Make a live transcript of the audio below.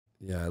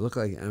Yeah, I look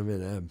like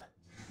Eminem.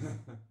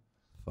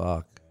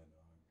 Fuck.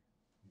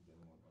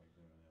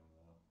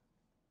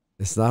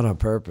 It's not on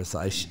purpose.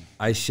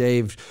 I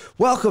shaved.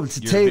 Welcome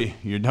to tape.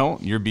 You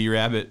don't. Your bee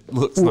rabbit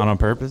looks not on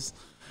purpose.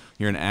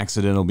 You're an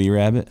accidental bee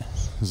rabbit.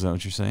 Is that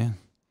what you're saying?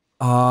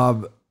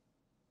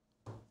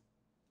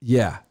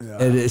 Yeah.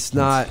 And it's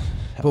not.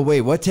 But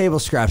wait, what table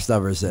scraps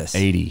number is this?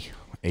 80.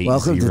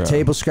 Welcome to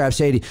Table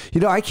Scraps 80.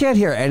 You know, I can't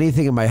hear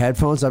anything in my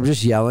headphones. I'm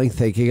just yelling,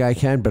 thinking I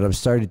can, but I'm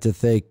starting to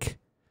think.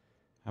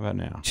 How about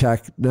now?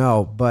 Check.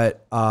 No,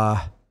 but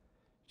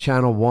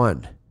channel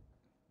 1.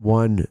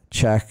 1,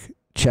 check.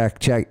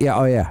 Yeah,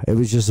 oh yeah. It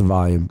was just the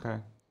volume. Okay.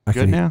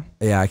 Good now?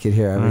 Yeah, I could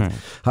hear everything. Right.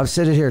 I'm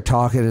sitting here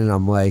talking and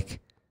I'm like,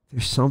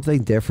 there's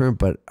something different,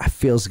 but it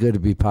feels good to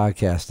be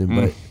podcasting.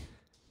 But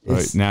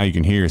right, now you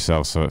can hear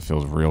yourself, so it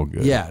feels real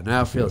good. Yeah,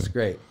 now it feels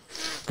great.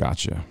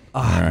 Gotcha. Oh,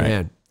 all right.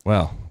 man.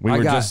 Well, we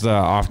were just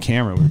off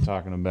camera. We were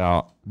talking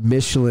about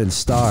Michelin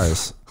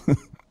stars.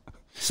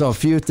 So a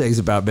few things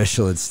about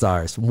Michelin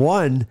stars.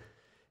 One,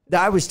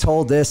 I was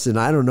told this, and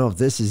I don't know if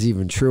this is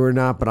even true or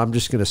not, but I'm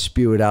just going to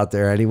spew it out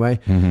there anyway.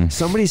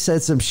 Somebody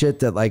said some shit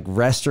that like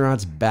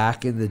restaurants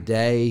back in the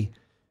day,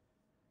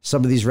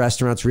 some of these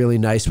restaurants, really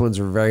nice ones,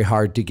 were very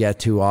hard to get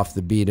to off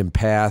the beaten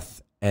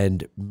path.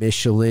 And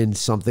Michelin,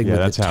 something with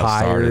that's the how it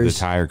started. tires. The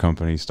tire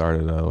company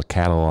started a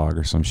catalog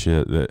or some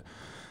shit that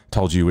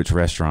told you which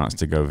restaurants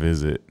to go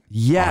visit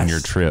on your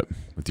trip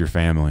with your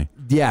family.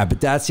 Yeah,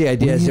 but that's the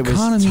idea. When the it was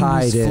economy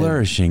tied was in.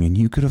 flourishing, and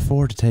you could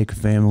afford to take a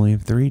family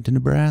of 3 to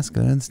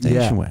Nebraska and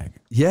station wagon.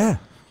 Yeah.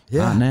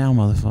 Not now,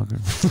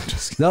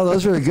 motherfucker. No,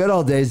 those were the good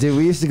old days, dude.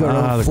 We used to go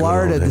to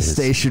Florida in the days.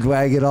 station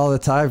wagon all the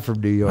time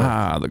from New York.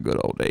 The good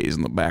old days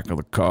in the back of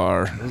the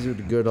car. Those are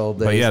the good old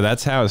days. But yeah,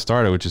 that's how it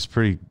started, which is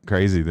pretty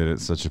crazy that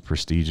it's such a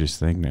prestigious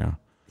thing now.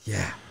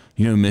 Yeah.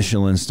 You know,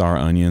 Michelin star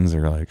onions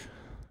are like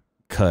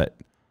cut.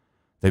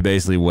 They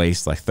basically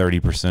waste like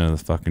 30% of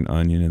the fucking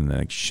onion and they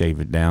like shave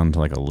it down to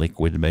like a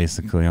liquid,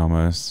 basically,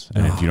 almost.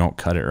 And if you don't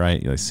cut it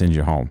right, they send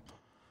you home.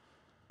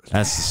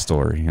 That's the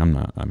story. I don't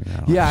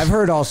know. I've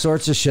heard all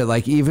sorts of shit.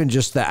 Like even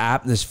just the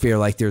atmosphere,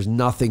 like there's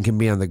nothing can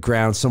be on the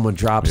ground. Someone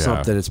drops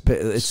something. It's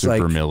super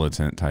like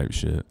militant type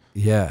shit.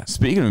 Yeah.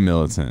 Speaking of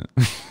militant,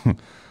 I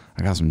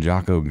got some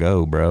Jocko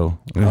Go, bro.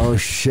 Oh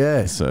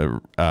shit. It's a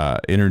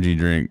energy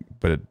drink,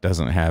 but it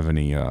doesn't have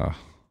any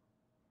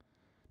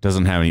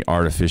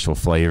artificial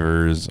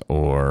flavors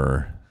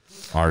or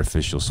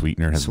artificial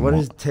sweetener. So what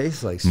does it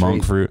taste like?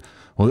 Monk fruit.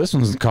 Well, this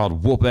one's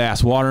called Whoop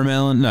Ass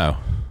Watermelon. No.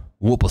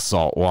 Whoop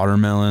Assault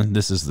Watermelon.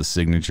 This is the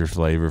signature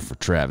flavor for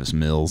Travis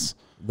Mills.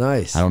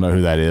 Nice. I don't know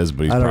who that is,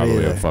 but he's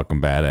probably a fucking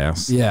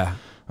badass. Yeah.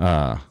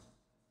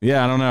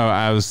 Yeah, I don't know.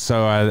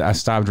 I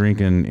stopped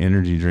drinking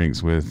energy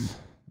drinks with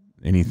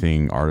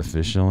anything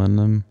artificial in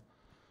them.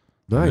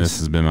 Nice. And this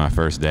has been my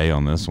first day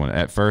on this one.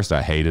 At first,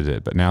 I hated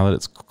it, but now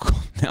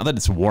that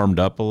it's warmed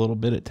up a little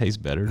bit, it tastes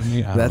better to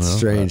me. That's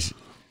strange,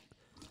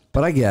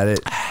 but I get it.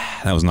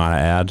 That was not an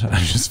ad. I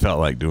just felt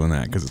like doing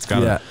that because it's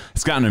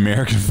got an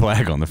American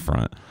flag on the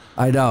front.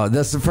 I know.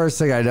 That's the first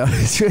thing I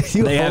noticed.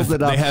 You hold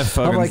it up.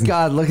 Oh my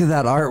God, look at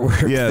that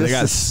artwork.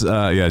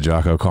 Yeah,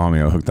 Jocko, call me.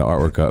 I'll hook the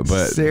artwork up.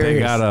 But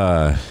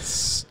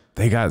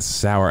they got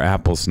sour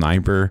apple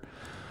sniper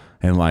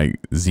and like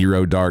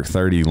 0 dark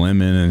 30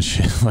 lemon and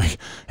shit. Like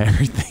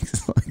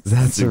everything's like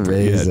that's super,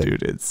 amazing. Yeah,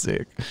 dude, it's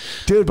sick.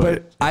 Dude,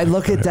 but I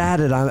look at that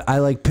and I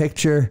like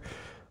picture.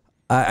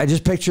 I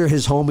just picture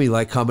his homie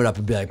like coming up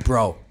and be like,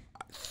 bro,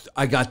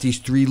 I got these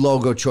 3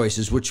 logo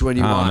choices. Which one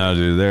you want? I don't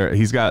know,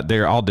 dude.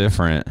 They're all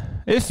different.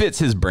 It fits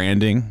his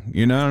branding.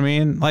 You know what I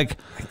mean? Like,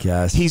 I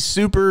guess he's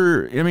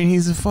super. I mean,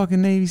 he's a fucking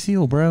Navy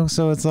SEAL, bro.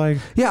 So it's like,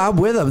 yeah, I'm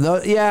with him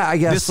though. Yeah, I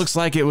guess this looks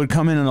like it would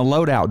come in a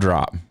loadout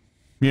drop.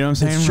 You know what I'm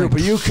saying? It's true,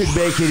 but you could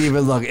make it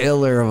even look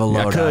iller of a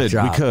loadout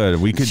drop.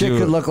 We could. Shit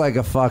could look like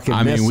a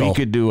fucking missile. We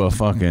could do a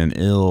fucking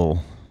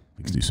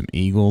We could do some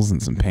eagles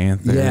and some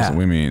panthers. Yeah.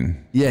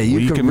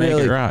 You can really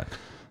make it right.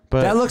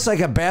 But that looks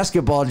like a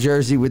basketball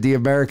jersey with the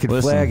American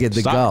flag in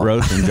the stop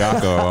roasting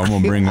Jocko. I'm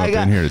gonna bring him up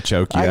in here to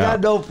choke you out. I got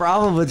no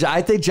problem with.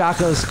 I think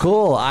Jocko's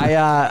cool.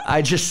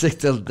 I just think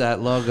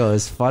that logo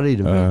is funny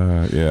to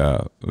me.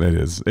 Yeah, it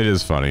is. It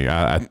is funny.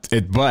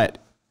 But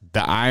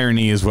the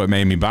irony is what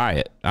made me buy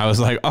it. I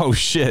was like, oh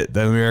shit,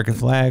 the American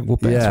flag.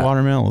 Whoop ass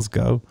watermelon. Let's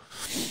go.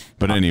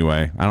 But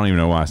anyway, I don't even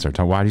know why I started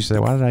talking. Why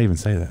did I even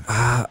say that?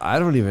 I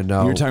don't even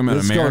know. You were talking about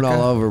it's America? Going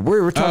all over.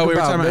 We were talking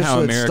about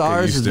Michelin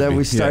stars, and then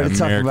we started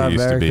talking about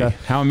America.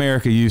 How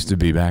America used to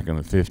be back in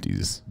the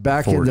 50s.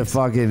 Back 40s. In the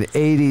fucking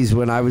 80s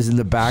when I was in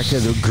the back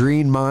of the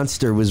green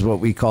monster was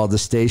what we called the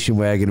station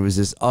wagon. It was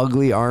this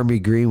ugly army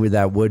green with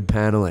that wood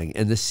paneling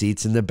and the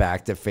seats in the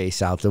back that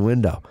face out the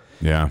window.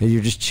 Yeah. And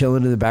you're just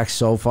chilling in the back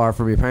so far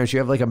from your parents. You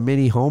have like a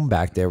mini home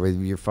back there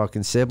with your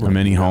fucking siblings. A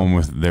mini home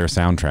with their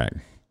soundtrack.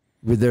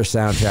 With their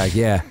soundtrack,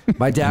 yeah.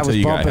 My dad was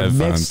bumping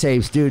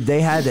mixtapes, dude.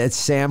 They had at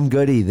Sam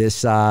Goody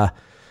this. I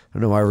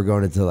don't know why we're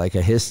going into like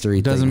a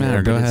history. Doesn't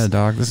matter. Go ahead,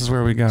 dog. This is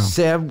where we go.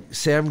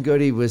 Sam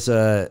Goody was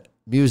a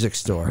music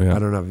store. Yeah. I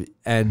don't know,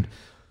 and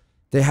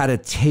they had a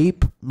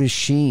tape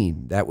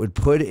machine that would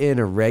put in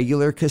a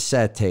regular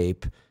cassette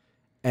tape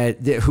And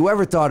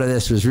whoever thought of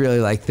this was really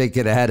like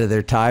thinking ahead of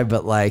their time,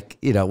 but like,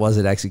 you know, it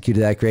wasn't executed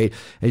that great.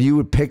 And you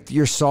would pick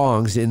your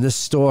songs in the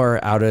store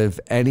out of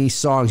any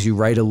songs. You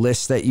write a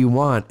list that you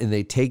want, and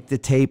they take the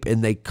tape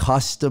and they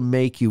custom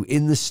make you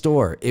in the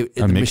store.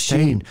 The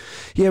machine.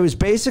 Yeah, it was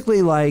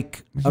basically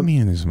like. What do you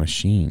mean there's a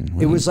machine?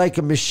 It was like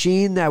a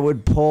machine that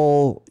would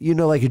pull, you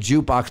know, like a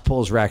jukebox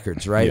pulls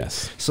records, right?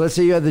 Yes. So let's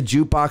say you had the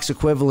jukebox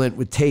equivalent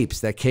with tapes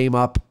that came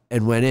up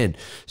and went in.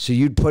 So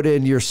you'd put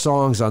in your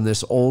songs on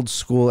this old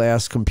school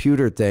ass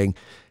computer thing,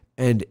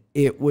 and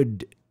it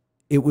would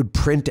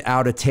print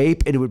out a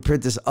tape, and it would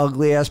print this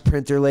ugly ass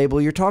printer label.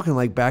 You're talking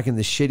like back in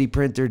the shitty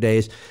printer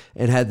days,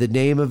 and had the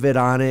name of it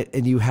on it,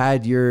 and you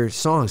had your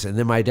songs. And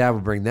then my dad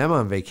would bring them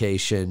on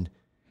vacation,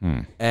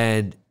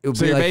 and it would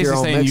so be you're like basically your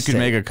own saying you could mixtape.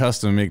 make a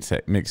custom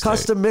mixtape.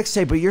 Custom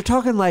mixtape, but you're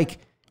talking like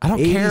I don't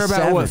care about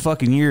 87. what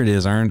fucking year it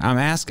is, Ern. I'm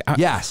asking.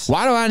 Yes.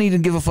 Why do I need to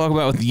give a fuck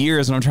about what the year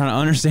is when I'm trying to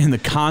understand the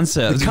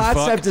concept? The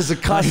concept is a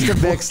custom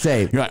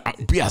mixtape. You're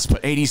like, yes, but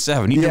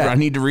 87. I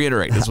need to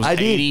reiterate. This was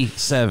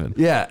 87.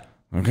 Yeah.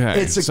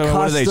 Okay. It's a so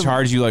what do they custom-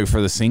 charge you like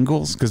for the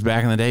singles? Because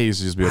back in the day, it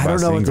used to just be about I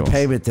don't know singles. what the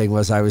payment thing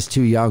was. I was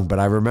too young, but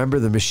I remember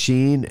the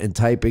machine and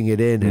typing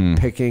it in and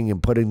picking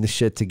and putting the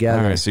shit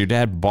together. All right, so your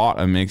dad bought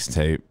a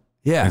mixtape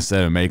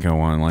instead of making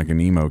one like an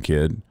emo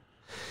kid.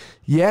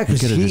 Yeah, He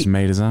because could have just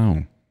made his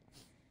own.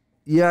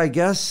 Yeah, I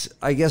guess,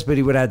 but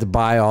he would have to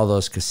buy all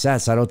those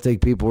cassettes. I don't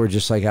think people were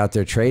just like out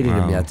there trading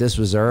them yet. This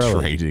was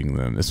early. Trading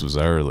them. This was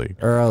early.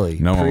 Early.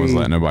 No one was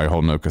letting nobody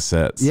hold no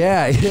cassettes.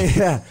 Yeah,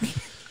 yeah.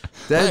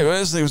 Hey,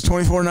 this thing was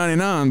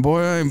 $24.99,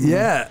 boy.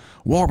 Yeah.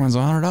 Walkman's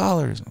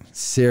 $100.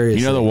 Seriously.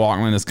 You know the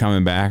Walkman is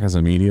coming back as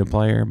a media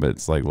player, but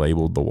it's like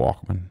labeled the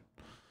Walkman.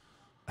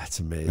 That's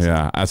amazing.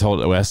 Yeah, I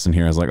told Weston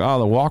here, I was like, oh,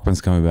 the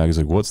Walkman's coming back. He's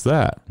like, what's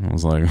that? I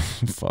was like,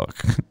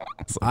 fuck.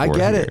 I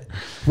get it.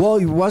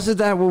 Well, wasn't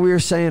that what we were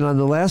saying on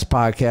the last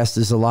podcast?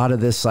 Is a lot of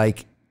this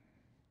like,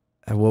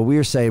 well, we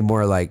were saying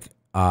more like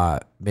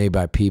made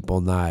by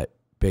people, not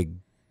big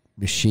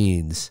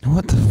machines.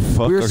 What the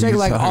fuck? We were saying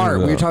like art.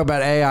 About? We were talking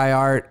about AI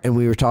art, and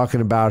we were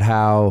talking about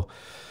how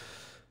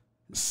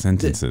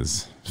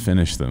sentences.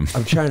 Finish them.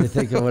 I'm trying to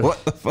think of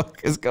what the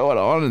fuck is going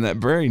on in that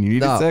brain. You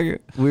need a second.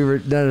 We were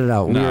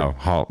no.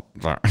 Halt.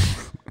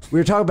 We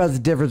were talking about the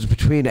difference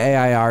between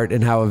AI art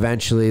and how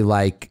eventually,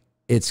 like,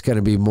 it's going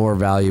to be more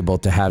valuable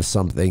to have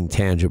something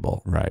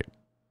tangible. Right.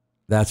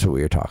 That's what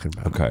we were talking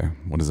about. Okay.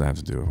 What does that have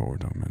to do with what we're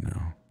talking about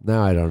now?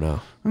 No, I don't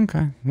know.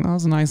 Okay. That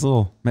was a nice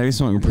little, maybe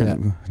someone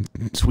can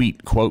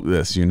tweet, quote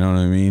this, you know what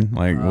I mean?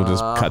 Like, we'll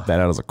just cut that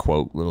out as a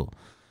quote, little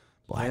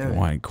black and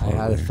white quote.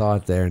 I had a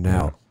thought there.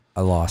 Now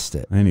I lost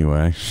it.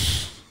 Anyway,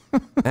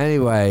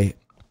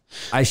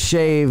 I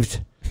shaved.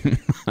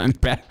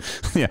 back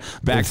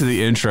to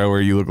the intro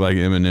where you look like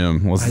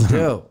Eminem. I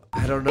do.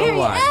 I don't know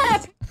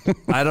why.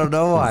 I don't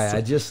know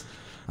why.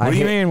 What do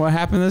you mean? What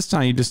happened this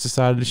time? You just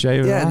decided to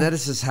shave it off? Yeah, and then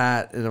it's this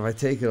hat, and if I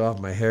take it off,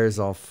 my hair is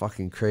all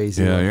fucking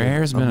crazy. Yeah, your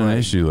hair's been an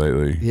issue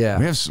lately. Yeah.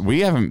 I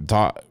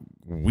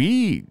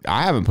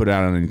haven't put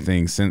out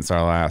anything since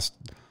our last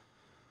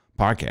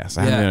podcast.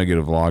 I haven't been able to get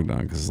a vlog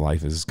done because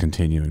life is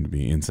continuing to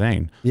be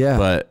insane. Yeah.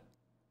 But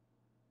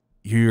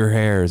your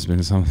hair has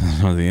been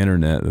something on the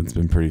internet that's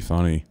been pretty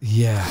funny.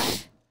 Yeah.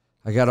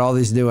 I got all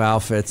these new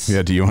outfits.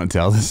 Yeah, do you want to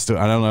tell this story?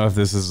 I don't know if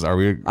this is, are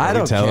we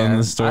telling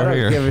the story? I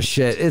don't give a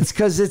shit. It's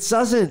because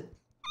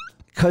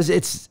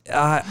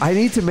I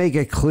need to make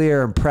it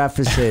clear and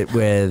preface it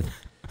with,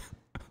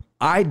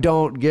 I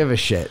don't give a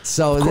shit.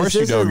 So of course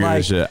you don't give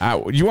a shit.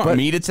 You want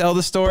me to tell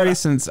the story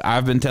since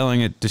I've been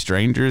telling it to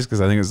strangers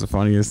because I think it's the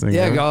funniest thing.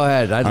 Yeah, ever? go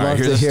ahead. I'd love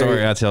to hear. Here's the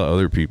story I tell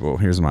other people.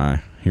 Here's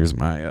my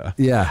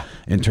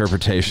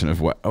interpretation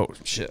of what. Oh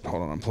shit!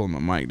 Hold on, I'm pulling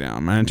my mic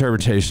down. My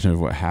interpretation of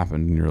what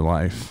happened in your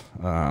life.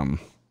 All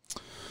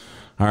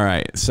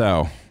right,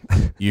 so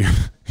you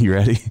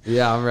ready?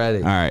 Yeah, I'm ready.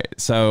 All right,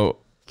 so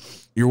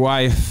your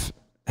wife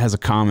has a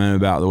comment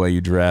about the way you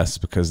dress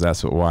because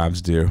that's what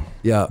wives do.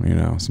 Yeah, you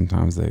know,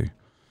 sometimes they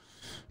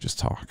just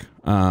talk.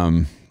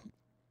 And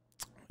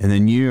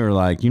then you are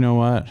like, you know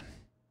what?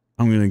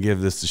 I'm going to give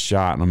this a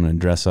shot and I'm going to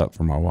dress up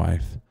for my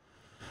wife,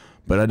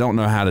 but I don't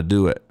know how to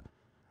do it.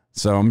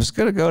 So I'm just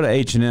going to go to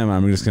H&M.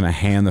 I'm just going to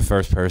hand the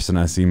first person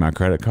I see my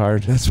credit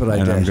card. That's what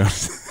I did.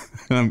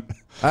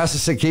 I also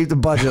said, keep the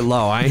budget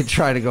low. I ain't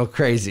trying to go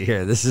crazy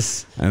here.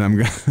 And I'm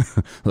going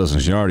listen,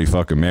 she already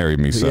fucking married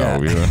me. So, yeah.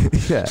 You know.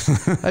 Yeah.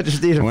 I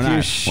just need a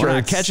few shirts. We're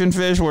not catching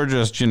fish. We're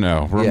just,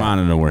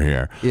 reminding them we're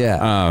here.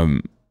 Yeah.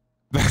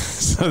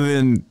 So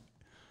then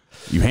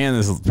you hand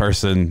this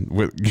person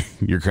with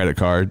your credit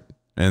card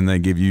and they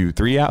give you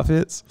 3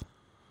 outfits.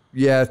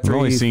 Yeah, 3. I've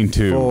only seen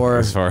 2 4,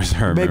 as far as I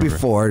remember. Maybe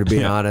 4 to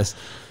be honest.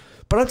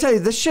 But I'll tell you,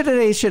 this shit at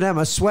H&M,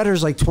 a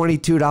sweater's like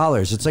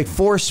 $22. It's like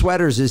 4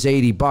 sweaters is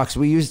 $80.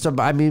 We used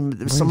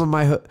to, some of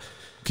my...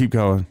 Keep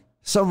going.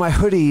 Some of my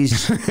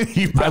hoodies...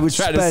 I would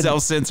try to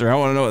self-censor. I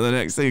want to know what the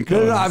next thing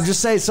comes. No, I'm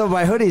just saying some of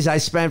my hoodies, I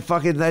spent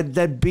fucking...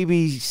 That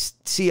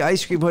BBC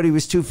ice cream hoodie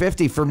was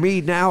 $250. For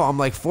me now, I'm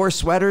like 4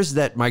 sweaters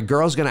that my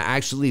girl's going to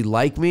actually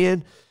like me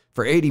in.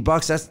 for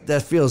 $80,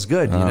 that feels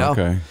good, you know?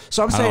 Okay.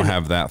 So I'm saying, I don't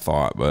have that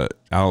thought, but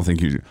I don't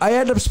think you do. I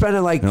end up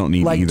spending like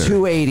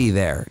 $280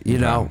 there, you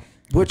know?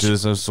 Which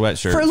is a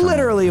sweatshirt. For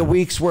literally a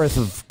week's worth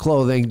of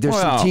clothing. There's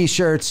some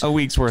T-shirts. A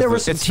week's worth. There were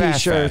some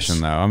T-shirts. Fast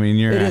fashion, though. I mean,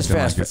 you're acting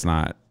like it's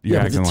not.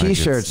 Yeah, but the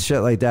T-shirts, shit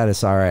like that,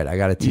 it's all right. I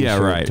got a T-shirt. Yeah,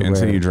 right.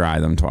 Until wear. You dry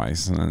them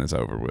twice, and then it's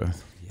over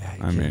with. Yeah,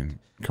 I mean,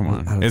 come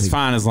on. It's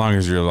fine as long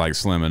as you're like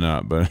slimming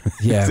up, but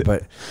yeah,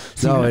 but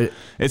no,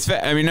 it's.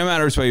 I mean, no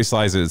matter which way you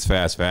slice it, it's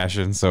fast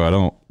fashion. So I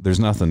don't.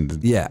 There's nothing.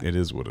 Yeah, it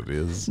is what it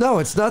is. No,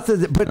 it's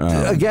nothing. But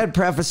again,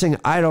 prefacing,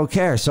 I don't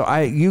care. So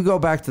you go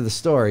back to the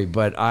story,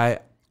 but I.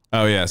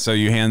 Oh, yeah. So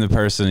you hand the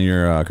person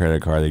your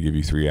credit card. They give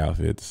you 3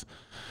 outfits.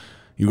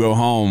 You go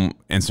home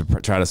and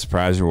try to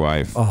surprise your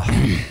wife. Oh,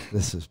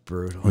 this is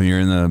brutal. When you're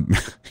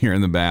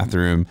in the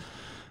bathroom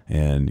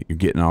and you're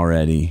getting all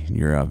ready.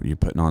 You're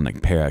putting on like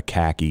a pair of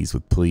khakis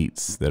with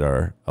pleats that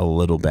are a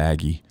little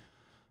baggy.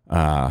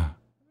 Plaid,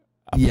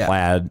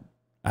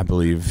 I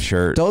believe,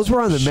 shirt. Those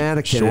were on the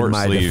mannequin in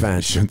my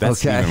defense.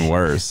 That's even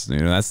worse. You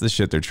know, that's the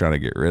shit they're trying to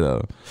get rid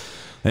of.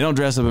 They don't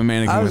dress up a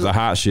mannequin with the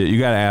hot shit. You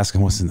got to ask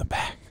them what's in the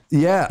back.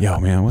 Yeah. Yo,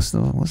 man, what's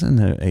in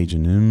the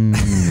H&M?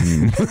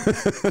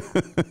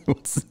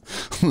 what's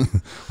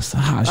the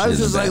hot shit? I was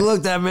just like,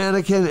 look, that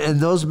mannequin, and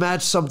those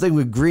match something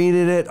with green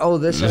in it. Oh,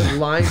 this has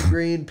lime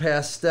green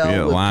pastel.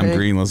 Yeah, lime pink.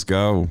 Green. Let's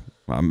go.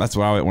 That's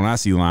why when I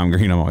see lime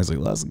green, I'm always like,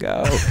 let's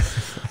go.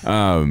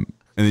 And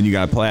then you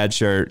got a plaid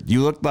shirt.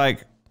 You look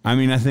like. I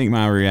mean, I think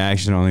my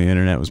reaction on the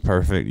internet was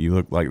perfect. You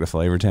look like the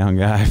Flavortown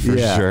guy for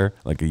sure.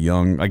 Like a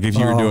young, like if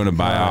you were doing a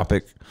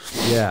biopic.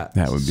 Yeah.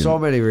 That would be so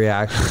many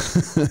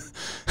reactions.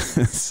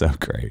 So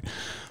great.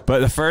 But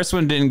the first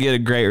one didn't get a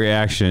great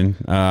reaction.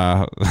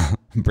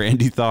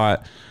 Brandy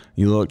thought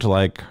you looked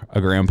like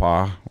a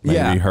grandpa.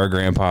 Maybe her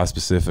grandpa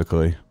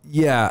specifically.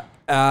 Yeah.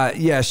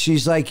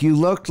 She's like, you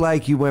looked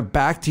like you went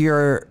back to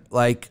your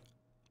like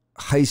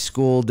high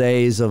school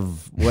days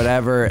of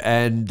whatever,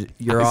 and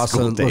you're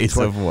also days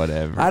of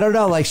whatever. I don't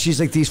know. Like she's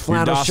like these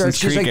flannel shirts.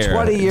 She's like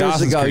 20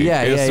 years ago. Creek.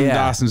 Yeah. Some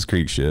Dawson's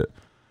Creek shit.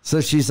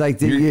 So she's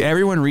like,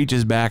 everyone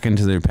reaches back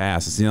into their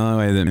past. It's the only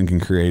way that man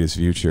can create his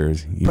future.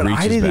 But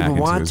I didn't even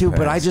want to.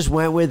 But I just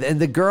went with, and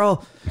the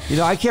girl, you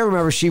know, I can't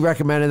remember if she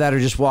recommended that or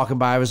just walking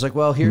by. I was like,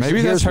 well, here's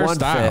that's her one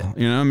style.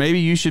 fit. You know, maybe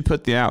you should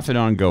put the outfit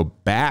on, and go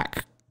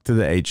back to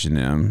the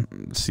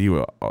H&M, see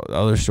what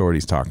other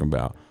shorty's talking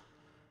about.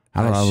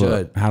 How do I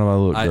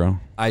look,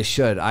 girl? I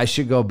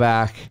should go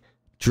back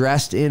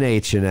dressed in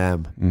H&M.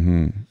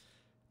 Mm-hmm.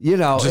 You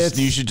know,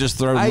 you should just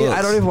throw looks.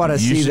 I don't even want to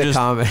see the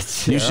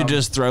comments. You should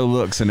just throw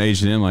looks in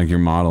H&M like you're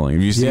modeling.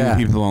 Have you seen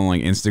people on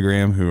like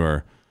Instagram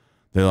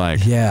they're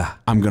like,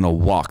 I'm going to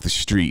walk the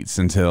streets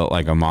until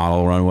like a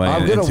model runway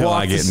until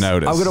I get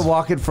noticed. I'm going to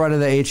walk in front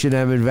of the H&M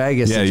in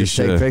Vegas and just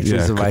take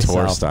pictures of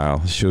myself.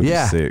 Style. Should be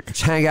sick.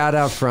 Just hang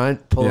out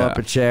front, pull up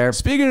a chair.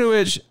 Speaking of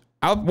which,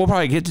 we'll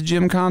probably get to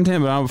gym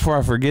content, but before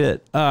I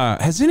forget,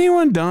 has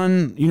anyone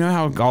done, you know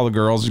how all the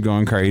girls are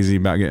going crazy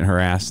about getting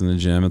harassed in the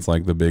gym? It's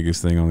like the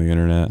biggest thing on the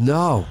internet.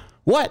 No.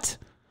 What?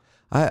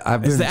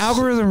 Is the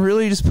algorithm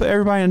really just put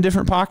everybody in a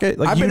different pocket?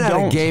 Like I've been at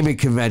a gaming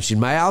convention.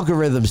 My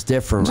algorithm's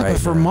different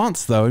for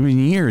months, though. I mean,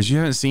 years. You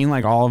haven't seen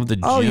like all of the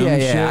gym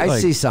shit? I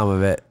see some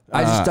of it.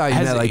 I just thought you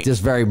meant like this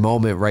very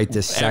moment, right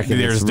this second.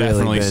 There's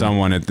definitely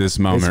someone at this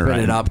moment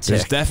right now.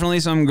 There's definitely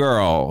some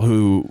girl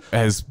who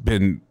has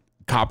been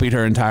copied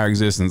her entire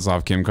existence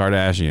off Kim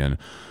Kardashian,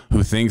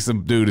 who thinks the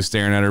dude is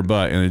staring at her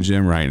butt in a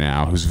gym right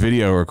now, who's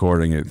video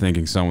recording it,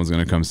 thinking someone's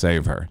going to come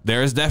save her.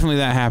 There is definitely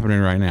that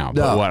happening right now.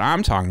 But what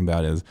I'm talking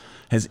about is,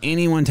 has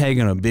anyone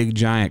taken a big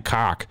giant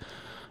cock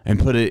and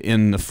put it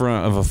in the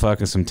front of a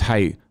fucking some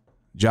tight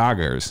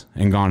joggers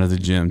and gone to the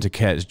gym to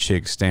catch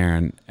chicks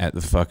staring at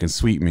the fucking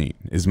sweetmeat?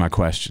 Is my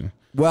question.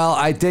 Well,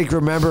 I think,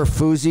 remember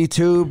Fousey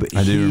Tube?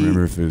 I do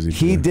remember Fousey Tube.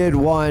 He did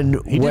one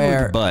where... Did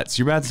with the butts.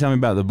 You're about to tell me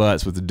about the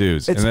butts with the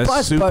dudes. It's and that's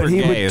butts, super but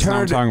he gay. would That's what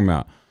I'm talking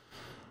about.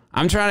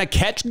 I'm trying to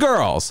catch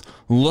girls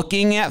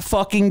looking at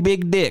fucking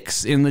big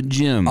dicks in the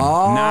gym.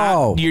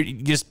 Oh. You're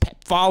just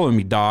following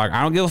me, dog.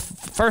 I don't give a...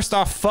 First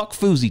off, fuck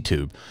Fousey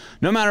Tube.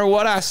 No matter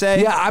what I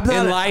say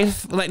in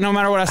life, like no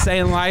matter what I say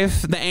in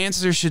life, the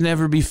answer should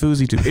never be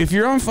Fousey Tube. If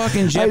you're on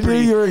fucking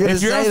Jeopardy,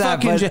 if you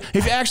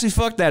actually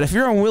fuck that, if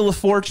you're on Wheel of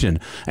Fortune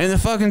and the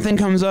fucking thing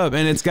comes up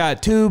and it's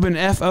got tube and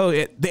FO,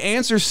 the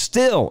answer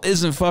still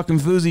isn't fucking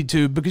Fousey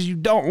Tube because you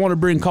don't want to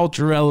bring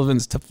culture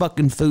relevance to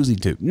fucking Fousey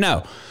Tube.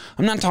 No,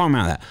 I'm not talking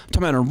about that. I'm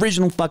talking about an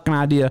original fucking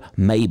idea,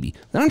 maybe,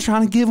 that I'm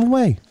trying to give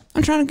away.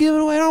 I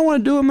don't want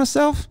to do it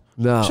myself.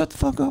 No. Shut the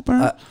fuck up,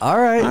 man. All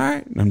right. All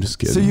right. I'm just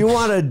kidding. So you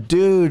want a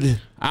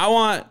dude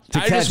I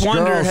just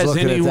wonder, has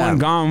anyone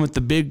gone with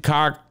the big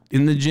cock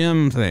in the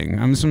gym thing?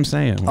 That's what I'm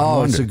saying.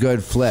 It's a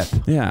good flip.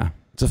 Yeah.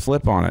 It's a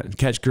flip on it.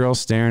 Catch girls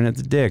staring at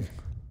the dick.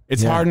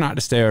 It's hard not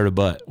to stare at a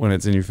butt when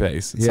it's in your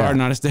face. It's hard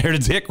not to stare at a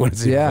dick when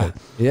it's in your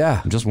face.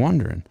 Yeah. I'm just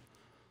wondering.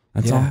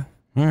 That's all.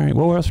 All right,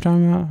 what else are we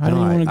talking about? I don't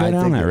even want to go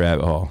down that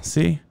rabbit hole.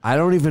 See? I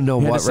don't even know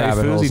what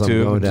rabbit holes I'm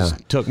going down.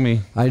 Took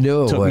me. I knew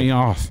it would. Took me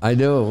off. I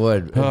knew it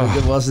would.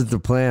 It wasn't the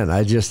plan.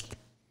 I just...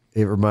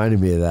 It reminded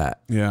me of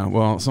that. Yeah,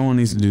 well, someone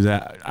needs to do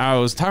that. I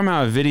was talking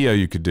about a video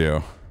you could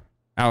do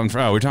out in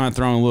front. We're talking about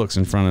throwing looks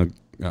in front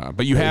of,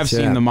 but you have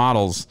seen the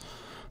models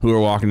who are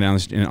walking down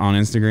on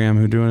Instagram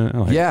who are doing it?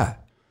 Like, yeah.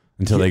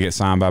 Until they get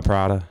signed by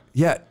Prada?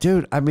 Yeah,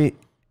 dude, I mean,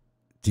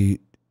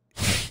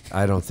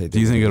 I don't think. Do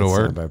you think it'll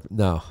work?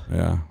 No.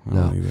 Yeah.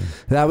 No.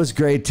 That was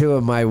great too.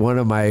 In one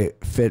of my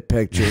fit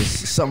pictures,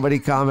 somebody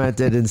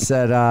commented and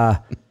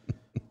said,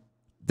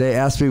 they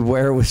asked me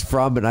where it was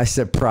from, and I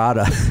said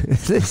Prada.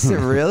 They said,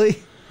 really?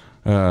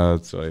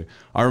 That's funny.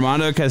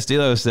 Armando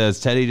Castillo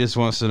says Teddy just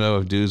wants to know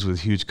if dudes with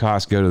huge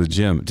cocks go to the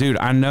gym. Dude,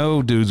 I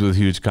know dudes with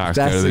huge cocks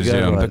go to the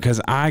gym because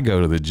I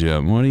go to the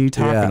gym. What are you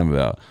talking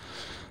about?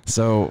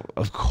 So,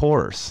 of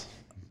course,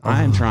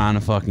 I am trying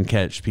to fucking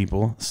catch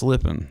people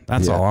slipping.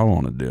 That's all I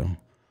want to do.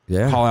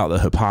 Yeah. Call out the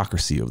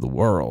hypocrisy of the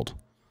world.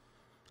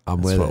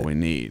 That's what we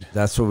need.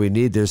 That's what we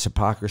need. There's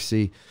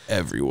hypocrisy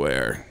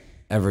everywhere.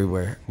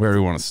 Everywhere. Where do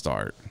we want to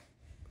start?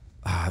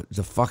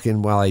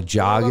 While I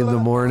jog in the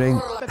morning,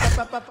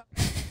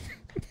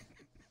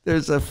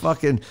 there's a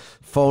fucking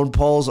phone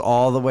poles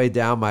all the way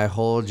down my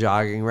whole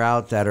jogging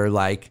route that are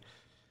like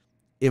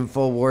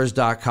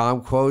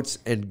Infowars.com quotes,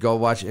 and go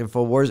watch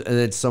Infowars, and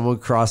then someone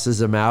crosses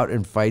them out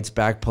and fights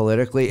back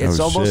politically. It's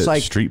almost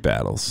like street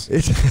battles.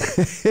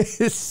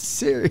 It's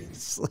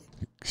seriously.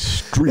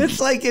 It's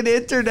like an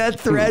internet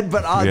thread,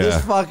 but on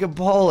this fucking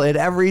pole. And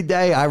every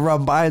day I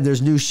run by and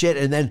there's new shit.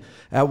 And then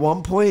at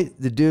one point,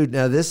 the dude,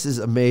 now this is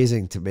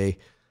amazing to me,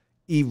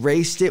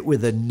 erased it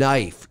with a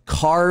knife,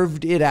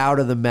 carved it out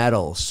of the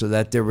metal so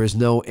that there was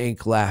no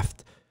ink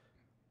left.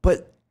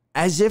 But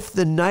as if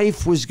the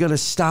knife was going to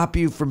stop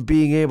you from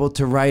being able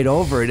to write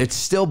over it. It's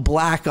still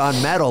black on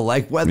metal,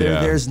 like whether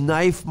there's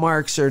knife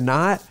marks or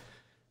not.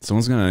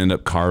 Someone's gonna end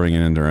up carving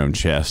it in their own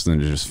chest and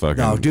just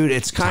fucking. No, dude,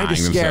 it's kind of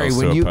scary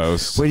when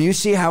you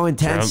see how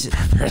intense.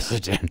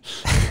 President.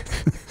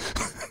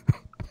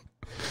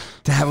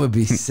 That would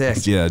be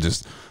sick. Yeah,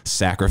 just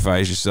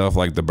sacrifice yourself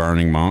like the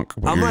burning monk.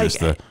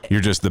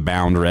 You're just the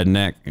bound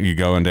redneck. You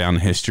going down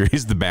history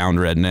as the bound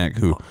redneck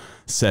who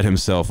set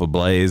himself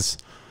ablaze.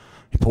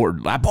 I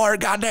poured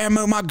goddamn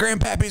my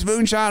grandpappy's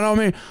moonshine on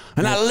me,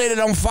 and I lit it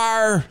on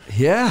fire.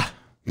 Yeah,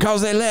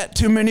 because they let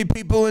too many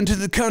people into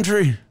the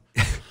country.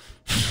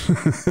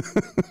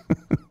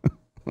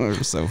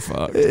 We're so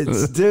fucked.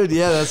 Dude,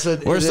 yeah, that's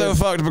what we're so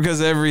fucked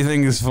because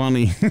everything is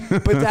funny.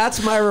 But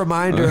that's my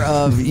reminder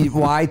of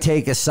why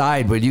take a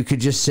side when you could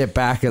just sit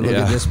back and look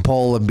at this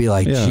poll and be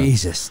like,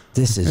 Jesus,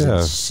 this is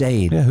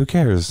insane. Yeah, who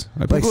cares?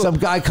 Like some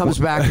guy comes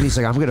back and he's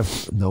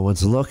like, no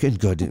one's looking.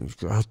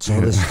 I'll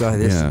tell this guy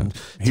this.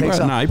 He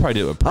probably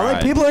did it with pride. I'm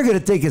like, people are going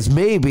to think it's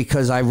me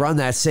because I run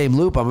that same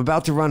loop. I'm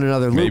about to run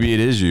another loop. Maybe it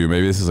is you.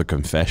 Maybe this is a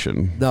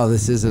confession. No,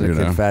 this isn't a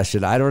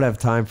confession. I don't have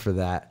time for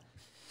that.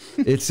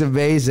 It's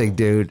amazing,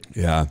 dude.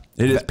 Yeah,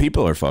 it is.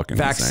 People are fucking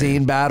vaccine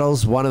insane.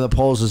 Battles. One of the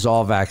polls is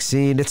all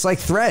vaccine. It's like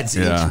threads.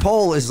 Each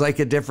poll is like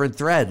a different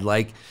thread.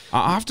 Like,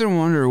 I often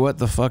wonder what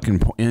the fucking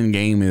end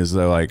game is,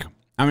 though. Like,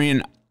 I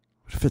mean,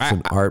 if it's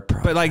an art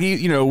problem, but like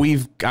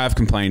I've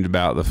complained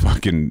about the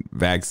fucking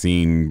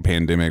vaccine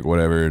pandemic,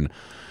 whatever, and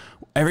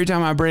every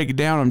time I break it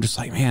down, I'm just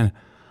like, man,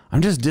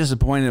 I'm just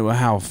disappointed with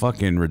how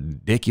fucking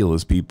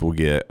ridiculous people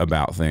get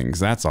about things.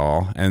 That's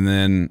all. And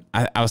then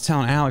I was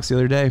telling Alex the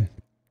other day.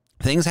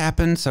 Things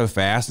happen so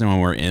fast, and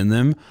when we're in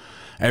them,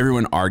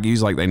 everyone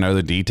argues like they know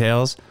the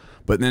details,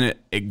 but then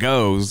it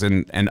goes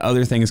and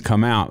other things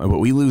come out, but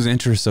we lose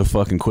interest so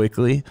fucking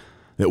quickly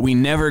that we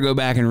never go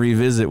back and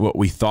revisit what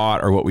we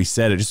thought or what we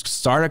said. It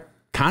just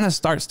kind of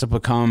starts to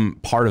become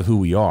part of who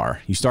we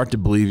are. You start to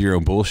believe your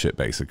own bullshit,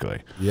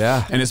 basically.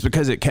 Yeah. And it's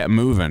because it kept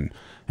moving,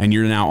 and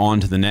you're now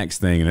on to the next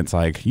thing, and it's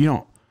like,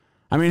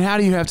 how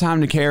do you have time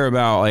to care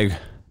about like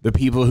the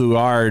people who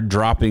are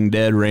dropping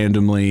dead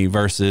randomly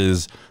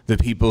versus the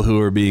people who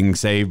are being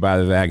saved by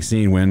the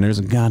vaccine when there's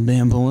a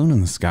goddamn balloon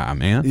in the sky,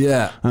 man?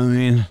 Yeah. I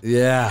mean,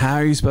 how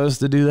are you supposed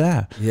to do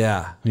that?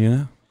 Yeah.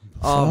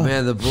 Oh,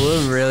 man, the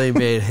balloon really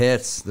made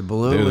hits. The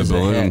balloon was a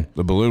hit.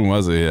 The balloon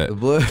was a hit.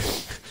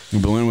 The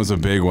balloon was a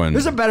big one.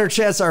 There's a better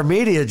chance our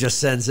media just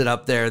sends it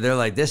up there. They're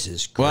like, this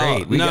is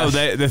great. Well,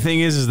 the thing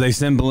is they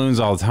send balloons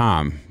all the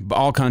time.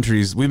 All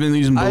countries. We've been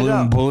using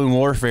balloon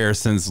warfare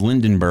since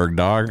Lindenberg,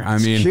 dog.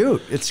 It's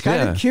cute. It's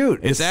kind of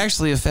cute. It's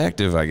actually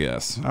effective, I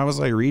guess. I was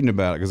like reading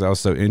about it because I was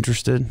so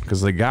interested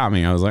because they got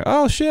me. I was like,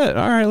 oh, shit.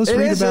 All right, let's read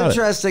about it. It is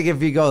interesting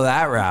if you go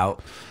that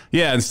route.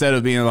 Yeah, instead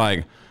of being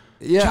like,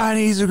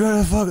 Chinese are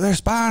going to fuck their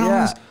spine on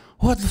us.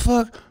 What the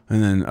fuck?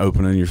 And then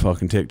opening your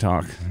fucking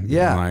TikTok.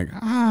 Yeah. Like,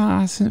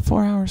 I spent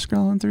 4 hours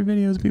scrolling through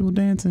videos of people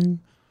dancing.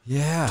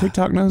 Yeah.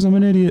 TikTok knows I'm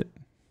an idiot.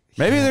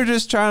 Maybe they're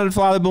just trying to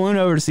fly the balloon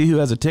over to see who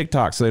has a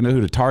TikTok so they know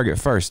who to target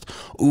first.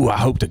 Ooh, I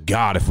hope to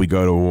God if we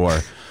go to war,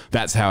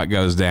 that's how it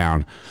goes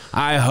down.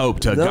 I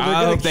hope to God.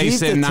 I hope they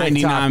send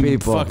 99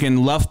 fucking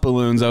Luft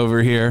balloons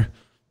over here.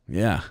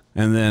 Yeah.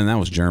 And then that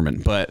was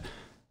German. But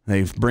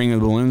they bring the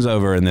balloons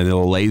over and the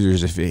little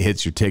lasers if it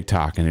hits your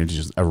TikTok and it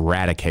just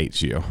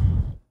eradicates you.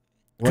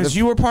 Because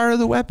you were part of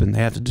the weapon. They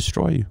have to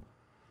destroy you.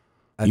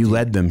 You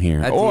led them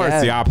here. Or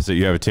it's the opposite.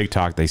 You have a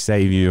TikTok, they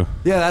save you.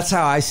 Yeah, that's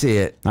how I see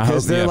it.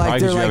 Because they're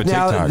like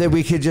now that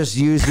we could just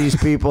use these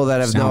people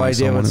that have no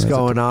idea what's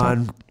going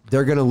on.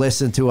 They're going to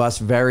listen to us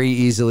very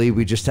easily.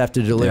 We just have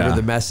to deliver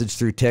the message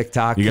through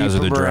TikTok. You guys are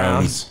the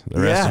drones. The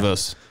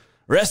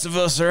rest of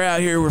us are out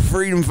here. We're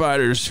freedom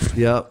fighters.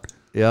 Yep.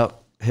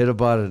 Hit a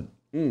button.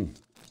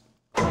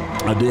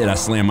 I did. I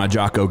slammed my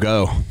Jocko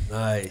Go.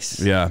 Nice.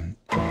 Yeah.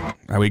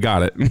 We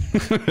got it.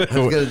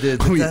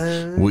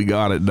 we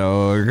got it,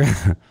 dog.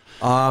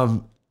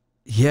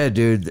 Yeah,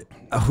 dude.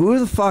 Who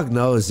the fuck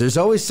knows? There's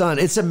always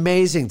something. It's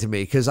amazing to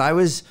me because I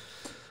was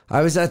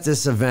at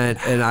this event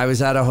and I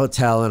was at a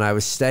hotel and I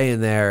was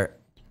staying there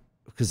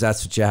because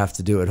that's what you have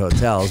to do at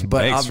hotels.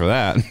 But thanks for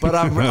that. But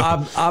I'm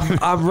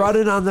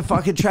running on the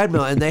fucking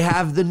treadmill and they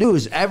have the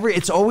news.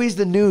 It's always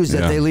the news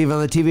that they leave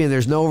on the TV and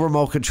there's no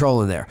remote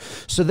control in there.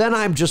 So then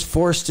I'm just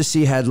forced to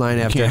see headline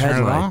after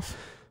headline. Turn it off?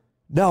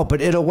 No,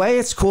 but in a way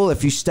it's cool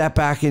if you step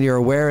back and you're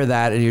aware of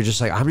that and you're just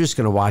like, I'm just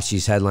going to watch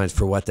these headlines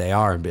for what they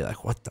are and be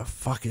like, what the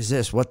fuck is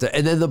this?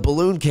 And then the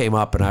balloon came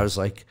up and I was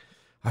like,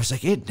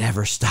 it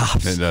never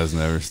stops. It does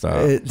never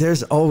stop.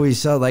 There's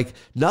always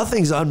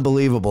nothing's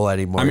unbelievable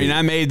anymore. I mean,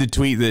 I made the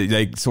tweet that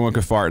like someone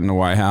could fart in the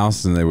White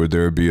House and there would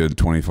be a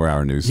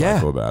 24-hour news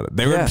cycle about it.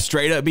 There would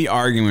straight up be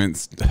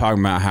arguments talking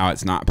about how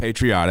it's not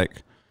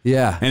patriotic.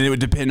 Yeah. And it would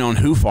depend on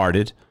who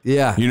farted.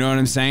 Yeah. You know what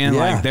I'm saying? Yeah.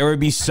 Like there would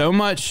be so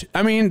much,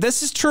 I mean,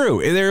 this is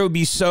true. There would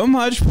be so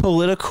much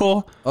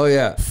political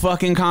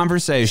fucking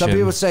conversation. Some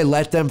people say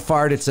let them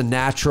fart. It's a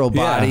natural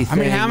body thing.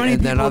 I mean, how many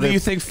people do you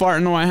think fart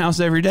in the White House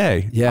every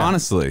day? Yeah.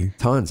 Honestly.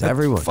 Tons.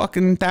 Everyone.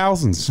 Fucking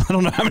thousands. I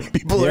don't know how many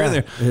people are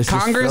there.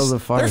 Congress, they're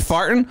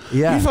farting.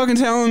 Yeah. You fucking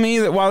telling me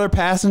that while they're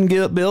passing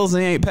bills,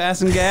 they ain't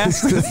passing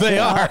gas? Because they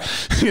are.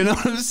 You know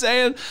what I'm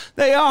saying?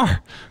 They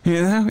are.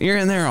 You know, you're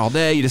in there all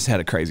day. You just had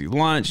a crazy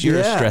lunch. You're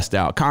a stressed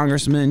out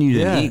congressman. You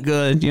didn't eat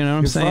good. You know what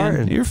I'm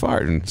saying? You're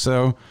farting.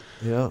 So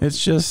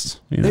it's just,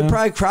 they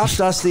probably crop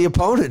dust the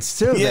opponents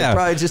too. They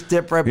probably just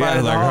dip right by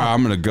the hall.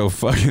 I'm going to go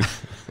fucking.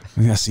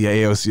 I see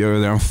AOC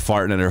over there. I'm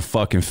farting in her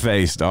fucking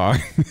face, dog.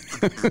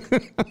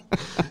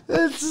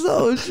 It's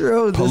so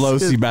true.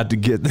 Pelosi about to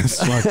get this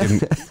fucking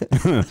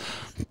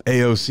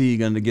AOC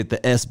going to get the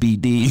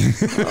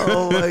SBD.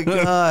 Oh my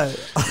God.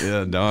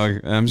 Yeah, dog.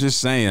 I'm just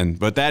saying.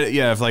 But that,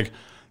 if like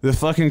the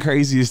fucking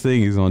craziest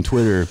thing is on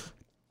Twitter.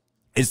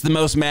 It's the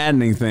most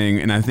maddening thing,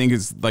 and I think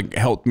it's like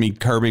helped me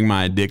curbing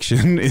my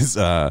addiction is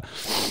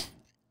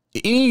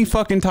any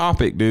fucking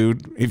topic,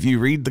 dude. If you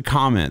read the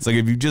comments, like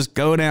if you just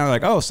go down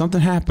like, oh,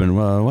 something happened,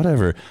 well,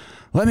 whatever.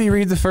 Let me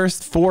read the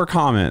first 4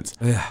 comments.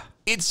 Yeah.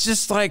 It's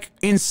just like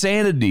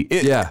insanity.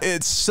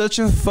 It's such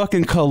a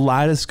fucking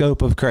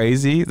kaleidoscope of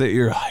crazy that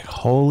you're like,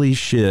 holy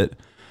shit.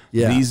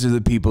 Yeah. These are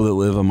the people that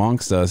live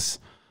amongst us.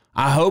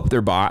 I hope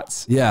they're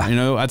bots. Yeah. You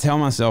know, I tell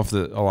myself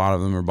that a lot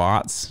of them are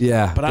bots.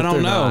 Yeah. But I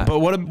don't know. Not. But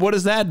what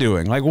is that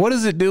doing? Like, what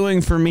is it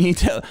doing for me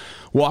to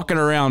walking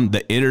around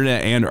the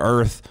internet and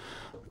Earth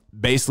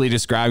basically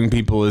describing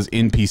people as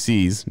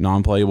NPCs,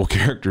 non-playable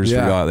characters who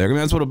go out there? I mean,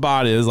 that's what a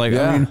bot is. Like,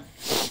 I mean,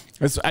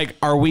 it's like,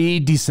 are we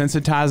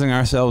desensitizing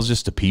ourselves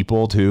just to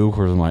people too?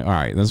 Where I'm like, all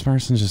right, this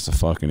person's just a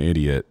fucking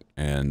idiot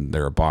and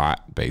they're a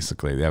bot,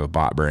 basically. They have a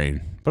bot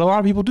brain. But a lot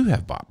of people do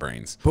have bot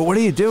brains. But what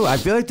do you do? I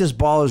feel like this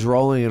ball is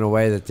rolling in a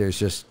way that there's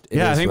just...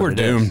 I think we're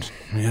doomed.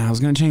 Yeah, I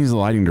was going to change the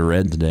lighting to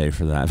red today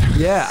for that.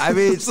 Yeah, I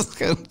mean...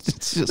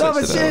 No,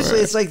 but seriously,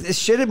 it's like this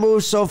shit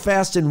moves so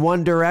fast in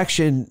one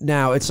direction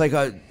now. It's like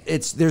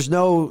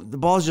the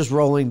ball's just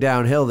rolling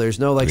downhill. There's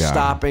no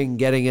stopping,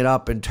 getting it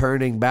up and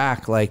turning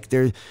back. Like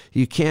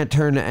you can't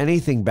turn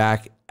anything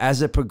back.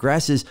 As it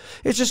progresses,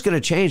 it's just going to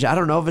change. I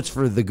don't know if it's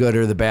for the good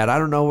or the bad. I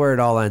don't know where it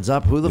all ends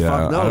up. Who the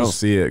fuck knows? I don't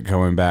see it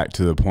going back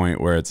to the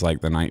point where it's like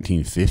the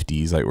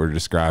 1950s, like we're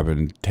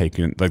describing,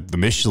 taking like the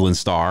Michelin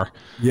star.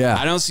 Yeah.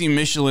 I don't see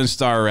Michelin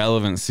star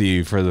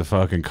relevancy for the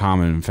fucking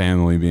common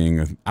family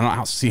being, I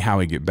don't see how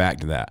we get back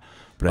to that.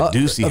 But I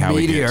do see how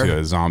we get to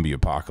a zombie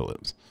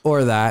apocalypse.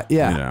 Or that,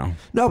 yeah. You know?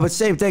 No, but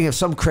same thing. If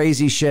some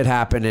crazy shit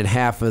happened and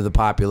half of the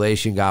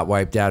population got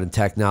wiped out in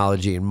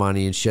technology and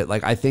money and shit,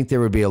 like I think there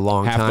would be a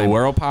long time. Half the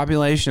world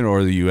population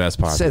or the U.S.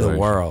 population? Say the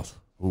world.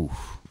 Oof.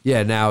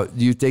 Yeah, now,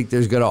 do you think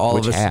there's going to all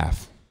Which of us...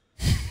 half?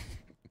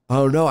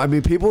 Oh, no. I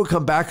mean, people would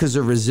come back because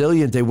they're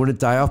resilient. They wouldn't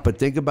die off. But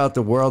think about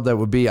the world that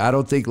would be. I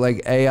don't think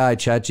like AI,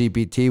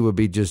 ChatGPT would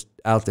be just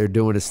out there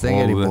doing its thing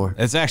anymore.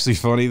 It's actually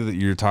funny that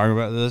you're talking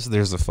about this.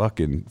 There's a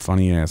fucking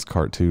funny-ass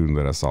cartoon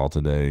that I saw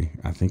today.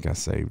 I think I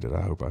saved it.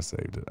 I hope I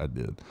saved it. I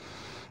did.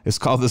 It's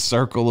called The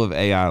Circle of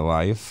AI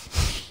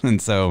Life.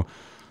 And so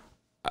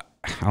I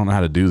don't know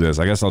how to do this.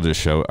 I guess I'll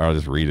just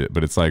read it.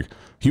 But it's like,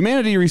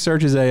 humanity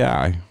researches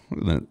AI.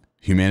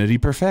 Humanity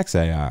perfects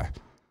AI.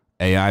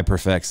 AI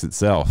perfects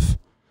itself.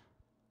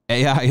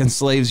 AI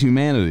enslaves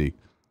humanity.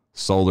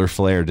 Solar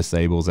flare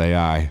disables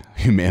AI.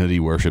 Humanity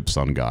worships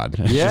sun god.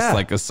 It's just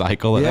like a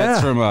cycle. Yeah.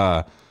 That's from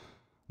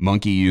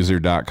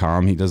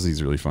monkeyyuser.com. He does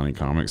these really funny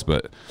comics,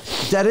 but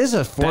that is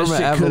a form of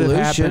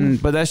evolution.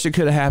 But that shit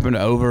could have happened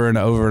over and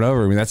over and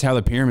over. I mean, that's how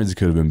the pyramids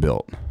could have been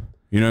built.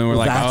 You know, we're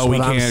like, oh, we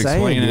can't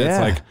explain it. Yeah.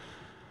 It's like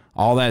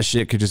all that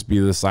shit could just be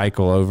the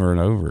cycle over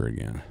and over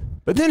again.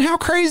 But then how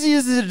crazy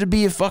is it to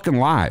be fucking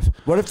live?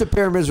 What if the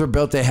pyramids were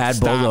built, they had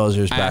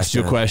bulldozers back then? I asked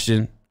you a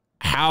question.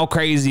 How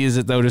crazy is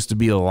it, though, just to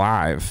be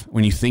alive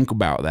when you think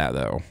about that,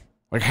 though?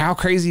 Like, how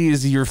crazy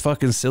is your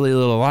fucking silly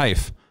little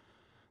life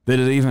that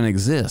it even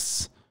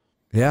exists?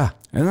 Yeah.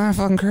 Isn't that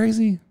fucking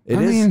crazy? It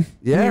is. Mean,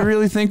 yeah. When you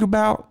really think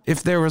about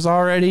if there was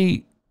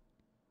already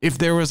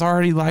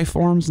life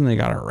forms and they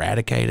got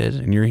eradicated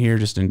and you're here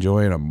just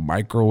enjoying a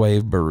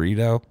microwave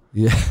burrito.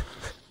 Yeah.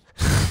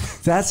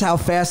 That's how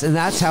fast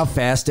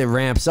it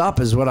ramps up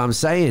is what I'm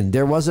saying.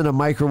 There wasn't a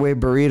microwave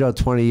burrito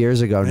 20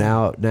 years ago.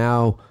 Yeah.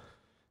 Now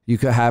you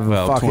could have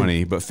a fucking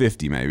 20, but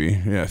 50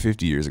 maybe. Yeah,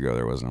 50 years ago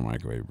there wasn't a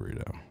microwave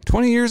burrito.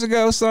 20 years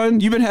ago, son,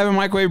 you've been having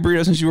microwave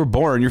burritos since you were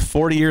born. You're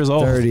 40 years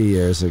old. 30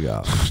 years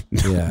ago.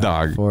 Yeah.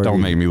 Dog, 40.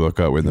 Don't make me look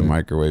up when the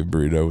microwave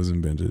burrito was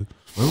invented.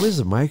 When was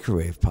the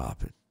microwave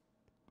popping?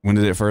 When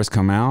did it first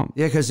come out?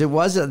 Yeah, because there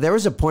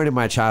was a point in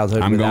my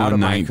childhood without a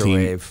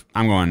microwave.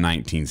 I'm going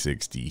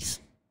 1960s.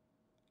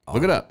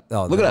 Look it up.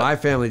 Oh, Look it up. My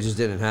family just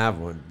didn't have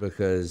one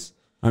because...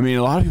 I mean,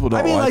 a lot of people don't.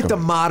 I mean, like the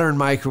modern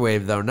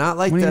microwave, though, not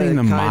like the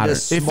kind of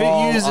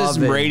small if it uses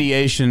oven.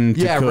 Radiation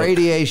to cook.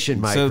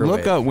 Radiation microwave. So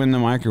look up when the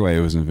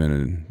microwave was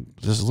invented.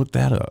 Just look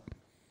that up.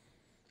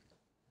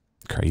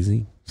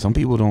 Crazy. Some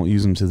people don't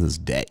use them to this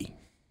day.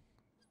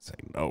 Say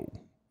no.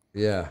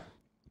 Yeah.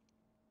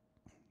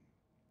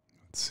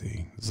 Let's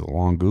see. This is a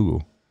long Google.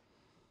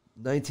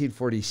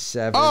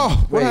 1947.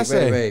 Oh, what'd I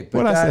say?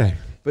 What'd I say?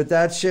 But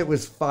that shit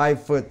was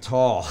 5 foot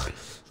tall.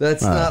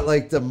 That's not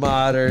like the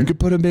modern. You could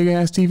put a big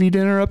ass TV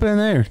dinner up in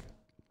there.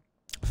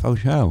 Faux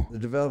show. The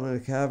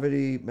development of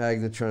cavity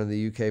magnetron in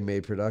the UK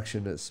made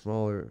production at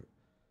smaller.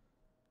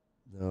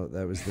 No,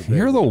 that was the.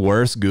 You're the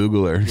worst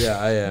Googler. Yeah,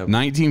 I am.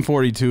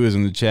 1942 is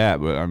in the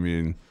chat, but I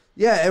mean.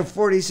 Yeah, and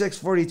 46,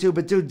 42.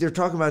 But dude, they're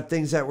talking about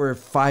things that were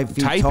 5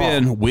 feet tall. Type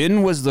in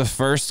when was the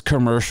first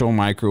commercial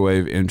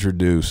microwave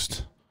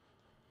introduced?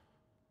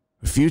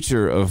 The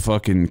future of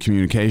fucking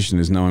communication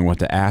is knowing what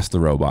to ask the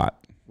robot.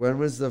 When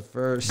was the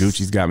first...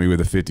 Gucci's got me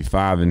with a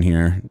 55 in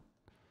here.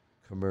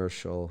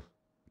 Commercial.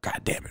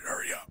 God damn it,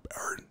 hurry up,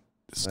 Aaron.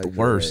 This is the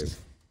worst.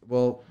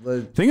 Well,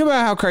 think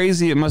about how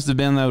crazy it must have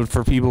been, though,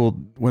 for people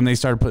when they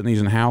started putting these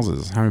in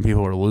houses. How many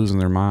people were losing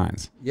their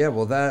minds? Yeah,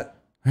 well, that...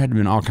 There had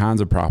been all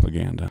kinds of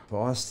propaganda.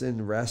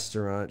 Boston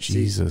restaurant.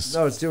 Jesus.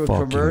 No, it's doing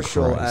a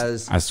commercial Christ.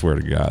 as... I swear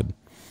to God.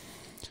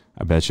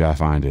 I bet you I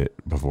find it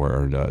before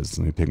Aaron does.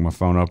 Let me pick my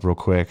phone up real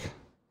quick.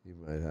 You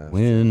might have.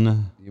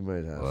 When you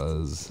might have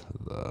was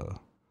the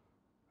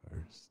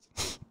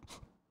first?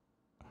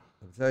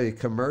 I'll tell you,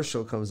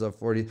 commercial comes up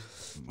 40.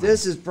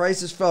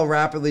 Prices fell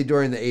rapidly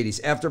during the 80s.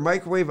 After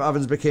microwave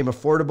ovens became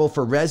affordable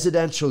for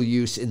residential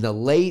use in the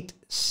late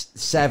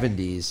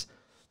 70s,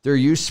 their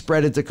use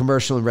spread into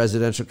commercial and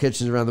residential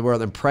kitchens around the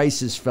world, and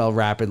prices fell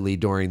rapidly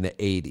during the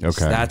 80s.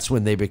 Okay. That's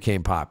when they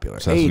became popular.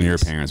 So that's when your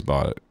parents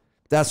bought it.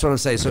 That's what I'm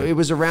saying. So it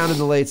was around in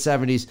the late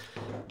 70s.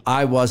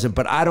 I wasn't,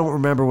 but I don't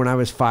remember when I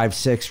was 5,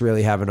 6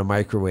 really having a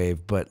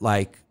microwave. But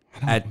like,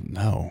 I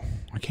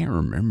can't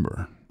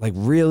remember. Like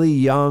really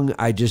young,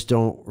 I just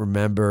don't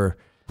remember.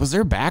 Was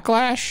there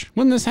backlash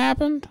when this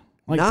happened?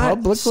 Like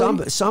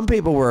publicly? Some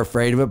people were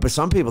afraid of it, but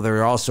some people, there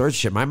were all sorts of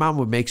shit. My mom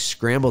would make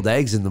scrambled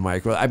eggs in the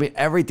microwave. I mean,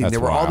 everything. That's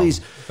there were wild. all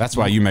these. That's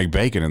why you make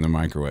bacon in the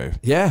microwave.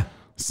 Yeah.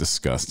 It's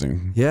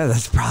disgusting. Yeah,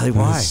 that's probably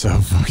why. That's so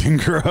fucking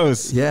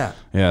gross. Yeah.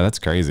 Yeah, that's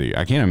crazy.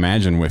 I can't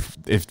imagine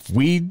if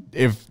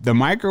the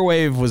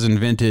microwave was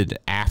invented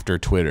after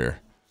Twitter,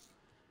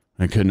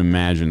 I couldn't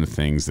imagine the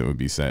things that would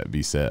be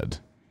said.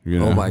 You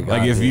know? Oh my God.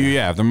 Like if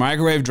the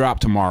microwave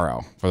dropped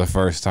tomorrow for the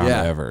first time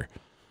ever,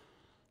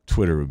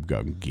 Twitter would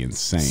go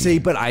insane. See,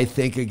 but I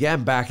think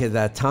again, back at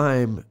that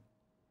time,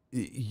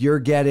 you're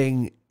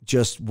getting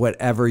just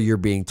whatever you're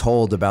being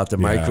told about the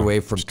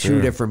microwave from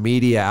two different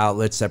media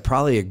outlets that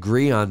probably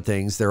agree on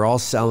things. They're all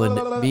selling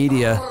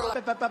media.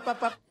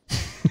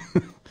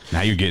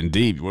 Now you're getting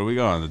deep. Where are we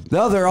going?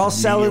 No, they're all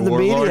selling the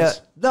media.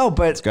 No,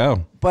 but let's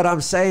go. But I'm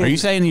saying, are you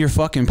saying your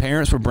fucking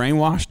parents were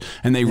brainwashed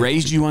and they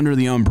raised you under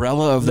the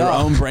umbrella of their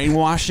own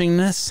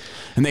brainwashingness,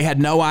 and they had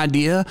no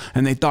idea,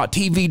 and they thought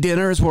TV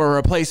dinners were a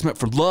replacement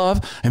for love,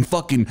 and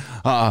fucking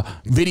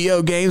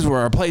video games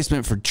were a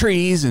replacement for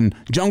trees and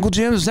jungle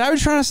gyms? Is that what you're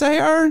trying to say,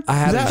 Aaron? I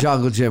had a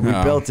jungle gym. We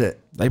built it.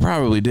 They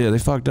probably did. They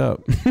fucked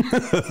up.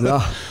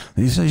 No.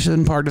 You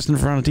shouldn't park this in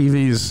front of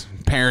TVs.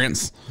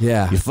 Parents.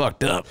 Yeah. You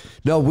fucked up.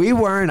 No, we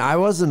weren't. I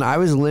wasn't. I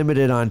was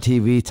limited on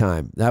TV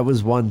time. That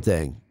was one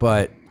thing.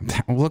 But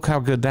look how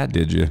good that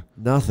did you.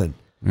 Nothing.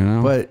 You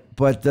know?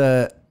 But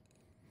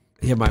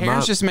my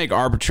parents just make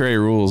arbitrary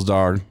rules,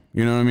 dog.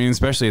 You know what I mean?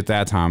 Especially at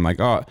that time. Like,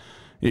 a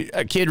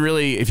kid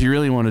really, if you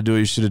really want to do it,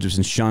 you should have just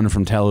been shunned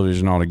from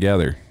television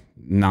altogether.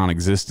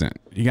 Non-existent.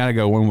 You got to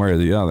go one way or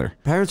the other.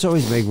 Parents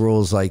always make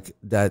rules like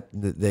that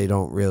they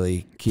don't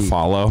really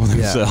follow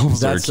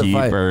themselves or keep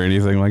or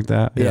anything like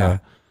that. Yeah.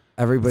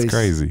 Everybody's it's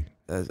crazy.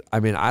 I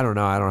mean, I don't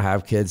know. I don't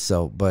have kids,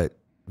 but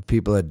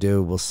people that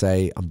do will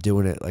say, I'm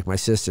doing it. Like my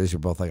sisters are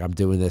both like, I'm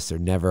doing this. They're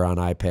never on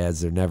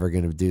iPads. They're never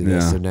going to do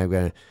this. Yeah. They're never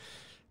going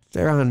to.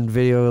 they're on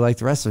video like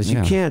the rest of us.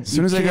 You can't. As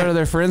soon as they go to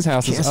their friend's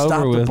house, it's over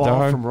stop with, the ball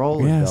dog. from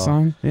rolling, yeah, dog.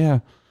 son. Yeah.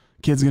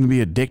 Kid's going to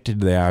be addicted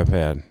to the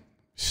iPad.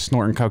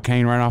 Snorting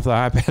cocaine right off the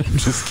iPad. I'm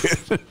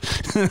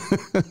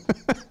just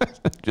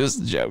kidding.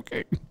 Just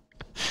joking.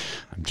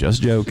 I'm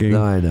just joking.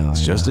 No, I know.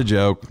 It's just a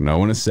joke. No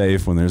one is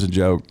safe when there's a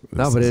joke.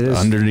 No, but it is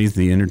underneath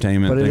the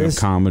entertainment thing of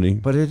comedy.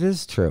 But it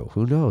is true.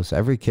 Who knows?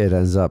 Every kid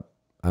ends up.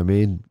 I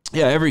mean,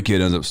 yeah, every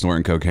kid ends up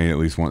snorting cocaine at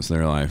least once in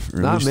their life. Or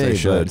at not least me. They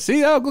should.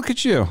 See, oh, look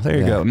at you. There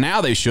you go. Now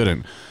they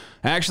shouldn't.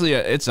 Actually,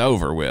 it's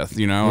over with.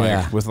 You know,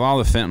 like with all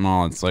the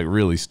fentanyl, it's like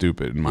really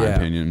stupid in my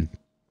opinion.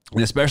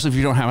 And especially if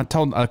you don't have. I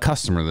told a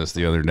customer this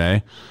the other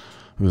day,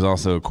 who was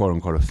also quote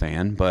unquote a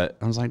fan. But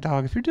I was like,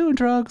 dog, if you're doing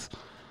drugs,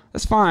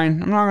 that's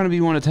fine. I'm not going to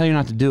be one to tell you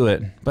not to do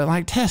it. But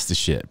like, test the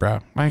shit, bro.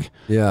 Like,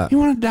 you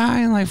want to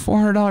die in like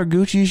 $400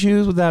 Gucci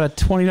shoes without a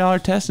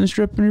 $20 testing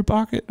strip in your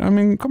pocket? I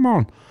mean, come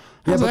on.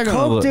 Yeah, but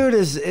coke, dude,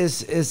 is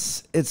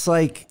it's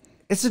like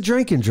it's a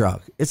drinking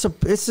drug. It's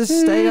a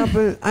stay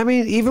up. I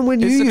mean, even when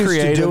you used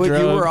to do it,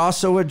 you were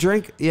also a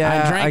drink.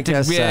 Yeah, I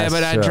guess.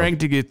 But I drank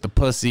to get the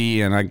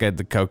pussy, and I get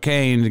the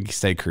cocaine to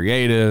stay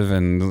creative,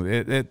 and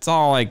it's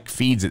all like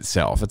feeds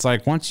itself. It's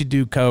like once you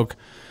do coke,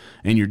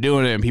 and you're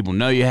doing it, and people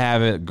know you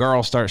have it,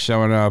 girls start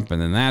showing up, and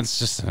then that's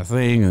just a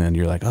thing, and then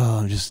you're like,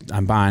 oh,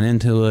 I'm buying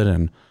into it,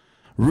 and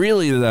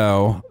really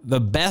though, the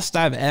best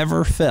I've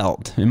ever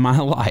felt in my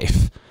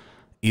life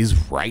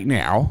is right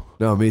now.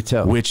 No, me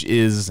too. Which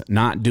is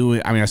not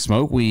doing. I mean, I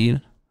smoke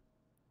weed.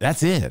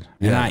 That's it.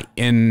 Yeah.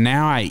 And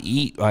now I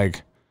eat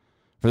like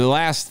for the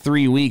last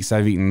 3 weeks.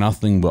 I've eaten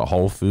nothing but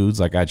whole foods.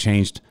 Like I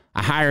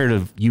hired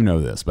a. You know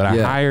this, but I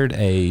hired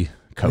a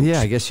coach. Yeah,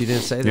 I guess you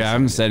didn't say that. Yeah, I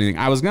haven't said anything.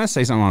 I was gonna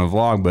say something on a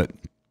vlog, but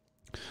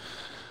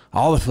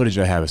all the footage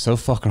I have is so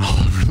fucking all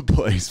over the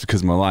place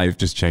because my life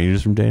just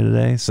changes from day to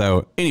day.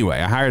 So anyway,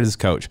 I hired this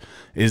coach.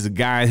 Is a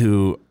guy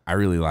who I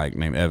really like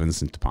named Evan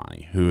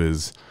Centopani, who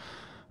is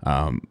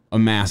a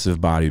massive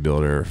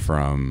bodybuilder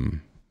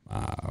from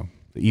the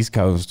East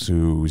Coast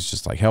who's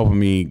just like helping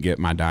me get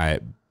my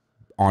diet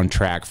on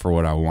track for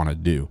what I want to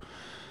do.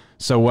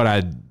 So what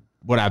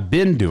I've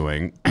been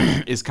doing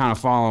is kind of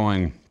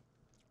following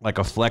like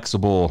a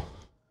flexible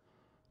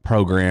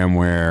program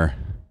where,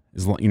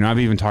 you know, I've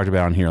even talked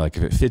about on here, like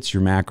if it fits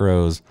your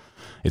macros,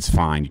 it's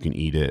fine. You can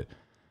eat it.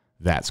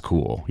 That's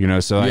cool. You know,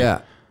 so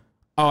like,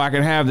 oh, I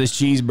can have this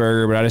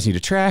cheeseburger, but I just need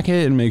to track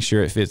it and make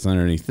sure it fits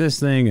underneath this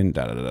thing and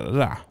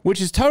da-da-da-da-da, which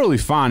is totally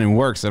fine and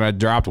works. And I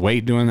dropped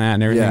weight doing that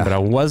and everything, but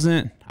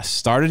I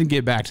started to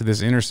get back to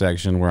this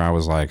intersection where I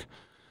was like,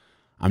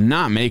 I'm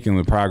not making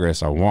the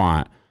progress I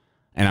want,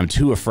 and I'm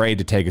too afraid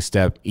to take a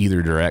step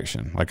either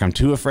direction. Like I'm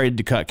too afraid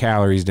to cut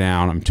calories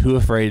down. I'm too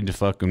afraid to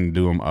fucking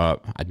do them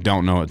up. I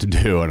don't know what to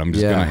do, and I'm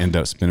just going to end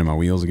up spinning my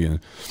wheels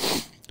again.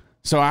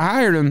 So I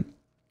hired him.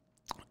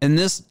 And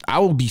this, I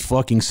will be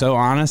fucking so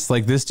honest.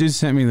 Like this dude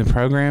sent me the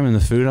program and the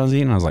food I was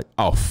eating. I was like,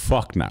 oh,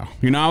 fuck no.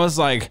 You know, I was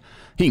like,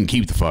 he can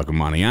keep the fucking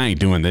money. I ain't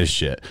doing this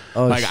shit.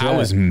 Oh, like shit. I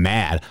was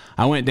mad.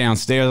 I went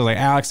downstairs. I was like,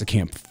 Alex, I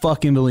can't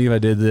fucking believe I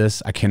did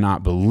this. I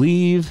cannot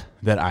believe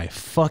that I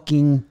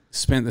fucking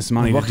spent this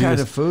money. What to do kind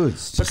this. of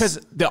foods?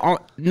 Because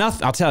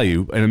nothing. I'll tell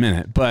you in a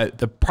minute. But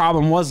the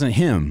problem wasn't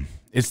him.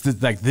 It's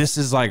like this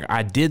is like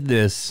I did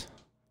this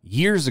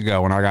years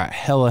ago when I got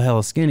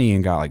hella skinny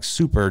and got like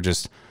super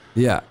just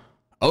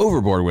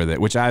overboard with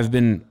it, which I've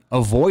been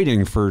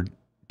avoiding for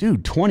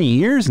 20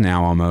 years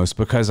now almost,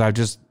 because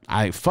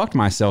I fucked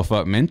myself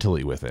up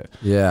mentally with it.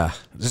 Yeah.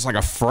 Just like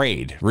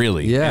afraid,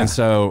 really. Yeah. And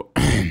so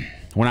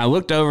when I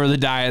looked over the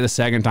diet the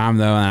second time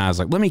though, and I was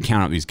like, let me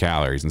count up these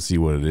calories and see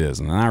what it is.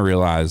 And then I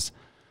realized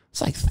it's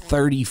like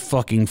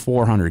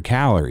 400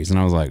 calories. And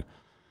I was like,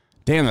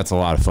 damn, that's a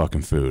lot of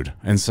fucking food.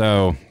 And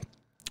so,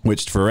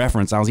 which for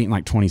reference, I was eating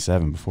like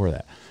 27 before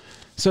that.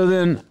 So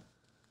then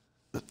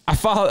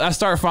I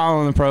start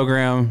following the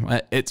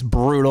program. It's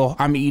brutal.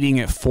 I'm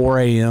eating at 4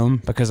 a.m.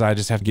 because I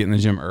just have to get in the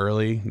gym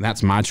early.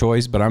 That's my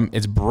choice, but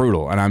it's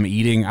brutal. And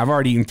I've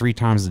already eaten 3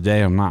 times a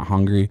day. I'm not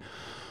hungry.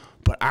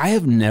 But I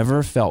have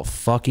never felt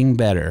fucking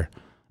better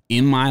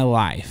in my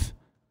life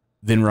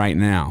than right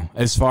now,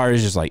 as far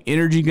as just like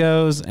energy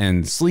goes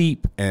and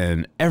sleep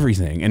and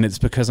everything. And it's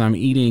because I'm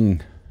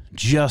eating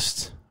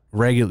just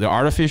regular. The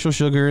artificial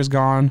sugar is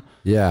gone.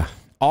 Yeah.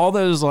 All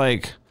those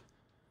like,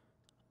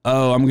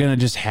 oh, I'm going to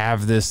just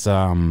have this,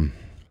 I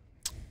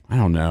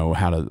don't know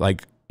how to,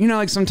 like, you know,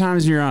 like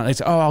sometimes you're on,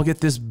 it's, oh, I'll get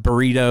this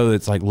burrito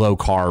that's like low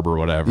carb or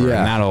whatever.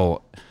 Yeah. And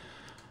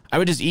I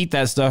would just eat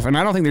that stuff. And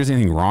I don't think there's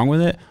anything wrong with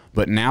it.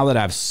 But now that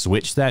I've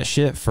switched that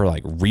shit for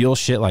like real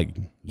shit, like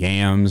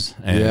yams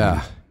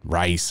and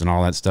rice and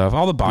all that stuff,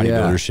 all the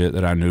bodybuilder shit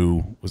that I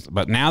knew was,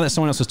 but now that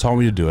someone else has told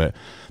me to do it,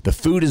 the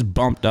food is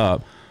bumped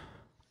up.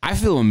 I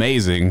feel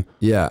amazing.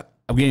 Yeah.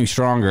 I'm getting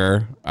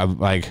stronger.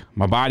 Like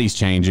my body's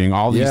changing.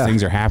 All these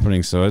things are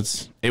happening. So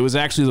it was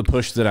actually the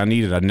push that I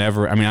needed.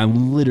 I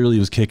literally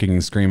was kicking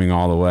and screaming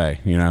all the way,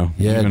 you know?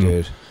 Yeah,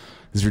 dude.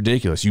 It's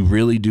ridiculous. You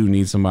really do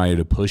need somebody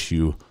to push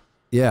you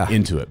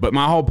into it. But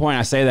my whole point,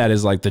 I say that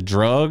is like the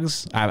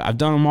drugs, I've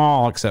done them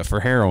all except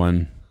for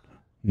heroin.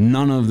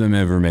 none of them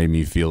ever made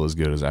me feel as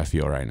good as I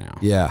feel right now.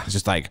 Yeah. It's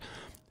just like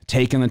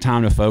taking the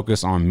time to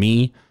focus on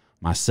me,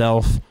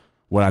 myself,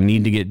 what I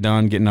need to get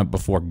done, getting up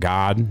before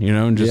God, you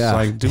know, and just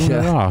like doing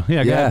it all.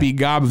 Yeah, I gotta beat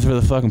God before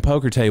the fucking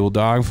poker table,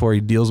 dog, before he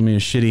deals me a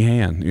shitty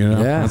hand, you know?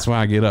 Yeah. That's why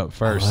I get up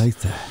first. I like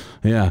that.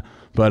 Yeah.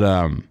 But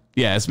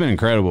yeah, it's been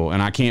incredible,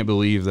 and I can't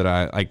believe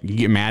that you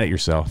get mad at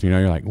yourself. You know,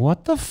 you're like,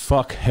 what the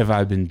fuck have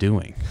I been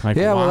doing? Like,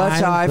 yeah, well, that's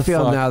how I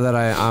feel now that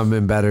I'm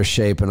in better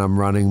shape and I'm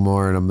running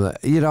more, and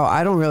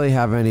I don't really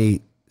have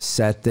any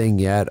set thing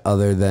yet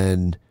other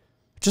than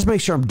just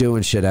make sure I'm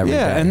doing shit every day.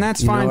 Yeah, and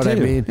that's fine too. I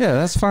mean? Yeah,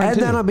 that's fine and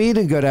too. And then I'm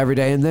eating good every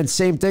day, and then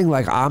same thing.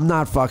 Like, I'm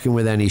not fucking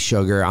with any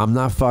sugar. I'm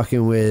not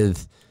fucking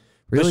with.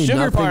 Really, the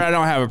sugar part I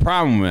don't have a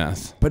problem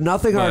with. But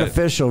nothing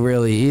artificial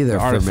really either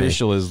for me.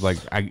 Artificial is like,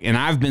 and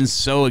I've been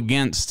so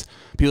against,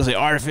 people say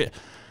artificial.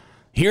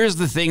 Here's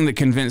the thing that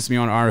convinced me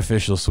on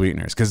artificial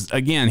sweeteners. Because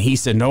again, he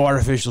said no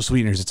artificial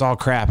sweeteners. It's all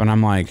crap. And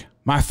I'm like,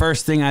 my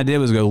first thing I did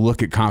was go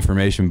look at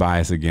confirmation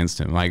bias against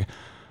him. Like,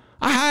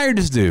 I hired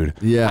this dude.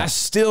 Yeah. I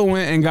still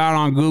went and got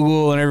on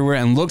Google and everywhere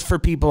and looked for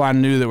people I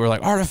knew that were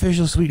like,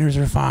 artificial sweeteners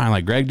are fine.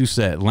 Like Greg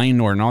Doucette, Lane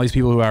Norton, all these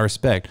people who I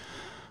respect.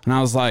 And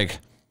I was like,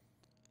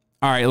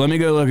 all right, let me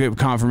go look at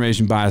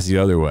confirmation bias the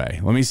other way.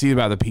 Let me see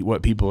about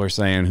what people are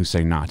saying who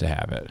say not to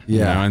have it. Yeah.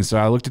 You know? And so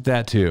I looked at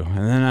that too.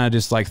 And then I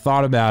just like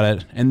thought about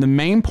it. And the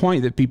main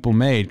point that people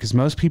made, because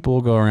most people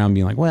will go around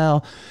being like,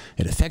 well,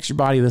 it affects your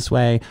body this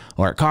way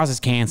or it causes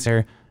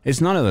cancer.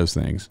 It's none of those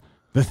things.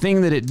 The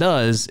thing that it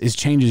does is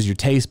changes your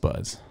taste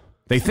buds.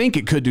 They think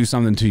it could do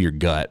something to your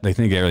gut. They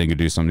think everything could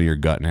do something to your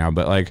gut now.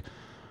 But like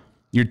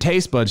your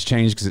taste buds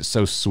change because it's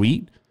so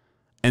sweet.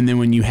 And then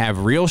when you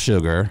have real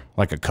sugar,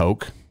 like a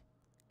Coke,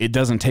 it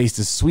doesn't taste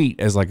as sweet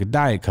as like a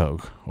Diet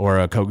Coke or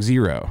a Coke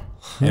Zero.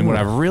 And what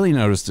I've really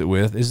noticed it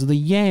with is the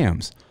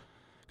yams,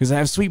 because I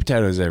have sweet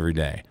potatoes every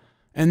day.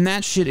 And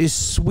that shit is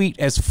sweet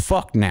as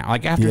fuck now.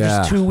 Like after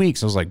just 2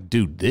 weeks, I was like,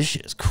 dude, this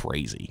shit is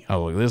crazy.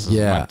 Oh, this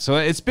is so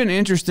it's been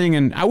interesting,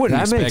 and I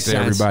wouldn't expect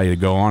everybody to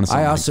go on.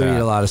 I also eat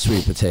a lot of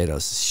sweet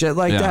potatoes, shit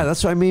like that.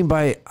 That's what I mean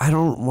by I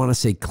don't want to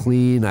say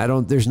clean.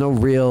 There's no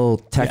real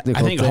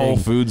technical. I think Whole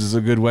Foods is a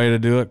good way to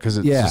do it because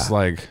it's just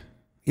like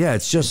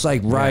it's just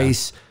like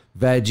rice,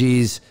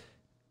 veggies,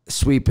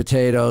 sweet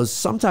potatoes,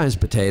 sometimes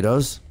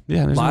potatoes.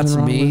 Yeah, there's lots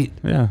of meat.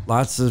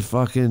 Lots of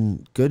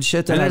fucking good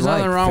shit. That and there's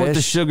nothing wrong with the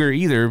fish. Sugar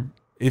either.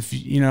 If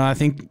I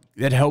think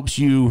that helps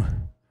you.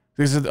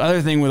 There's the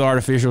other thing with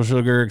artificial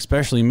sugar,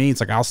 especially me. It's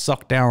like I'll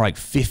suck down like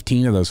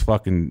 15 of those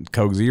fucking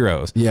Coke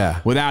Zeros.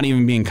 Yeah. Without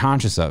even being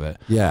conscious of it.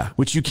 Yeah.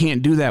 Which you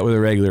can't do that with a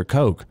regular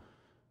Coke.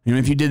 You know,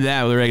 if you did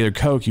that with a regular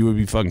Coke, you would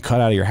be fucking cut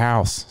out of your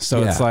house.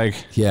 So it's like,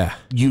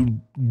 you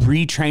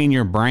retrain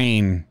your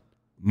brain,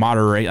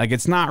 moderate. Like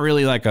it's not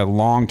really like a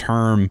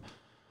long-term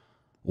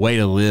way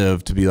to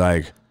live to be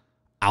like,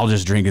 I'll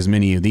just drink as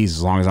many of these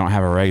as long as I don't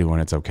have a regular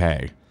one. It's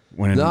okay.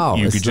 When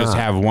you could just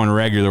have one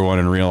regular one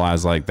and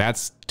realize like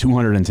that's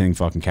 210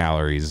 fucking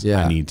calories.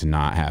 I need to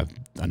not have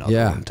another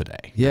one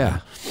today. Yeah.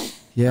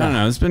 I don't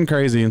know. It's been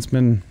crazy. It's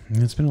been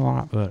a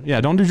lot, but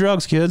yeah, don't do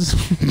drugs, kids.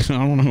 I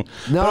don't know.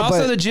 No, but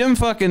also the gym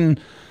fucking,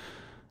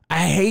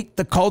 I hate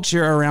the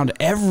culture around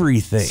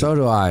everything. So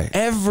do I.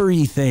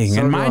 Everything.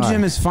 And my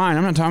gym is fine.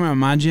 I'm not talking about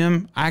my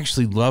gym. I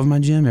actually love my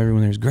gym.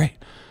 Everyone there is great.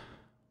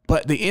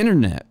 But the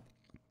internet,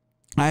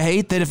 I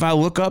hate that if I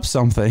look up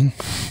something,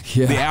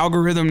 the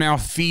algorithm now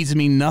feeds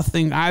me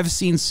nothing. I've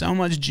seen so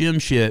much gym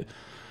shit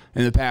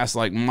in the past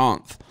like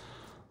month.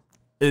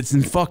 It's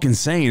fucking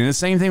insane. And the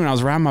same thing when I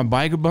was riding my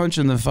bike a bunch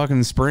in the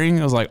fucking spring.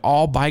 It was like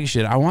all bike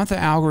shit. I want the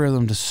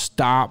algorithm to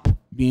stop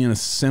being a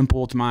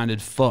simple-minded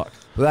fuck.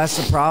 Well,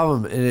 that's the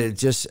problem,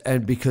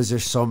 and because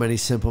there's so many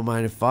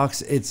simple-minded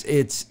fucks,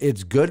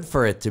 it's good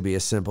for it to be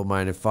a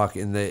simple-minded fuck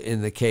in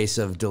the case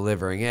of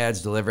delivering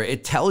ads.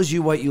 It tells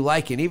you what you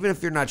like, and even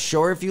if you're not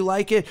sure if you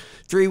like it,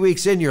 3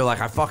 weeks in, you're like,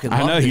 I fucking love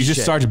this shit. I know, you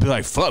just start to be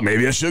like, fuck,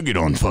 maybe I should get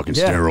on fucking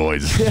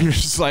steroids. You're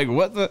just like,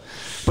 what the?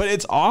 But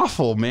it's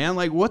awful, man.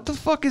 Like, what the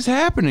fuck is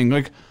happening?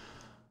 Like,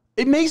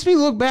 it makes me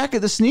look back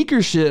at the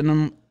sneaker shit,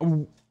 and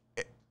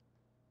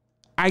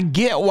I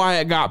get why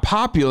it got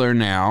popular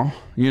now,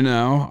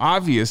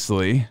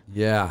 obviously.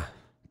 Yeah.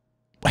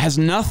 Has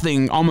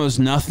almost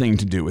nothing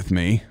to do with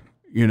me,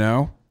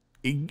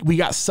 We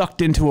got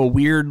sucked into a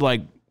weird,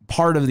 like,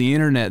 part of the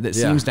internet that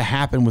seems to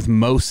happen with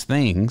most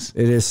things.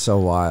 It is so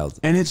wild.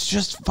 And it's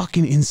just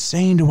fucking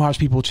insane to watch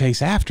people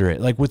chase after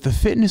it. Like, with the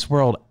fitness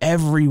world,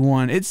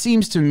 it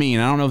seems to me,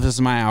 and I don't know if this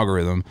is my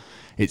algorithm,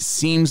 it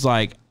seems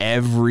like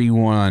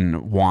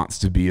everyone wants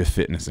to be a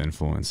fitness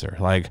influencer.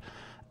 Like,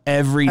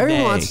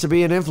 everyone wants to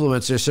be an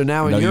influencer. So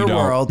now in your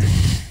world,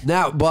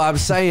 I'm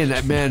saying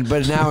that, man,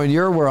 but now in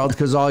your world,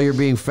 because all you're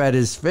being fed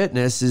is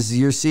fitness, is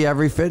you see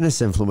every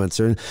fitness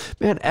influencer. And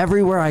man,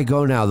 everywhere I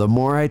go now, the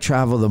more I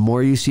travel, the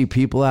more you see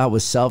people out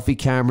with selfie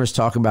cameras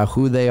talking about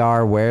who they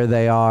are, where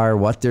they are,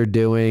 what they're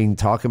doing,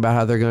 talking about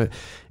how they're going to.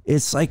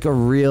 It's like a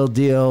real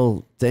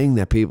deal thing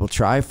that people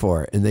try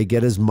for, and they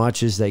get as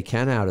much as they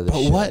can out of this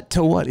shit.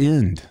 To what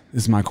end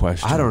is my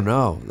question? I don't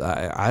know.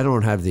 I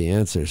don't have the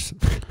answers.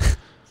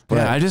 But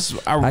yeah,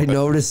 I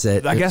notice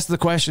it. I guess the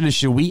question is,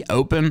 should we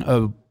open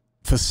a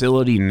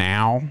facility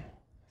now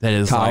that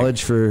is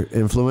college for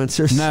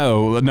influencers?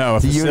 No, a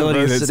facility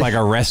university? that's like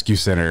a rescue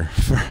center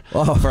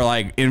for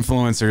like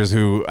influencers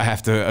who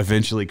have to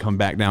eventually come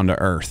back down to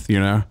earth, you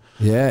know?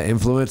 Yeah,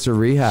 influencer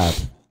rehab.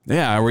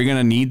 Yeah, are we going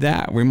to need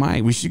that?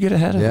 We should get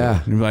ahead of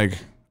it. And be like,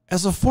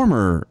 as a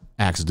former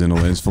accidental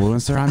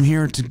influencer, I'm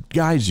here to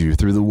guide you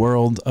through the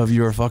world of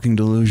your fucking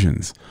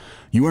delusions.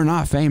 You are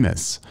not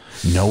famous.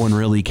 No one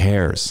really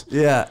cares.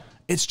 Yeah.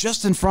 It's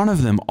just in front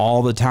of them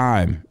all the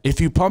time.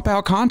 If you pump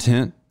out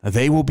content,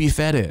 they will be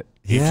fed it.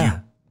 If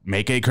you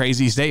make a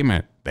crazy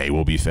statement, they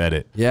will be fed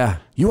it. Yeah.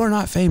 You are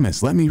not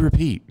famous. Let me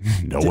repeat.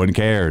 No one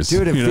cares.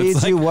 Dude, it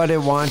feeds you what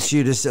it wants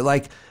you to say.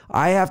 Like,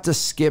 I have to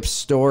skip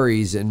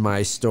stories in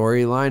my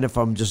storyline if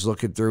I'm just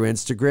looking through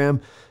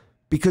Instagram,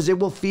 because it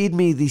will feed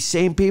me the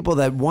same people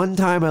that one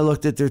time I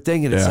looked at their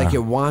thing and it's like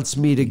it wants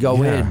me to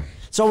go in.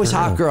 It's always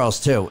hot girls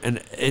too, and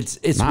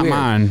it's not weird.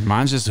 mine.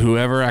 Mine's just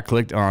whoever I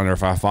clicked on, or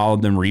if I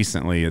followed them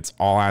recently, it's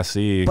all I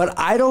see. But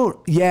I don't.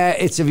 Yeah,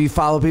 it's if you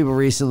follow people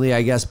recently,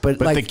 I guess.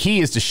 But like, the key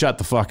is to shut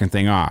the fucking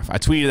thing off. I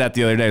tweeted that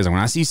the other day. I was like,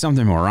 when I see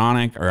something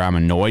moronic or I'm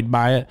annoyed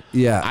by it,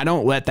 I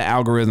don't let the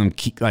algorithm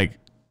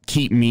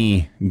keep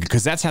me,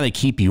 because that's how they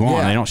keep you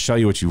on. They don't show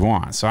you what you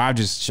want. So I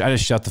just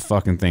shut the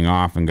fucking thing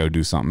off and go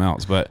do something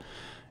else. But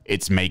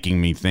it's making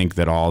me think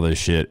that all this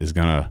shit is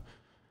gonna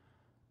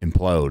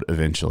implode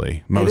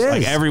eventually.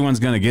 Like everyone's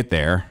gonna get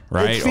there,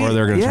 right? Or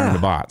they're gonna turn to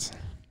bots.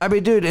 I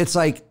mean, dude, it's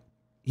like,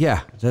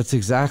 that's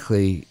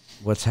exactly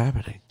what's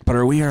happening. But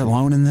are we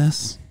alone in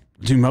this?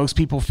 Do most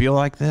people feel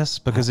like this?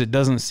 Because it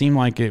doesn't seem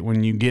like it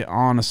when you get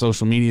on a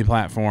social media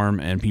platform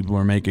and people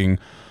are making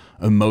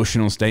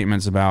emotional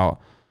statements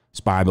about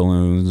spy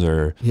balloons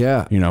or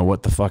you know,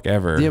 what the fuck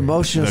ever. The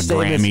emotional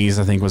statements. Grammys,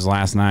 I think, was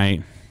last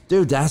night.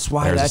 Dude, that's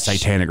why there's a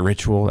satanic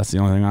ritual. That's the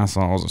only thing I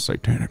saw was a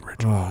satanic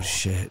ritual. Oh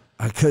shit!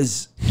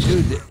 Because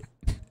dude,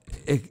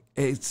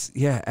 it's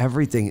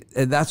everything,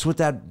 and that's what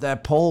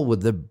that poll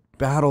with the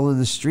battle in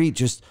the street,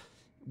 just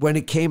when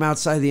it came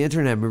outside the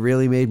internet, it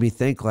really made me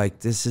think like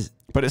this is.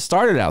 But it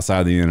started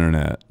outside the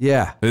internet.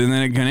 Yeah. And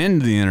then it got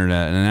into the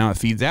internet, and now it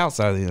feeds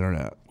outside the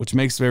internet, which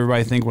makes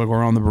everybody think like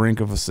we're on the brink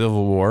of a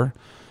civil war,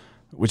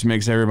 which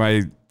makes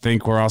everybody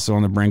think we're also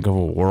on the brink of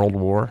a world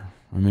war.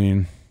 I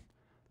mean,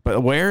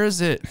 but where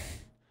is it?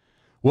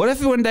 What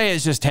if one day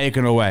it's just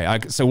taken away?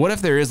 Like, so what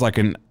if there is like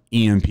an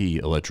EMP,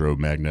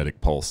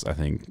 electromagnetic pulse, I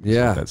think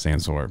that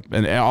stands for,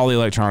 and all the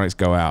electronics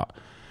go out?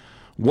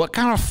 What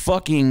kind of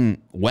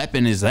fucking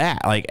weapon is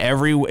that? Like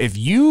if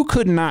you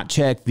could not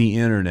check the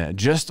internet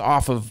just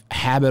off of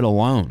habit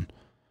alone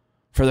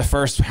for the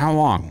first, how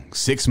long?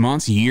 6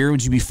 months, a year,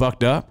 would you be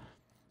fucked up?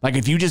 Like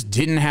if you just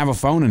didn't have a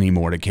phone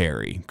anymore to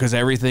carry because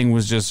everything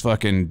was just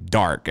fucking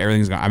dark.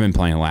 Everything's gone. I've been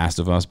playing Last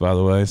of Us, by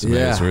the way. So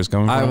that's where it's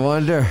coming from. I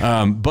wonder.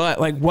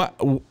 But like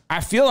what, I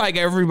feel like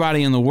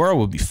everybody in the world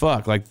would be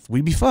fucked. Like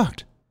we'd be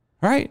fucked,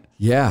 right?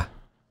 Yeah.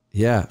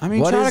 Yeah. I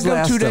mean, try to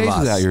go 2 days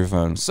without your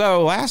phone.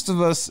 So Last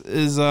of Us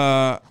is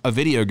a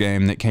video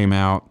game that came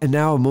out. And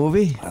now a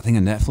movie? I think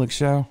a Netflix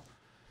show.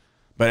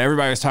 But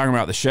everybody was talking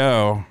about the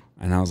show.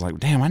 And I was like,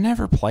 damn, I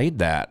never played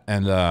that.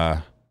 And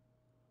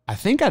I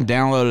think I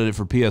downloaded it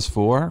for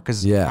PS4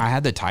 because I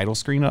had the title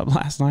screen up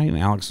last night. And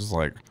Alex was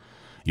like,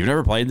 you've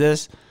never played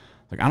this?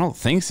 Like, I don't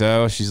think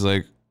so. She's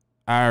like,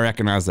 I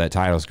recognize that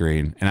title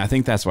screen. And I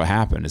think that's what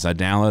happened is I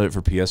downloaded it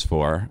for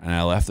PS4 and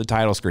I left the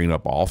title screen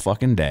up all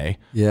fucking day.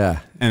 Yeah.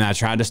 And I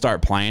tried to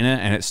start playing it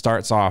and it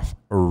starts off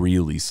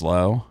really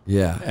slow.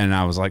 Yeah. And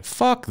I was like,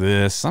 fuck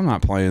this. I'm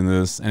not playing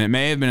this. And it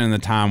may have been in the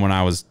time when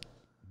I was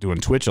doing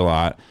Twitch a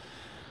lot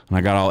and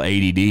I got all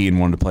ADD and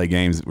wanted to play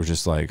games that were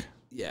just like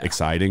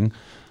exciting.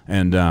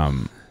 And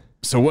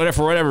so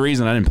for whatever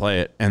reason, I didn't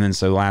play it. And then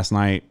so last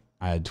night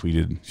I had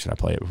tweeted, should I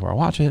play it before I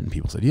watch it? And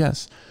people said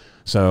yes.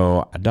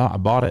 So I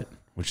bought it,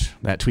 which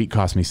that tweet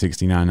cost me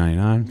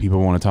 $69.99. People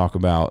want to talk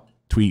about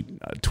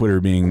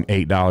Twitter being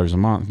 $8 a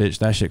month. Bitch,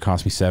 that shit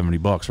cost me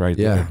 $70 right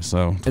there.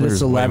 So and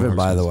it's 11,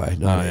 by the way.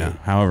 Yeah,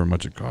 however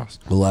much it costs.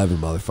 11,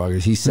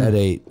 motherfuckers. He said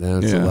 8. Now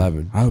it's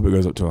 11. I hope it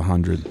goes up to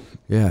 100.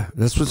 Yeah,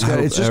 that's what's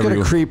gonna. It's just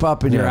gonna creep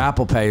up in your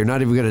Apple Pay. You're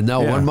not even gonna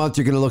know. 1 month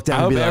you're gonna look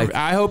down and be like,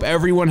 I hope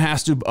everyone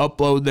has to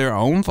upload their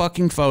own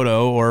fucking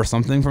photo or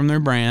something from their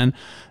brand,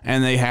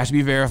 and they have to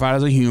be verified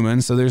as a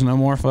human. So there's no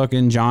more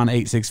fucking John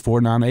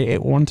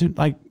 864988812.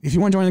 Like, if you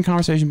want to join the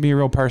conversation, be a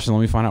real person.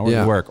 Let me find out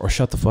where you work, or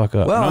shut the fuck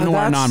up. Well, no more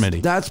anonymity.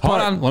 Hold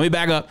on. Let me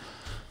back up.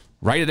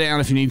 Write it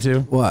down if you need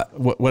to.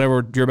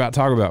 Whatever you're about to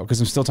talk about,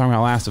 because I'm still talking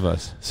about Last of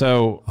Us.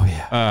 So,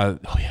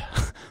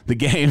 the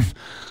game.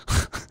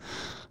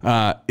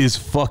 Is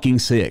fucking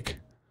sick,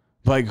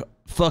 like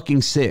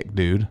fucking sick,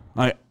 dude.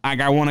 I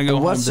want to go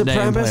home today. What's the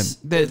premise?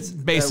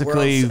 That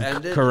basically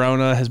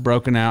Corona has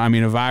broken out. I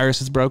mean, a virus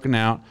has broken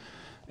out,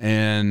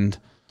 and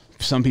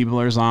some people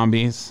are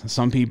zombies.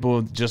 Some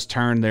people just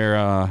turned their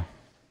I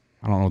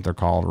don't know what they're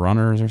called,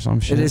 runners or some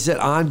shit. And is it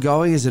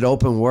ongoing? Is it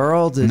open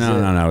world?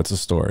 No. It's a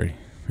story.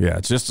 Yeah,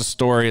 it's just a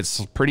story.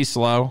 It's pretty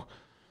slow.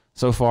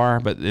 so far,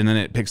 and then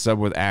it picks up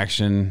with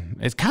action.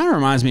 It kind of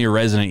reminds me of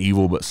Resident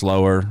Evil, but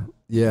slower.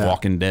 Yeah.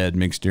 Walking Dead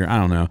mixture. I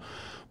don't know.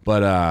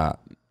 But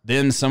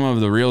then some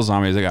of the real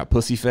zombies, they got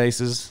pussy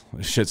faces.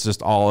 Shit's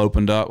just all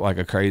opened up like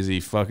a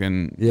crazy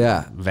fucking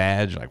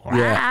vag. Like,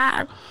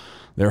 yeah.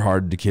 They're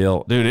hard to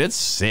kill. Dude, it's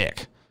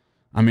sick.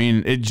 I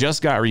mean, it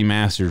just got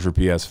remastered for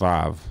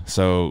PS5,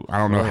 so I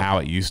don't know how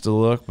it used to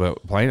look,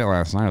 but playing it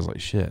last night, I was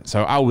like, shit.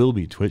 So I will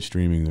be Twitch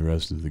streaming the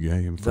rest of the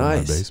game from my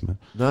basement.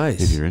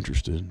 Nice. If you're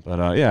interested.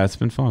 But yeah, it's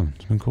been fun.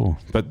 It's been cool.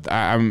 But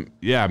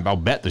I'll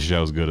bet the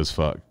show's good as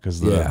fuck because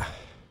the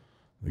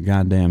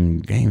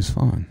goddamn game's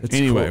fun.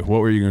 Anyway, what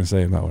were you going to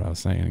say about what I was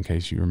saying in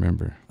case you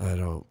remember? I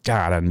don't.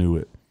 God, I knew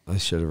it. I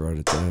should have wrote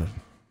it down.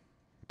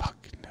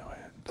 Fucking knew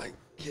it. Like,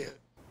 yeah.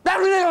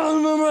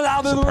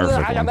 That's a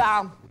perfect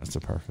one. That's a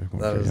perfect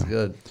one. That was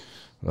good.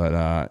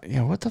 But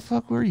yeah, what the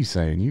fuck were you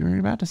saying? You were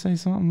about to say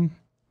something?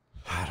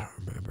 I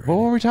don't remember. What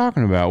were we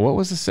talking about? What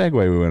was the segue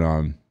we went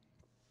on?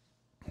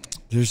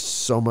 There's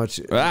so much.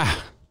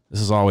 This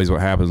is always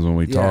what happens when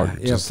we talk.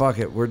 Yeah, fuck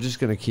it. We're just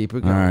going to keep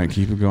it going. All right,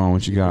 keep it going.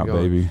 What you got,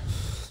 baby?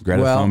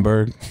 Greta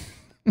Thunberg?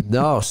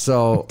 No,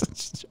 so...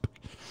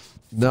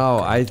 No,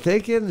 I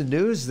think in the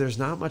news, there's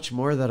not much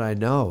more that I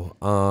know.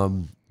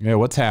 Yeah,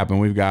 what's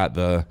happened? We've got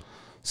the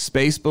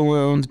space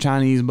balloon, the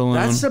Chinese balloon.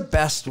 That's the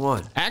best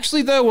one.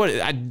 Actually, though,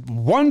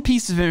 one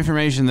piece of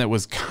information that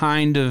was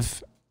kind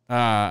of,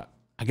 I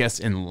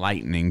guess,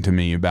 enlightening to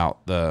me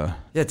about the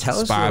tell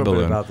us spy a little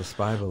balloon. bit about the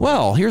spy balloon.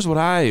 Well, here's what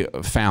I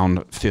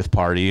found fifth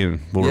party,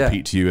 and will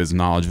repeat to you as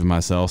knowledge of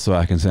myself so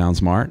I can sound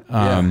smart.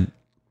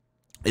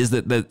 Is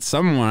that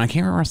someone, I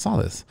can't remember where I saw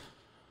this,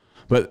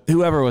 but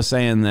whoever was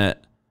saying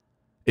that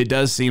it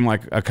does seem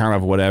like a kind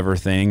of whatever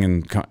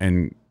thing,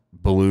 and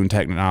balloon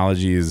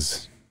technology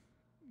is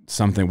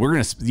something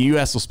the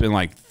U.S. will spend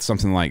like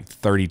something like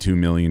 $32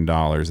 million.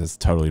 That's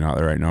totally not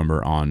the right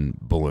number on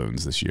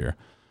balloons this year,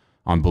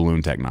 on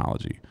balloon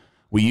technology.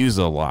 We use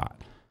a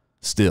lot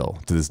still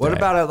to this day. What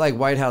about at like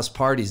White House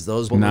parties?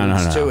 Those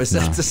balloons too? Is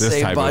that the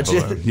same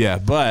budget? Yeah,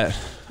 but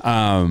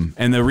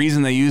and the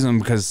reason they use them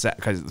because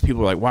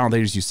people are like, why don't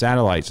they just use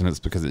satellites? And it's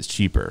because it's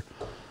cheaper.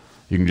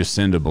 You can just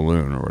send a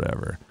balloon or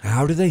whatever.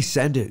 How do they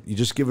send it? You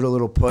just give it a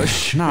little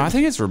push? No, I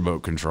think it's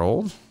remote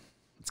controlled.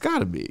 It's got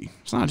to be.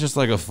 It's not just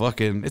like a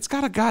fucking... It's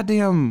got a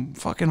goddamn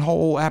fucking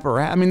whole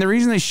apparatus. I mean, the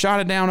reason they shot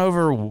it down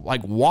over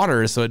like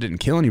water is so it didn't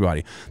kill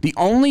anybody. The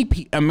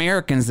only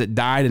Americans that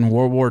died in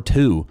World War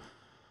II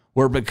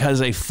were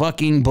because a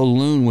fucking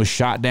balloon was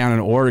shot down in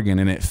Oregon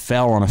and it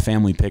fell on a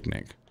family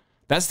picnic.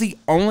 That's the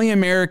only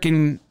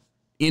American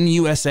in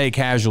USA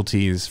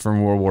casualties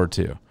from World War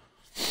II.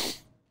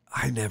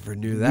 I never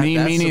knew that. Me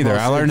neither.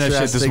 I learned that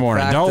shit this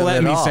morning. Don't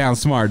let me sound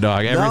smart,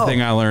 dog. Everything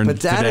I learned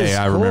today,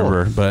 I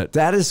remember. But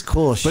that is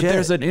cool shit. But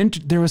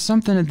there was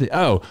something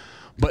at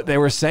but they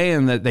were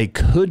saying that they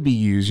could be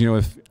used. You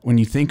know, when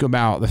you think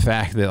about the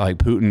fact that like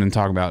Putin and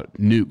talk about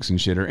nukes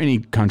and shit, or any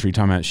country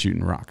talking about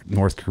shooting rock,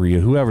 North Korea,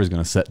 whoever's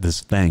going to set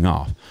this thing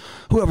off,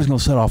 whoever's going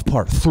to set off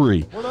part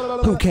 3,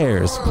 who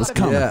cares? It's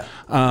coming. Yeah.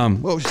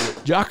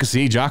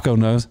 Jocko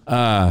knows.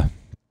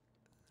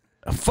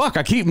 Fuck,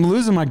 I keep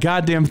losing my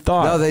goddamn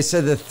thought. No, they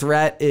said the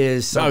threat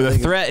is something. No, the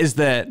threat is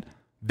that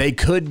they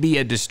could be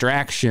a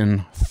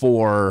distraction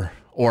or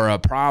a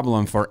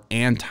problem for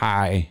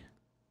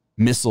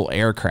anti-missile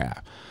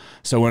aircraft.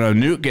 So when a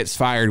nuke gets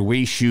fired,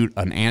 we shoot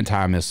an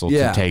anti-missile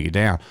to take it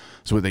down.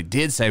 So what they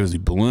did say was the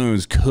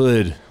balloons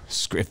could,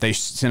 if they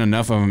send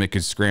enough of them, it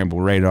could scramble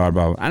radar.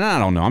 Blah, blah. And I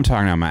don't know. I'm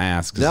talking out my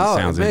ass because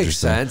it sounds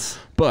interesting. Sense.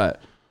 But...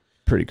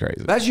 pretty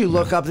crazy. As you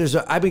look up,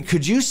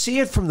 could you see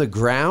it from the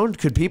ground?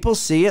 Could people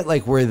see it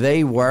like where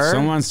they were?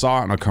 Someone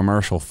saw it in a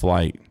commercial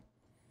flight.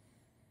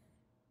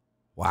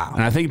 Wow.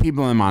 And I think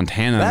people in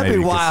Montana, that'd be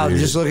wild.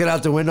 Just looking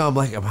out the window, I'm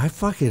like, am I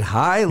fucking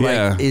high?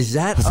 Like, is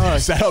that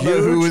us? I don't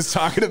know who was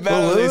talking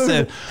about it. They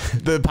said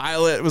the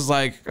pilot was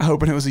like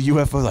hoping it was a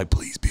UFO. Like,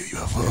 please be a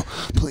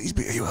UFO. Please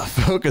be a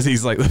UFO. Because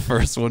he's like the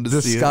first one to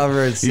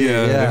discover it.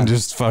 Yeah. And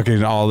just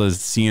fucking all the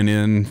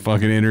CNN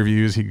fucking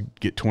interviews he'd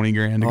get 20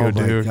 grand to go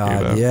do. Oh, my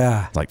God,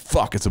 yeah. It's like,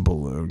 fuck, it's a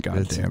balloon.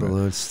 God damn it.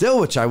 Balloon. Still,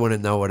 which I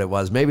wouldn't know what it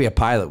was. Maybe a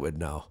pilot would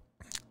know.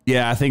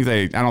 Yeah, I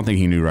don't think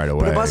he knew right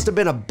away. But it must have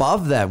been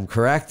above them,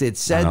 correct? It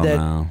said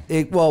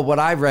what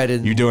I read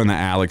in... You're doing the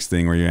Alex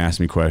thing where you ask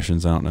me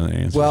questions. I don't know the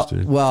answers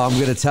to. Well, I'm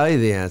going to tell you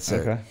the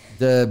answer. Okay.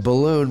 The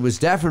balloon was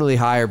definitely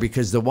higher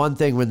because the one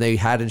thing when they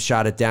hadn't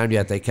shot it down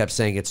yet, they kept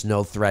saying it's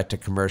no threat to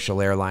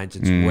commercial airlines.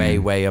 It's way,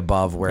 way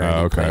above where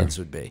any planes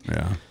would be.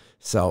 Yeah.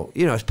 So,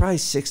 it's probably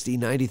 60,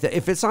 90.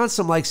 If it's on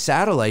some like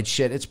satellite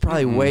shit, it's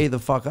probably way the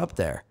fuck up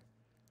there.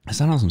 It's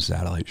not on some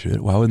satellite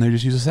shit. Why wouldn't they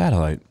just use a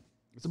satellite?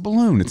 It's a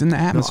balloon. It's in the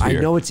atmosphere. No,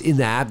 I know it's in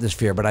the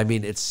atmosphere, but I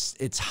mean,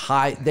 it's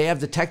high. They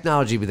have the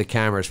technology with the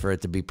cameras for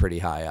it to be pretty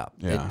high up.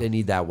 Yeah. They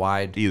need that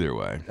wide. Either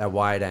way. That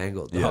wide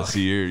angle. Yeah,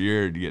 see,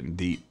 you're getting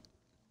deep.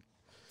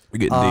 We're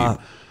getting deep.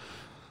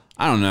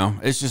 I don't know.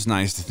 It's just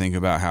nice to think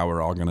about how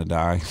we're all going to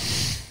die.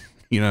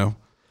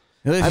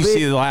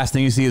 See the last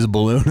thing you see is a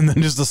balloon and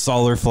then just a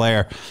solar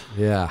flare.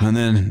 Yeah. And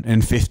then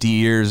in 50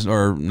 years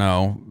or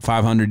no,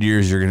 500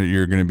 years,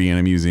 you're gonna be in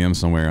a museum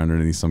somewhere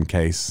underneath some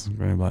case.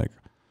 Right? Like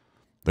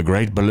the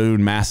Great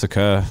Balloon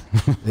Massacre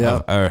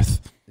of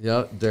Earth.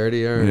 Yep,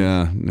 Dirty Urn.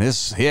 Yeah,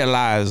 this here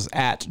lies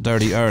at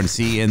Dirty Urn.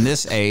 See, in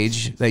this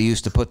age, they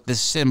used to put this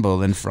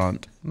symbol in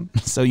front,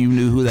 so you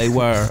knew who they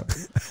were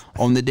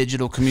on the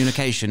digital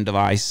communication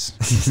device.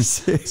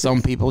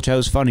 Some people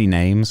chose funny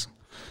names.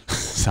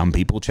 Some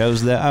people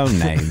chose their own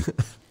name.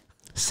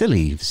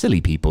 Silly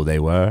people they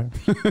were.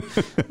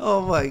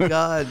 Oh my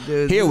God,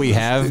 dude! Here we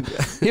have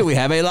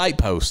a light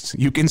post.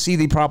 You can see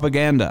the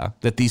propaganda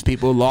that these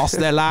people lost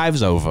their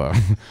lives over.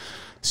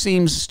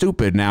 Seems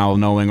stupid now,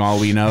 knowing all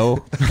we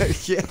know.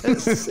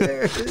 Yes,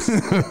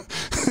 seriously.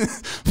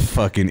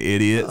 Fucking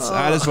idiots.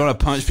 I just want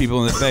to punch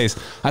people in the face.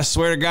 I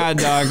swear to God,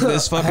 dog,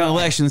 this fucking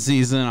election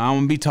season, I'm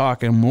going to be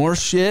talking more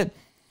shit.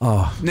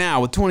 Oh.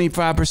 Now, with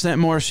 25%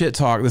 more shit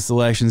talk this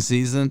election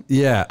season,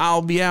 yeah,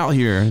 I'll be out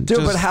here. Dude,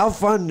 but how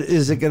fun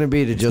is it going to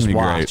be to just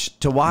watch?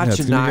 Great. To watch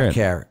and not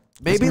care.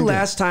 Maybe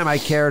last time I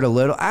cared a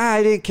little.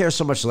 I didn't care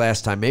so much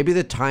last time. Maybe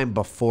the time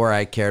before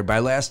I cared. By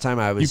last time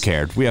I was... You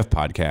cared. We have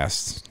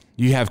podcasts.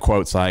 You have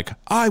quotes like,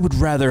 I would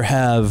rather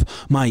have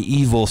my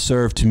evil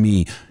served to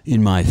me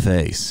in my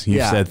face.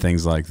 You've said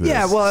things like this.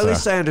 Yeah, well, at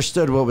least I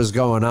understood what was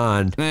going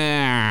on.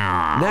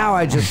 Now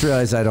I just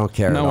realize I don't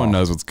care No one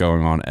knows what's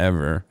going on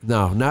ever.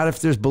 No, not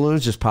if there's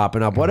balloons just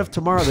popping up. What if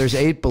tomorrow there's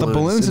 8 balloons? The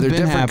balloons have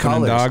been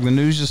happening, dog. The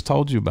news just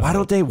told you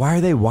about it. Why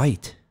are they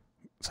white?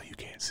 So you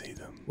can't see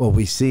them. Well,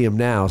 we see them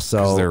now, so...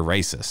 Because they're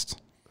racist.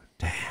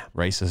 Damn.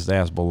 Racist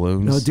ass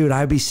balloons. No, dude,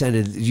 I'd be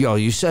sending... Yo,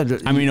 you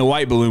said... I mean, a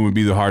white balloon would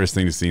be the hardest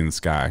thing to see in the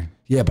sky.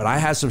 Yeah, but I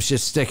had some shit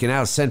sticking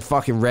out. Send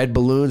fucking red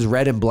balloons,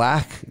 red and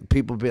black.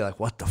 People would be like,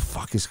 what the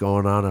fuck is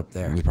going on up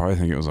there? They probably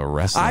think it was a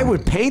wrestling. I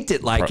would paint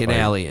it like an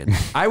alien.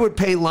 I would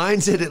paint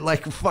lines in it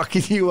like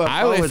fucking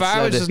UFO. If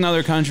I was just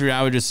another country,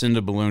 I would just send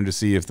a balloon to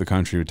see if the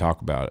country would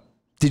talk about it.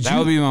 That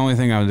would be the only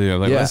thing I would do.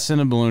 Like, let's send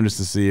a balloon just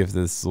to see if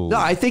this will... No,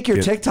 I think your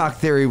TikTok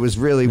theory was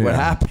really what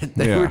happened.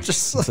 They were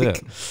just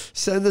like,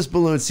 send this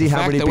balloon, see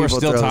how many people throw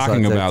this on TikTok. The fact that we're still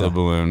talking about the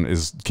balloon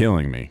is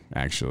killing me,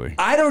 actually.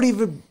 I don't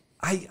even...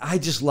 I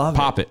just love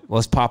Pop it.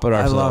 Let's pop it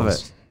ourselves. I love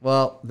it.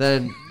 Well,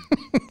 then,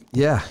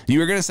 yeah. You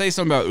were going to say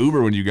something about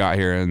Uber when you got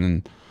here, and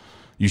then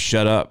you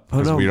shut up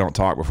because we don't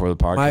talk before the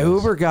podcast. My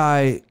Uber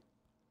guy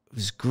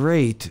was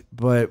great,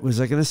 but was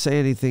I going to say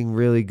anything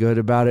really good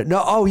about it?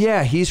 No. Oh,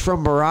 yeah. He's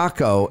from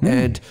Morocco,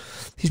 and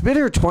he's been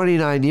here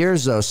 29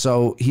 years, though,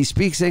 so he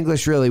speaks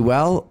English really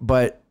well,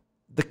 but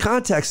the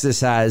context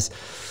this has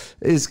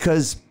is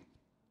because...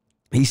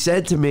 He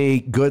said to me,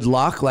 good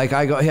luck. Like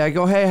I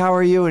go, hey, how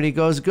are you? And he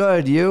goes,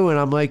 good, you? And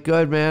I'm like,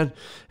 good, man.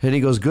 And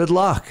he goes, good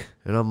luck.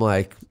 And I'm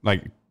like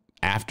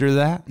after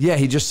that? Yeah,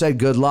 he just said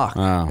good luck.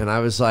 Oh. And I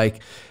was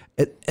like,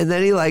 and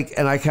then he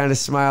and I kind of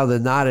smiled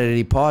and nodded and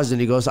he paused and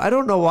he goes, I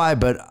don't know why,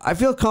 but I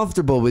feel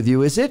comfortable with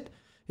you. Is it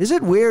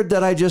weird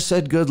that I just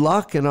said good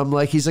luck? And I'm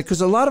like, he's like, because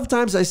a lot of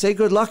times I say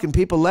good luck and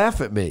people laugh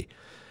at me.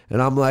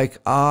 And I'm like,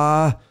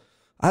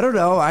 I don't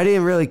know. I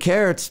didn't really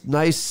care. It's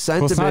nice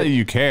sentiment. Well, it's not that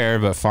you care,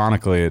 but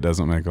phonically it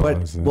doesn't make a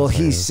lot of sense. Well,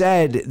 he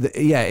said,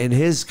 in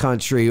his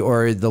country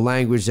or the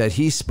language that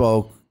he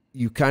spoke,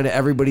 you kind of,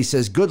 everybody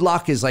says good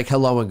luck is like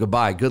hello and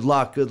goodbye. Good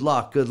luck, good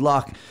luck, good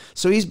luck.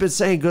 So he's been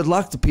saying good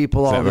luck to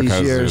people all these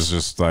years. Because it's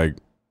just like,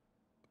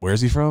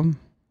 where's he from?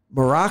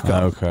 Morocco.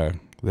 Okay.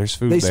 There's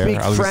food they there. Speak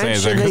I was French going to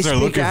say, because they're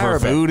looking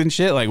Arabic. for food and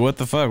shit. Like, what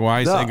the fuck?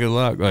 Why you say good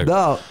luck? Like,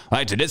 no.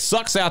 Like, it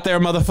sucks out there,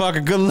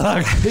 motherfucker. Good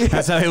luck.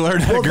 That's how they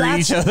learn how to greet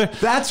each other.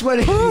 That's what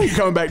you're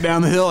coming back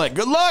down the hill like,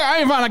 good luck.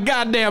 I ain't find a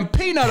goddamn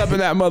peanut up in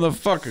that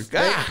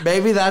motherfucker.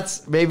 Maybe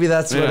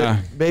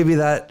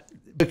that's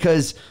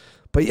because,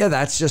 but yeah,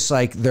 that's just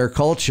like their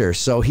culture.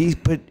 So he's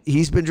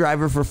been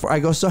driving for 4.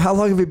 I go, so how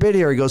long have you been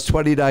here? He goes,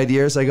 29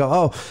 years. I go,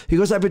 oh, he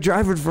goes, I've been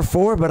driving for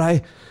 4, but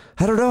I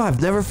don't know.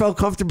 I've never felt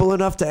comfortable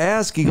enough to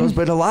ask. He goes,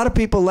 but a lot of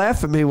people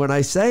laugh at me when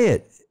I say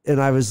it. And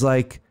I was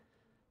like,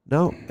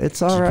 no,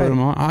 it's all right. Put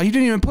them on? Oh, you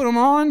didn't even put them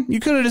on? You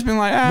could have just been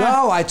like,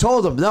 No, I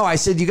told him. No, I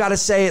said, you got to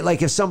say it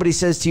like if somebody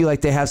says to you,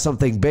 like they have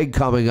something big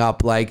coming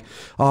up, like,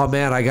 oh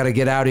man, I got to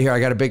get out of here. I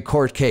got a big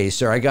court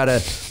case, or I'm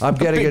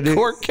getting a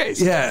court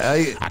case.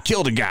 Yeah. I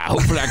killed a guy.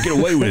 Hopefully I get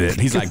away with it.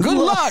 He's like, good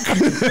luck.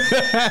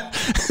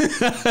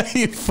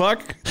 You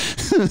fuck.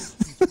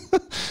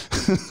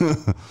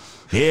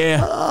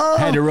 Yeah,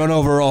 had to run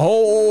over a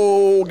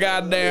whole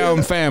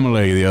goddamn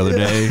family the other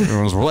day.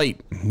 It was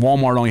late.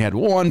 Walmart only had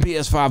one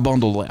PS5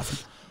 bundle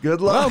left.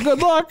 Good luck. Well,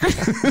 good luck.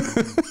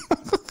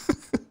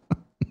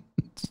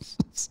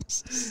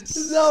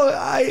 No,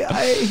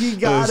 he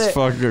got this it.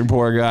 Fucking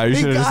poor guy. You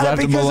should have just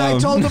left him alone.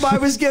 Because I told him I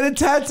was getting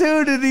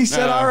tattooed, and he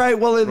said, all right,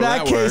 well, in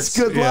that case, works.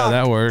 good luck. Yeah,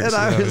 that works. And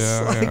I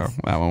was like,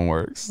 that one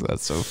works.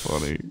 That's so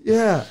funny.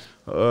 Yeah.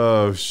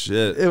 Oh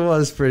shit! It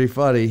was pretty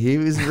funny. He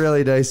was a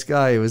really nice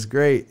guy. It was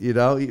great. You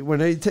know, when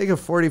you take a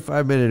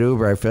 45-minute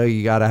Uber, I feel like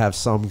you got to have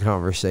some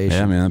conversation.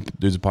 Yeah, man, that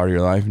dude's a part of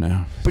your life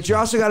now. But you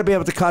also got to be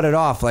able to cut it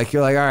off. Like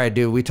you're like, all right,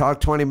 dude, we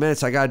talked 20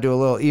 minutes. I got to do a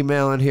little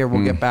email in here.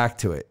 We'll get back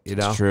to it. You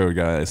know, It's true. You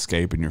gotta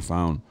escape in your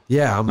phone.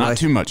 Yeah, I'm Not like,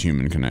 too much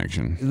human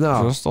connection.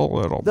 No. Just a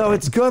little. no, bit.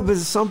 it's good, but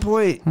at some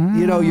point,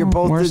 you know, you're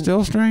both. We're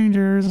still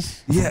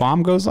strangers. If Yeah. a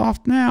bomb goes off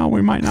now,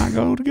 we might not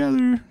go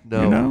together.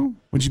 No. You know?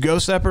 Would you go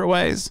separate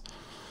ways?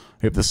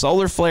 If the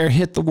solar flare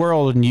hit the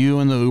world and you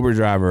and the Uber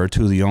driver are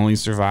two of the only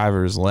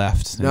survivors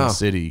left in the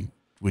city,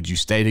 would you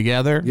stay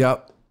together?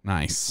 Yep.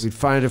 Nice. We'd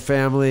find a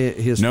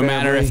family. No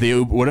matter if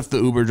what if the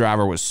Uber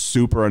driver was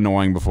super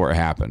annoying before it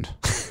happened?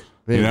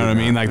 You know what I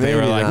mean? Like they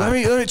were like, let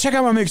me check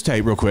out my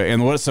mixtape real quick.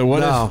 And what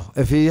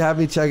if he had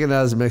me checking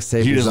out his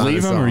mixtape, you just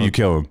leave him or you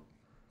kill him?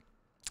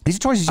 These are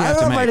choices you have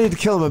to make. I don't know if I need to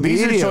kill him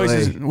These immediately. are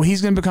choices. Well,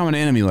 he's going to become an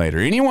enemy later.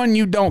 Anyone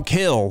you don't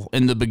kill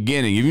in the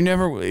beginning, if you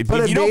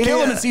don't kill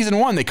them in season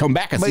 1, they come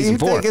back in season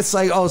 4. But you think it's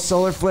like, oh,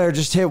 solar flare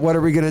just hit. What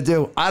are we going to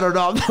do? I don't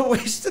know. I'm not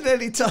wasting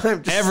any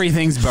time.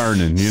 Everything's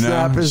burning, you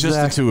know? It's just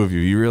neck. the two of you.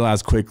 You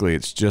realize quickly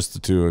it's just the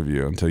two of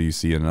you until you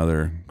see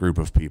another group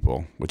of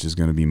people, which is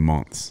going to be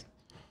months.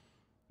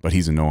 But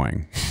he's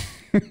annoying.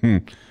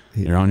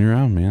 You're on your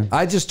own, man.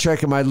 I just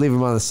trick him. I'd leave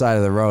him on the side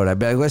of the road. I'd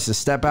be like, listen,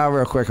 step out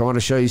real quick. I want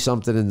to show you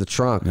something in the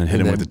trunk. And hit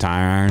him with the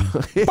tire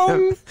iron.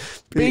 Boom.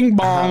 Bing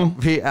bong.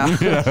 Be out.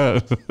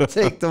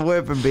 Take the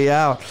whip and be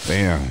out.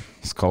 Damn.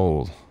 It's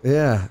cold.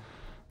 Yeah.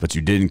 But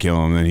you didn't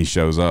kill him. Then he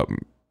shows up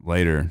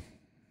later.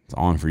 It's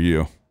on for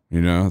you.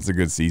 You know, it's a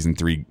good season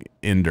 3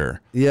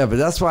 ender. Yeah, but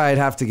that's why I'd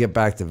have to get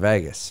back to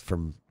Vegas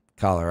from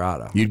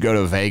Colorado. You'd go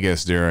to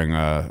Vegas during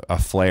a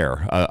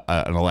flare,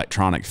 an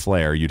electronic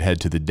flare. You'd head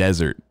to the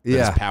desert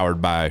that's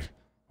powered by,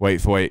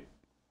 wait,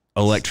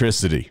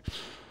 electricity.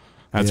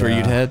 That's where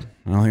you'd head?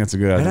 I don't think that's a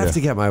good idea. I'd have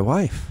to get my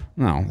wife.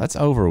 No, that's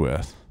over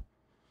with.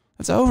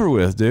 That's over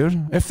with,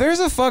 dude. If there's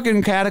a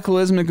fucking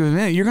cataclysmic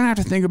event, you're going to have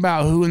to think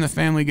about who in the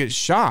family gets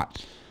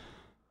shot.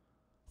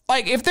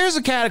 Like, if there's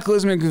a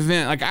cataclysmic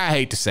event, like, I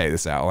hate to say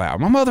this out loud.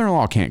 My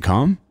mother-in-law can't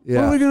come. Yeah.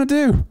 What are we going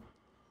to do?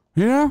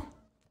 You know?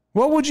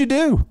 What would you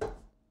do?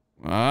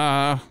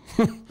 We'll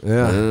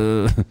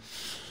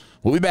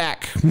be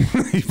back.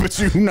 But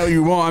you know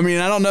you won't. I mean,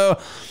 I don't know.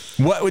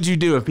 What would you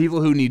do if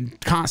people who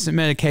need constant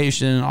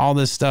medication, all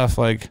this stuff,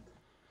 like...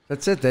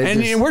 That's it.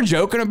 And we're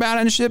joking about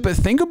it and shit, but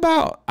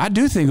I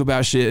do think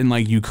about shit in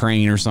like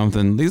Ukraine or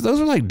something. Those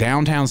are like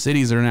downtown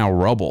cities that are now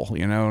rubble.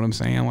 You know what I'm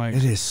saying? Like,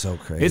 it is so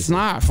crazy. It's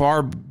not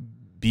far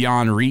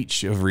beyond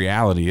reach of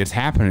reality. It's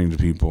happening to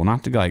people.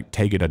 Not to like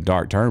take it a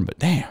dark turn, but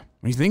damn.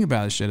 When you think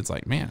about this shit, it's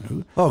like,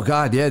 man. Oh,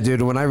 God, yeah,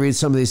 dude. When I read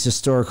some of these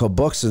historical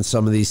books in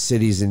some of these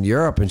cities in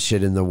Europe and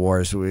shit in the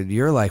wars,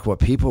 you're like, what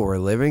people were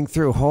living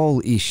through?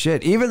 Holy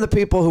shit. Even the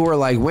people who were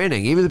like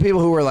winning, even the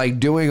people who were like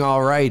doing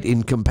all right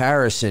in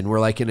comparison were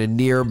like in a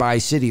nearby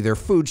city. Their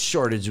food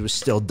shortage was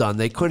still done.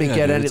 They couldn't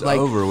get any, like,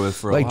 over with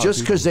for like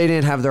just because they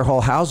didn't have their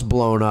whole house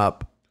blown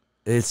up.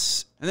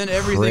 It's and then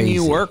everything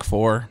you work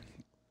for,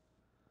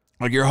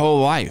 like your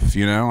whole life,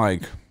 you know,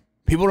 like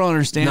people don't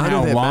understand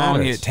how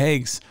long it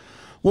takes.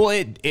 Well,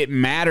 it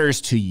matters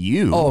to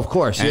you. Oh, of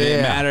course. And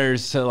it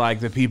matters to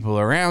like the people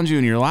around you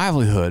and your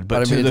livelihood.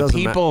 But to the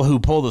people who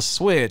pull the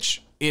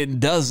switch,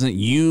 it doesn't.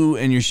 You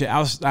and your shit.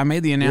 I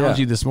made the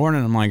analogy this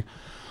morning. I'm like,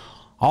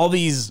 all of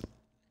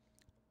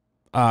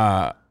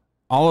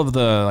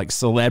the like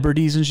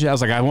celebrities and shit. I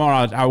was like, I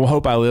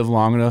hope I live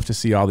long enough to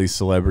see all these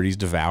celebrities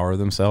devour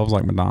themselves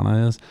like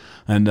Madonna is.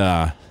 And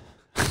I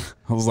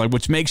was like,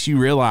 which makes you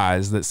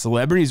realize that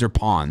celebrities are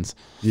pawns.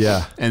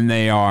 Yeah. And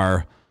they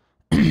are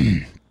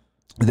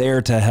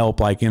there to help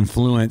like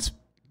influence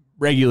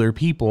regular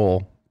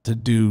people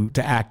to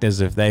act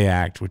as if they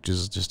act, which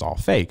is just all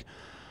fake.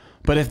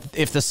 But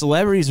if the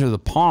celebrities are the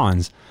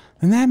pawns,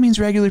 then that means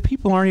regular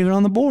people aren't even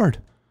on the board.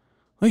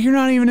 Like you're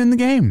not even in the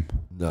game.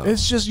 No.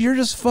 It's just you're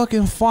just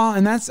fucking falling.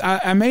 And that's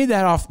I made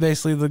that off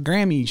basically the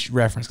Grammy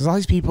reference because all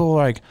these people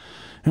like,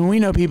 and we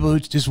know people who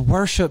just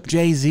worship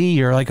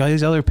Jay-Z or like all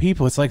these other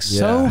people. It's like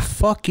so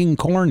fucking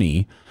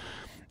corny,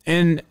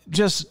 and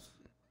just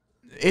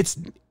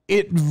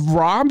it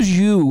robs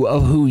you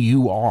of who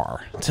you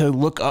are to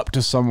look up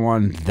to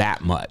someone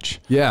that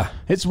much. Yeah.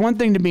 It's one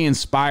thing to be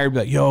inspired,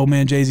 like, yo,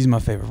 man, Jay-Z's my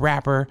favorite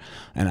rapper.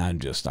 And I'm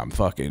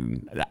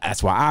fucking,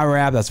 that's why I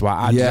rap. That's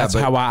why that's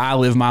how I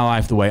live my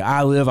life the way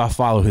I live. I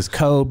follow his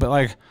code. But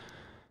like,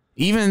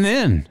 even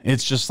then,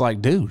 it's just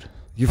like, dude.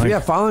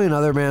 Following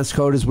another man's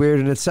code is weird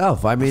in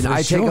itself. I mean,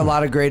 I take a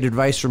lot of great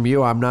advice from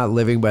you. I'm not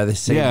living by the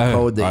same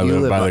code that you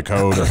live by. I live by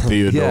the code of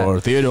Theodore.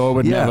 Theodore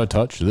would never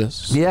touch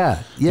this.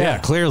 Yeah.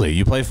 Clearly,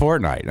 you play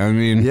Fortnite. I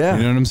mean, you know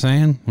what I'm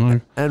saying?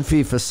 And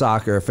FIFA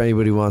soccer, if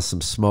anybody wants some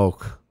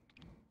smoke.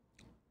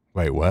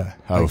 Wait, what?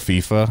 Oh,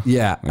 FIFA?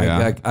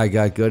 Yeah. I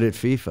got good at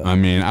FIFA. I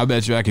mean, I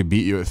bet you I could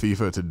beat you at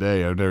FIFA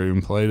today. I've never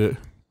even played it.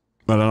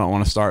 But I don't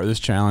want to start this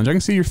challenge. I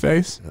can see your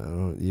face.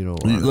 You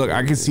don't look.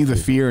 I can see the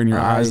fear in your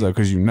eyes though,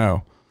 because you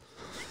know.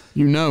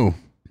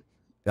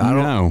 I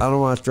don't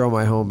want to throw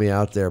my homie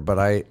out there, but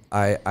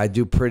I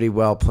do pretty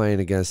well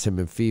playing against him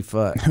in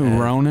FIFA. Who,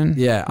 Ronan?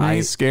 Yeah, I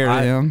ain't scared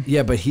of him.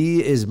 Yeah, but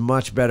he is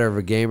much better of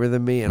a gamer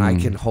than me, and I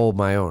can hold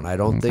my own. I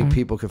don't think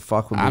people can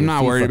fuck with me. I'm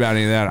not worried about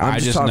any of that. I'm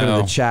just talking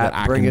know to the chat.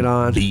 that Bring I can it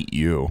on. Beat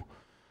you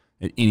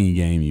at any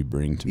game you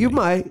bring to me. You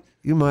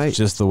might. It's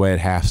just the way it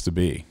has to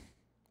be.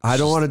 I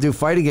don't want to do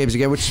fighting games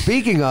again, which,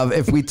 speaking of,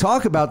 if we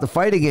talk about the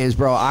fighting games,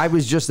 bro,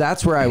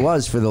 that's where I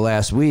was for the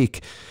last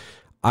week.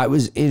 I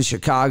was in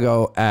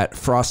Chicago at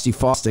Frosty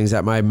Faustings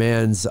at my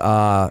man's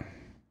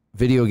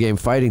video game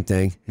fighting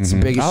thing. It's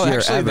the biggest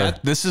year ever.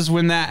 This is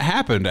when that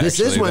happened, This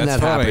is when that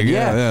happened,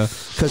 yeah.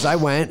 Because I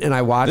went and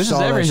I watched This is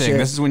all everything. that shit.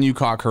 This is when you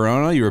caught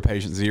Corona. You were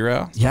patient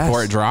zero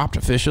before it dropped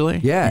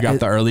officially. Yeah. You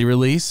got the early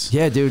release.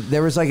 Yeah, dude.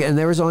 There was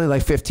only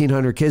like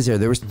 1,500 kids there.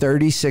 There was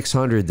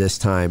 3,600 this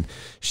time.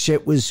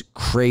 Shit was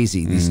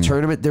crazy. These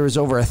tournament, there was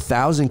over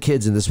 1,000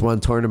 kids in this one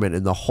tournament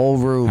in the whole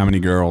room. How many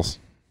girls?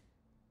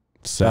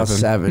 7. About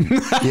 7.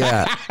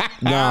 Yeah.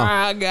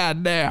 No.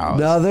 Goddamn.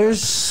 No,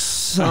 there's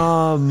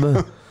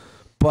some,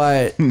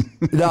 but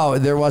no,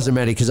 there wasn't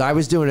many, because I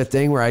was doing a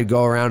thing where I'd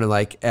go around and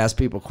like ask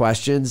people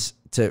questions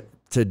to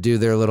do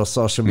their little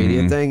social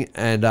media thing,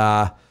 and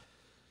I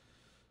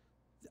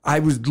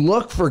would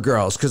look for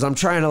girls because I'm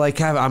trying to I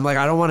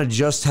don't want to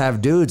just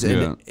have dudes,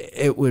 and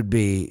it would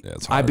be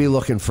I'd be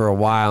looking for a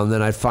while, and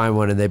then I'd find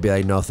one and they'd be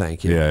like, no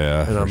thank you.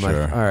 Yeah, and I'm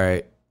like, all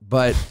right,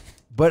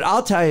 but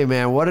I'll tell you,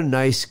 man, what a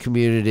nice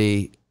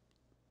community.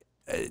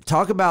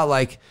 Talk about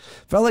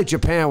felt like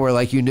Japan, where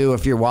like you knew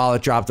if your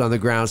wallet dropped on the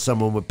ground,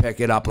 someone would pick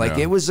it up.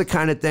 It was the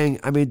kind of thing.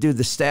 I mean, dude,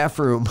 the staff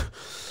room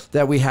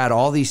that we had,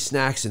 all these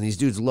snacks, and these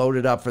dudes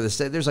loaded up for the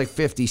staff. There's like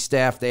 50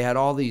 staff. They had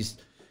all these,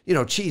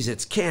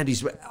 Cheez-Its,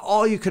 candies,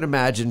 all you could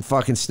imagine,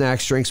 fucking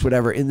snacks, drinks,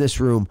 whatever, in this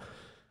room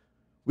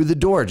with the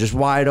door just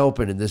wide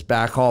open in this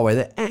back hallway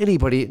that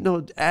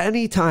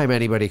anytime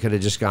anybody could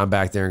have just gone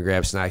back there and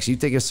grabbed snacks. You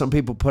think if some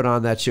people put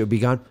on that shit would be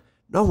gone?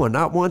 No one,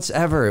 not once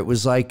ever. It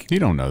was like... You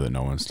don't know that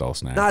no one stole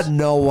snacks. Not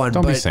no one,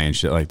 Don't be saying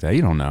shit like that.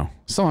 You don't know.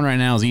 Someone right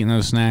now is eating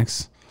those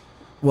snacks.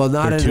 Well,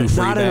 not in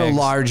a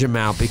large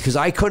amount, because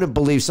I couldn't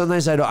believe...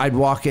 Sometimes I'd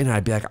walk in and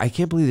I'd be like, I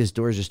can't believe this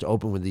door is just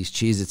open with these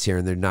Cheez-Its here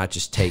and they're not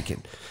just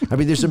taken. I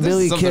mean, there's a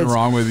million kids... There's something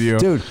wrong with you.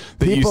 Dude,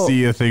 you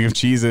see a thing of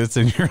Cheez-Its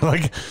and you're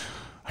like...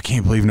 I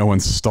can't believe no one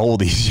stole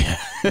these yet.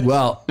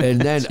 Well,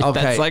 and then,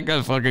 okay. That's like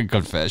a fucking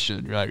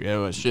confession. You're like, yeah,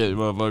 well, shit,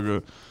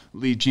 motherfucker.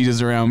 Leave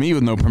cheeses around me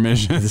with no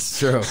permission. It's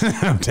true.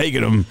 I'm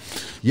taking them.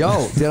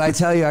 Yo, did I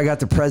tell you I got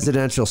the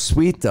presidential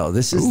suite, though?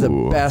 This is the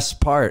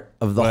best part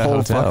of the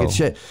whole fucking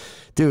shit.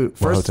 Dude,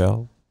 first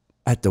hotel?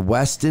 At the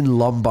Westin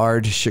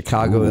Lombard,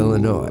 Chicago,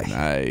 Illinois.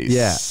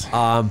 Nice.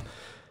 Yeah.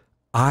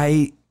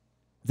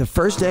 The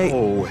first day.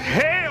 Oh,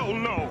 hell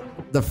no.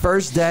 The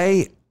first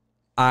day,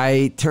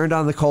 I turned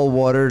on the cold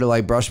water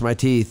to brush my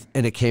teeth,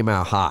 and it came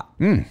out hot.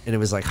 And it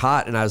was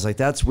hot, and I was like,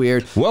 that's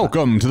weird.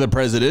 Welcome to the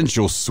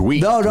presidential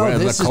suite. No,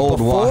 this is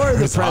before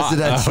the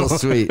presidential hot.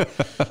 suite.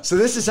 So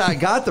this is how I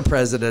got the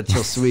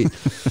presidential suite.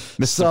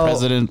 Mr.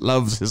 President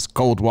loves his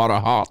cold water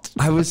hot.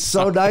 I was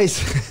so nice.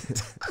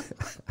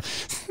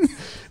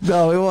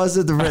 No, it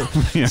wasn't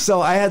the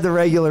So I had the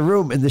regular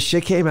room, and the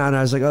shit came out, and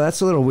I was like, oh,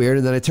 that's a little weird.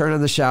 And then I turned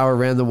on the shower,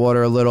 ran the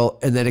water a little,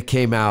 and then it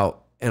came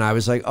out, and I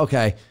was like,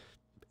 okay,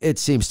 it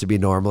seems to be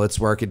normal. It's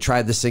working.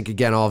 Tried the sink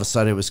again. All of a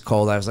sudden, it was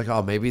cold. I was like,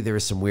 oh, maybe there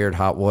was some weird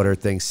hot water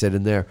thing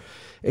sitting there.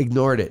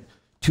 Ignored it.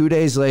 2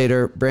 days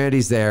later,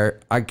 Brandy's there.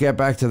 I get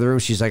back to the room.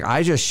 She's like,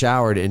 I just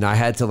showered, and I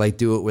had to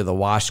do it with a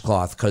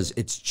washcloth because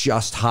it's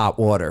just hot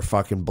water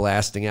fucking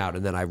blasting out.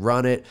 And then I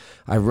run it.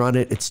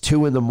 It's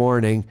 2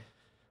 a.m.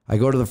 I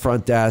go to the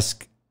front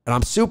desk, and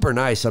I'm super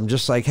nice. I'm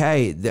just like,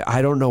 hey,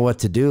 I don't know what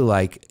to do.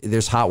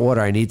 There's hot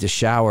water. I need to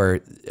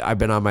shower. I've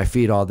been on my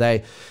feet all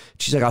day.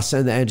 She's like, I'll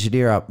send the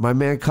engineer up. My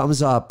man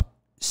comes up,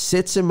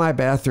 sits in my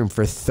bathroom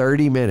for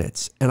 30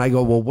 minutes. And I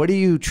go, well, what are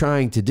you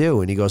trying to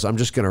do? And he goes, I'm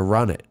just going to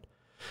run it.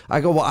 I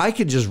go, well, I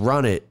could just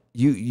run it.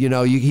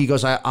 He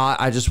goes,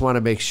 I just want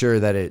to make sure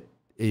that it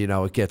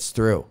gets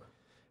through.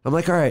 I'm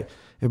like, all right.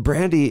 And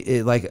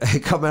Brandy, I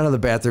come out of the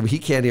bathroom. He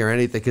can't hear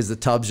anything because the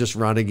tub's just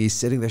running. He's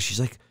sitting there. She's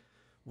like,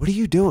 what are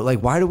you doing?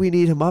 Why do we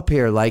need him up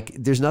here?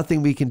 There's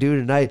nothing we can do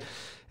tonight.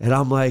 And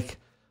I'm like,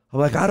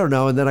 I don't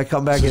know. And then I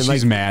come back and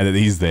she's mad that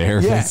he's there,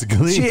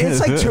 basically.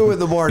 It's 2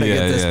 a.m. at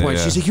this point.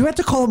 She's like, you had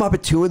to call him up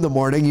at 2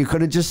 a.m. You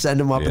couldn't just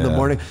send him up in the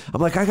morning. I'm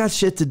like, I got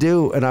shit to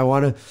do. And I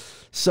want to.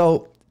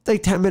 So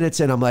 10 minutes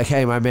in, I'm like,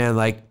 hey, my man,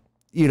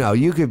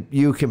 you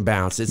can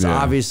bounce. It's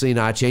obviously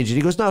not changing.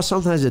 He goes, no,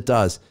 sometimes it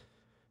does.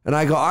 And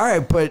I go, all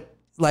right, but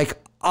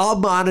I'll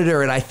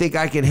monitor it. I think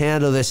I can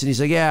handle this. And he's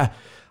like, yeah.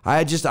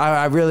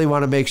 I really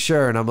want to make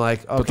sure. And I'm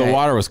like, okay. But the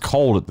water was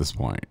cold at this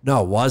point.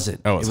 No, it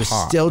wasn't. Oh, it was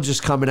hot. still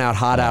just coming out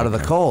hot out of the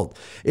cold.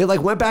 It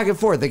went back and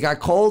forth. It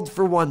got cold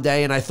for one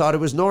day, and I thought it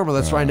was normal.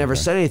 That's why I never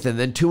said anything.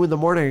 Then 2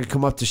 a.m, I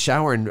come up to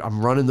shower, and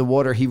I'm running the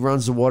water. He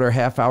runs the water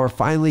half hour.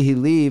 Finally, he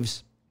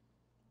leaves.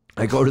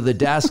 I go to the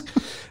desk,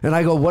 and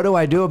I go, what do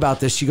I do about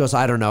this? She goes,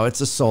 I don't know.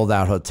 It's a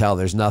sold-out hotel.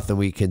 There's nothing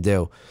we can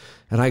do.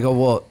 And I go,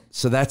 well,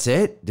 so that's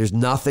it? There's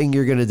nothing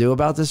you're going to do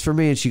about this for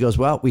me? And she goes,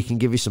 well, we can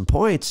give you some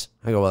points.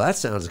 I go, well, that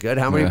sounds good.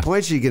 How many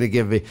points are you going to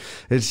give me?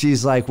 And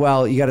she's like,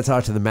 well, you got to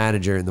talk to the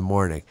manager in the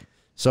morning.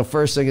 So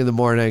first thing in the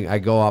morning, I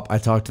go up, I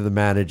talk to the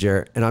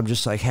manager, and I'm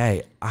just like,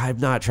 hey, I'm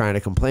not trying to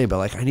complain, but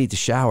like, I need to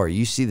shower.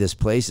 You see this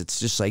place? It's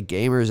just like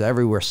gamers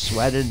everywhere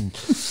sweating.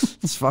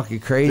 It's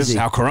fucking crazy. This is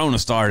how Corona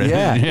started.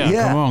 Yeah.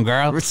 Come on,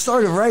 girl. It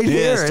started right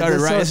here. Yeah, it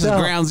started right. This is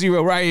ground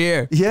zero right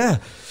here. Yeah.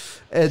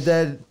 And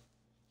then,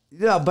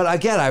 but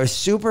again, I was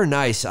super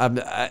nice.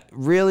 I'm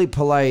really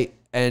polite.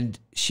 And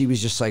she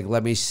was just like,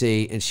 let me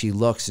see. And she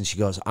looks and she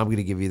goes, I'm going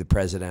to give you the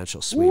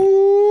presidential suite.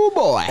 Ooh,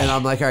 boy. And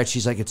I'm like, all right.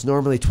 She's like, it's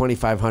normally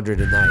 $2,500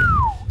 a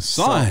night.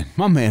 Son,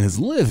 my man is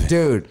living.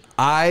 Dude,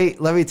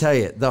 let me tell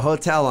you, the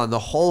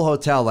whole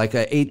hotel, like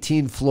a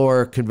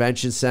 18-floor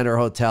convention center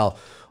hotel,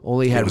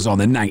 it was on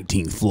the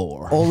 19th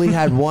floor. Only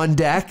had one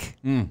deck.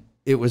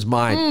 It was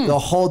mine. The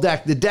whole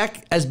deck. The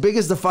deck as big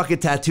as the fucking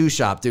tattoo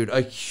shop, dude.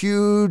 A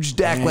huge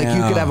deck. Like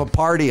you could have a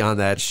party on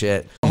that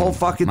shit. The whole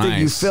fucking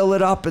thing. You fill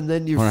it up and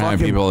then you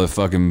fucking... people that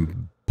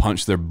fucking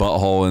punch their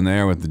butthole in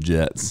there with the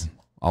jets.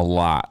 A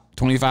lot.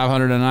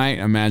 $2,500 a night.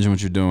 Imagine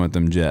what you're doing with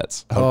them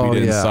jets. Hope you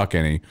didn't suck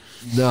any.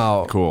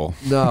 No. Cool.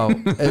 No.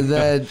 And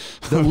then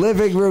the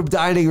living room,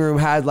 dining room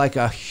had like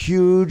a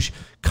huge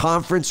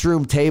conference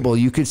room table.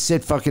 You could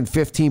sit fucking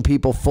 15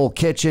 people, full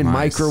kitchen,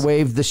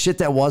 microwave, the shit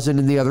that wasn't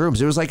in the other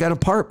rooms. It was like an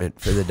apartment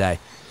for the day.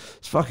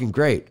 It's fucking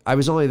great. I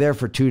was only there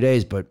for 2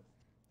 days, but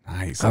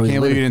nice. I can't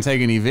believe you didn't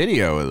take any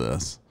video of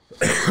this.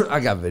 I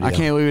got video. I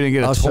can't believe you didn't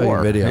get a tour. Show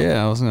you video.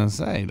 Yeah, I was gonna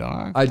say,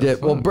 dog. I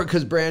did. Well,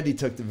 because Brandy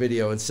took the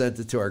video and sent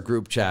it to our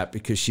group chat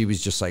because she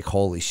was just like,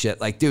 "Holy shit!"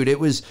 Like, dude, it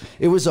was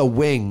a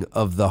wing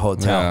of the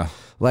hotel. Yeah.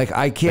 Like,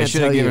 I can't. They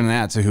should have given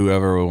that to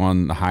whoever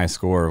won the high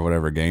score of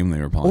whatever game they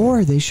were playing.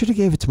 Or they should have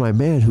gave it to my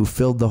man who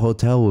filled the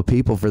hotel with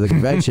people for the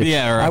convention.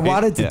 Yeah, right. I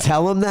wanted to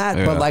tell him that,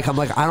 but like, I'm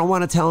like, I don't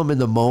want to tell him in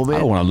the moment. I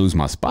don't want to lose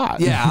my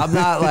spot. Yeah, I'm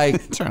not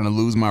like trying to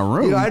lose my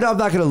room. You know, I know I'm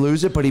not going to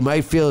lose it, but he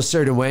might feel a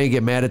certain way and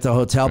get mad at the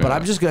hotel. But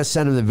I'm just going to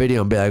send him the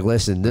video and be like,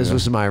 listen, this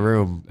was my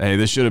room. Hey,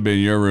 this should have been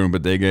your room,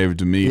 but they gave it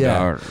to me.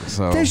 Yeah.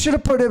 So they should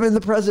have put him in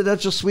the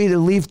presidential suite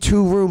and leave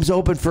 2 rooms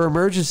open for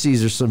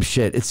emergencies or some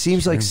shit. It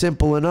seems like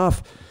simple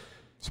enough.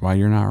 That's why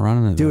you're not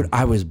running it. Dude,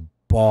 I was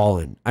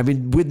balling. I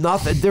mean, with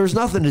nothing, there was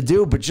nothing to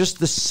do, but just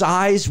the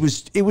size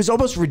was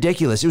almost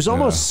ridiculous. It was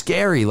almost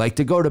scary. Like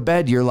to go to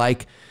bed, you're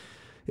like,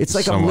 it's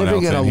like I'm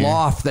living in a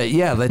loft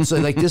that's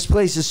like this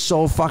place is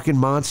so fucking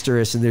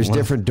monstrous and there's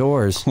different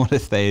doors. What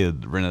if they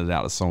had rented it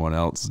out to someone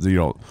else?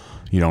 You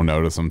don't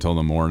notice them till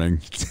the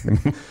morning.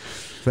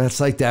 That's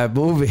like that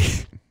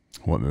movie.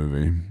 What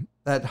movie?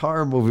 That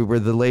horror movie where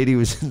the lady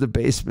was in the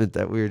basement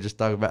that we were just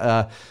talking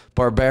about,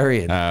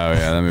 Barbarian. Oh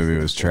yeah, that movie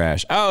was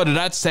trash. Oh, did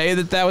I say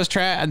that was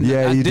trash?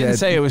 Yeah, I you didn't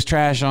say it was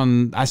trash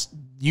on.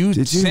 You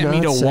sent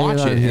me to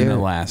watch it in the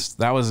last.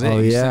 That was it. Oh,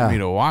 you sent me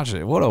to watch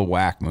it. What a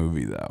whack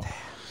movie though.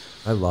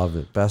 I love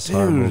it. Best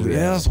horror movie.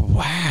 It was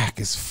whack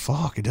as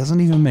fuck. It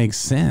doesn't even make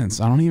sense.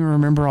 I don't even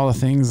remember all the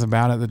things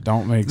about it that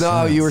don't make sense.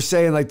 No, you were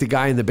saying like the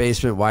guy in the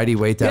basement. Why did he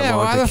wait that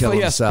long to kill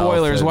himself? Yeah,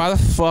 spoilers. Why the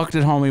fuck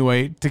did homie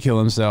wait to kill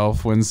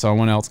himself when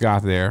someone else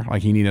got there?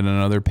 Like he needed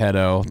another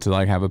pedo to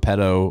like have a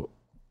pedo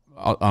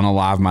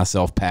unalive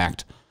myself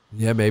pact.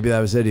 Yeah, maybe that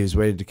was it. He was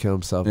waiting to kill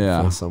himself.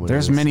 Yeah,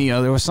 there's many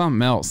other. There was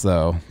something else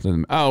though.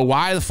 Oh,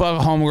 why the fuck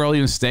homegirl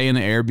even stay in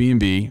the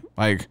Airbnb?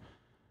 Like.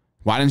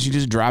 Why didn't you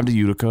just drive to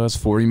Utica? It's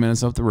 40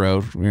 minutes up the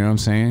road. You know what I'm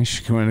saying?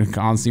 She went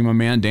and see my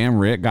man, damn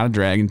Rick, got a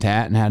dragon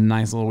tat and had a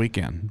nice little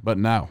weekend. But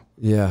no.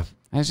 Yeah.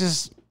 I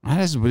just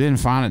didn't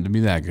find it to be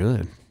that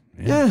good.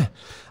 Yeah.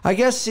 I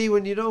guess, see,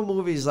 when you know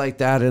movies like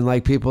that and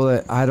like people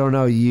that, I don't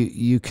know,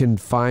 you can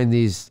find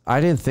these.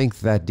 I didn't think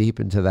that deep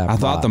into that. I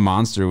thought the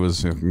monster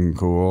was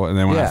cool. And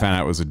then when I found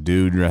out it was a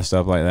dude dressed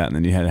up like that and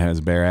then you had to have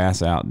his bare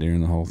ass out during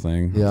the whole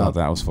thing, I thought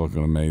that was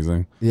fucking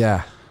amazing.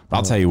 Yeah.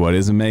 I'll tell you what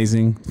is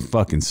amazing.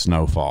 Fucking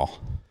Snowfall.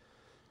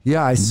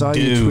 Yeah, I saw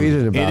you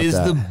tweeted about that. It is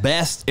the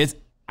best.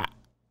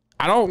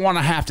 I don't want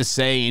to have to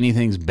say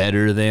anything's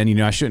better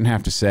than, I shouldn't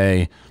have to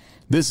say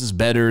this is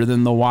better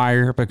than The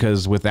Wire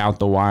because without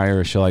The Wire,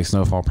 a show like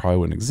Snowfall probably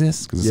wouldn't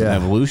exist because it's an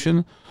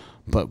evolution.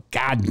 But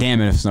god damn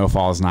it if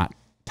Snowfall is not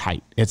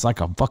tight. It's like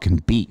a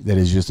fucking beat that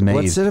is just made.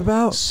 What's it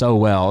about? So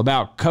well.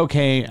 About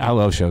cocaine. I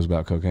love shows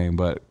about cocaine,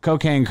 but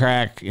cocaine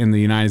crack in the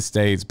United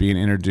States being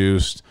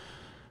introduced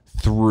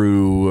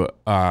through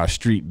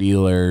street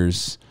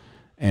dealers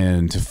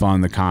and to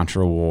fund the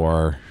Contra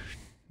War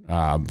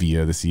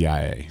via the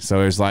CIA. So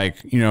there's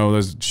like,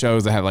 those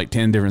shows that have like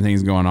 10 different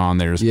things going on.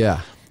 There's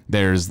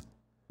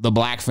the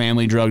black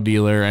family drug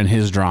dealer and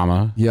his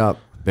drama. Yep.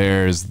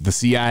 There's the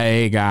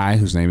CIA guy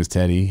whose name is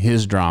Teddy,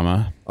 his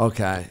drama.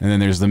 Okay. And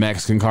then there's the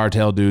Mexican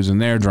cartel dudes and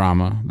their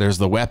drama. There's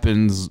the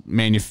weapons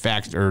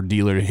manufacturer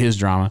dealer, his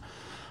drama.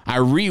 I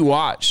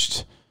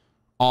rewatched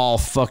all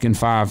fucking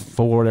 5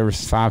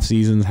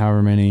 seasons,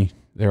 however many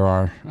there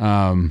are,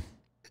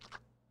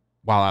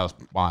 while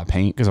I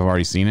paint because I've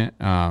already seen it.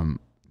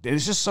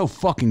 It's just so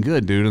fucking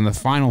good, dude. And the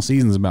final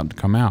season's about to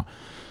come out.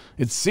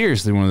 It's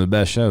seriously one of the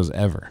best shows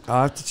ever.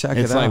 I'll have to check it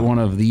out. It's like one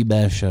of the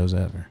best shows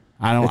ever.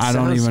 I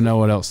don't even know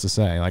what else to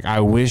say. Like, I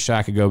wish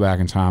I could go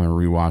back in time and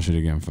rewatch it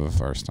again for the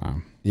first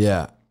time.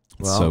 Yeah.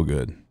 It's so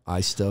good.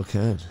 I still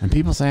can. And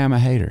people say I'm a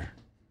hater.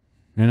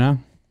 You know?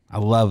 I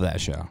love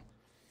that show.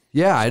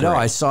 Yeah, I know. Great.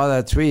 I saw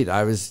that tweet.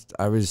 I was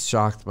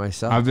shocked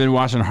myself. I've been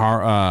watching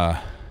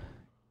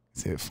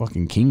is it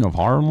fucking King of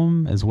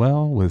Harlem as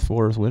well with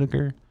Forrest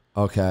Whitaker?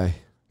 Okay.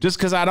 Just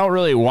because I don't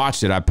really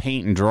watch it, I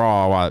paint and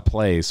draw while it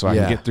plays, so I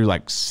can get through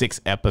like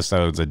 6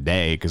 episodes a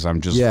day because I'm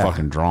just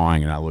fucking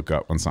drawing and I look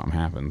up when something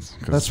happens.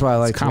 That's why I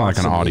like kind of like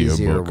an audio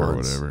book or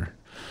whatever.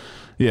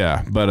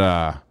 Yeah,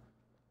 but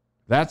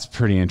that's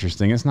pretty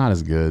interesting. It's not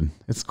as good.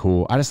 It's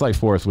cool. I just like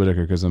Forrest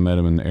Whitaker because I met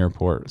him in the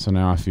airport. So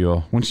now I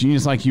feel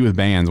just like you with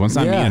bands. Once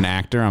I meet an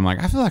actor, I'm like,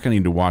 I feel like I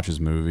need to watch his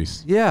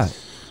movies. Yeah.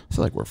 I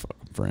feel like we're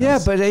fucking friends. Yeah,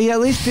 but he at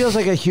least feels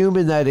like a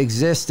human that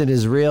exists and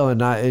is real, and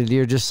not. And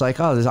you're just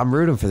like, oh, I'm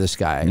rooting for this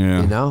guy.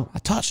 Yeah. You know, I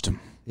touched him.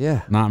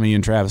 Yeah, not me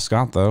and Travis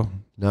Scott though.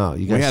 No,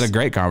 we had a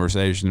great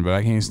conversation, but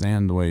I can't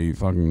stand the way he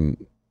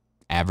fucking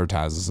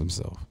advertises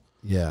himself.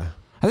 Yeah,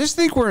 I just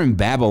think we're in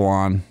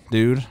Babylon,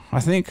 dude. I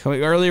think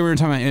like earlier we were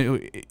talking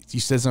about, you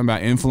said something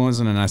about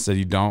influencing, and I said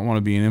you don't want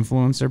to be an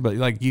influencer, but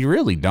like you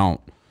really don't.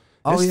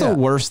 It's the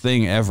worst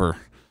thing ever.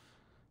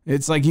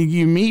 It's like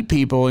you meet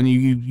people and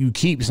you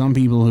keep some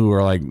people who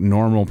are like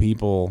normal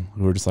people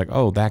who are just like,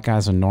 oh, that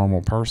guy's a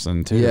normal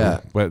person too. Yeah.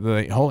 But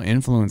the whole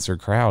influencer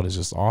crowd is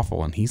just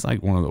awful, and he's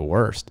like one of the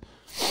worst.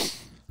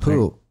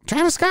 Who? Like,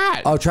 Travis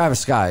Scott. Oh, Travis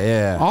Scott.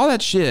 Yeah. All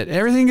that shit.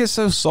 Everything gets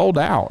so sold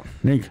out.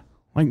 Like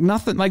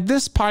nothing. Like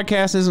this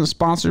podcast isn't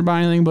sponsored by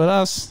anything but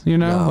us. You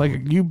know,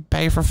 like you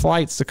pay for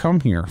flights to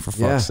come here for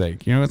fuck's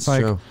sake. You know, it's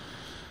like. True.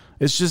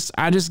 It's just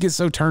I just get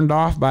so turned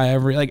off by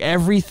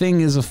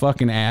everything is a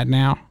fucking ad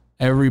now.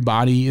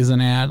 Everybody is an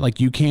ad.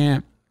 Like you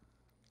can't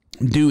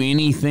do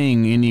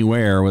anything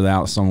anywhere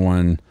without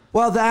someone.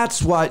 Well,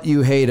 that's what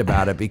you hate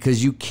about it,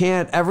 because you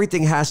can't.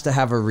 Everything has to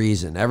have a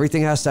reason.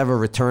 Everything has to have a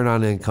return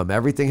on income.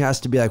 Everything has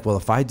to be like, well,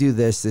 if I do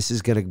this, this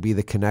is going to be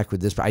the connect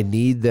with this. I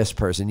need this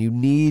person. You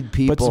need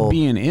people. But to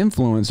be an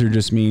influencer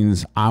just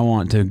means I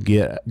want to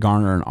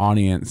garner an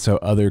audience so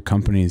other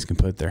companies can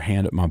put their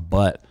hand up my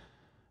butt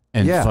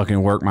and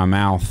fucking work my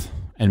mouth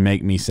and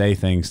make me say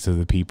things to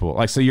the people.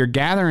 Like, so you're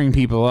gathering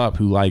people up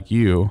who like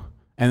you,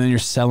 and then you're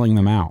selling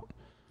them out.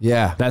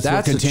 Yeah. That's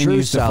what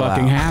continues to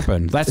fucking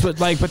happen. That's what,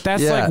 like, but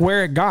that's like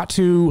where it got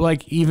to,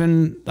 like,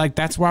 even, like,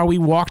 that's why we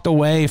walked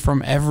away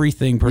from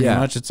everything pretty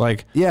much. It's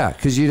like,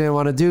 because you didn't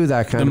want to do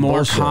that kind of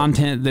bullshit. The more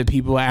content that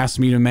people ask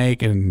me to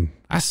make, and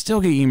I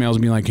still get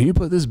emails being like, can you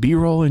put this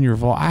B-roll in your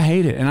vault? I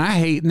hate it. And I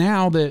hate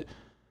now that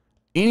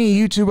any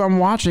YouTube I'm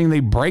watching, they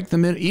break the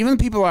middle. Even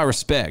people I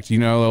respect, you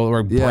know,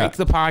 they'll break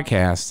the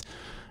podcast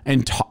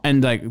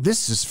and like,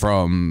 this is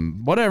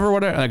from whatever,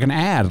 like an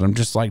ad. And I'm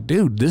just like,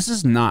 dude, this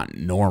is not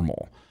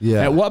normal.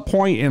 Yeah. At what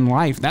point in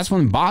life, that's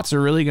when bots are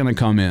really going to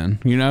come in,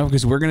 you know,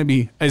 because we're going to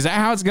be, is that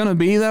how it's going to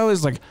be though?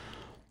 Is like,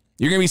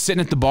 you're going to be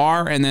sitting at the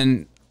bar and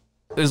then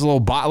there's a little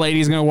bot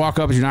lady's going to walk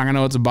up and you're not going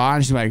to know it's a bot.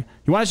 And she's like,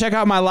 you want to check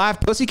out my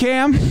live pussy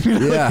cam?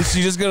 Yeah.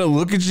 She's just going to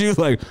look at you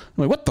like,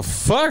 what the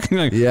fuck?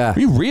 Like, are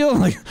you real?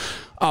 Like,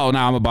 oh, no,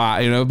 I'm a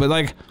bot, you know, but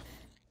like,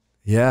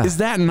 is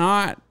that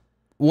not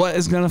what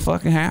is going to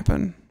fucking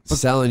happen?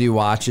 Selling you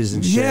watches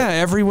and shit. Yeah,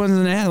 everyone's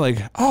an ad. Like,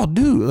 oh,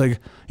 dude, like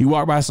you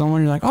walk by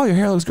someone, you're like, oh, your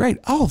hair looks great.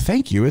 Oh,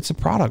 thank you. It's a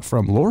product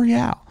from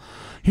L'Oreal.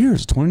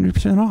 Here's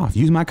 20% off.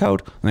 Use my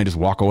code. And they just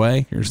walk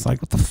away. You're just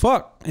like, what the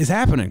fuck is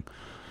happening?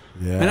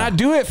 Yeah. And I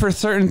do it for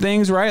certain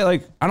things, right?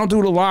 Like, I don't do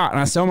it a lot, and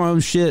I sell my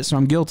own shit, so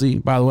I'm guilty.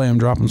 By the way, I'm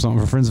dropping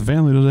something for friends and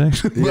family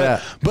today.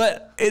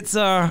 But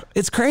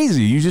it's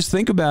crazy. You just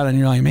think about it, and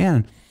you're like,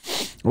 man,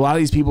 a lot of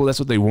these people, that's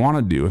what they want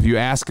to do. If you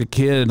ask a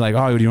kid, like,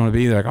 oh, what do you want to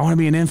be? They're like, I want to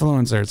be an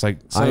influencer. It's like,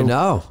 so, I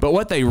know. But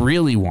what they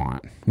really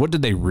want, what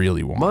did they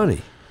really want?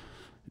 Money.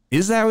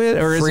 Is that it?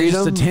 Or is it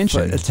just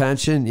attention?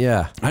 Attention,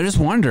 yeah. I just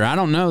wonder. I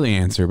don't know the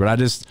answer, but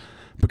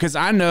because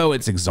I know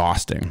it's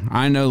exhausting.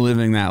 I know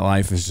living that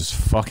life is just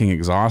fucking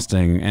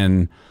exhausting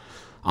and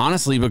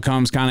honestly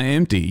becomes kind of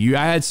empty.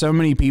 I had so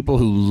many people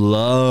who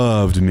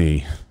loved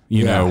me,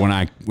 you know,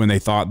 when they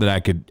thought that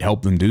I could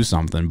help them do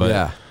something, but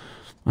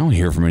I don't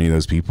hear from any of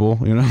those people.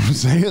 You know what I'm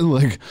saying?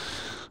 Like,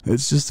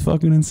 it's just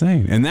fucking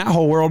insane. And that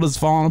whole world is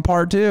falling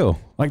apart too.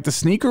 Like the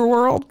sneaker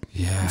world.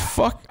 Yeah.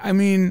 Fuck. I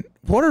mean,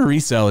 what are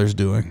resellers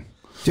doing?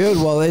 Dude,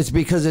 well, it's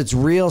because it's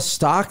real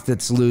stock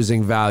that's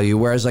losing value.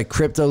 Whereas like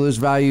crypto lose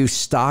value,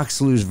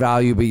 stocks lose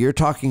value. But you're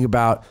talking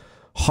about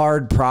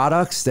hard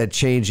products that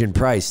change in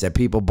price, that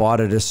people bought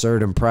at a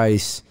certain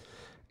price.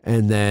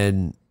 And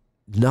then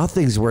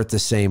nothing's worth the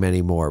same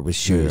anymore with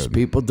shoes. Dude.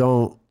 People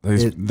don't.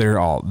 They're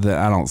all.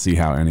 I don't see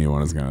how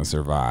anyone is going to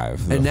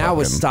survive. And now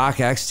with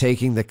StockX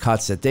taking the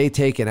cuts that they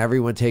take, and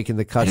everyone taking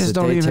the cuts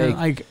that they take,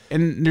 like,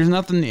 and there's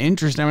nothing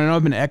interesting. I mean, I know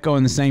I've been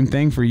echoing the same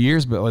thing for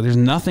years, but like, there's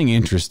nothing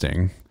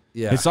interesting.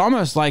 Yeah, it's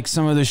almost like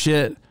some of the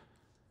shit.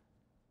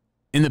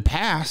 in the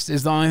past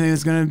is the only thing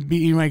that's going to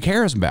be anybody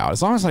cares about.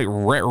 As long as like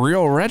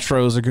real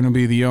retros are going to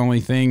be the only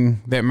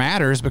thing that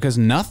matters, because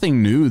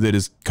nothing new that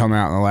has come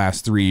out in the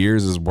last 3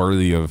 years is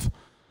worthy of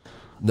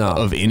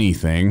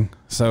anything.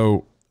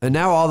 So, and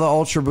now all the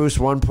Ultra Boost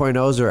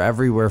 1.0s are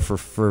everywhere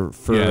for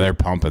yeah, they're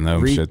pumping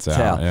those retail. shits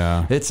out.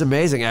 Yeah, it's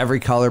amazing. Every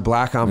color,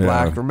 black on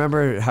black.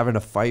 Remember having to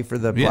fight for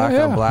the black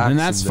on black, and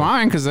that's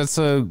fine because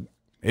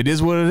it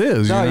is what it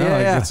is. No, you know?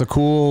 yeah. It's a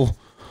cool.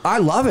 I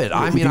love it.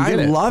 I mean, I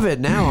love it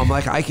now. I'm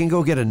like, I can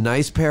go get a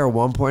nice pair of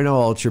 1.0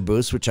 Ultra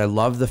Boost, which I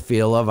love the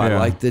feel of. I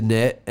like the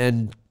knit,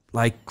 and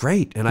like,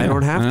 great. And I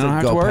don't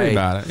have to worry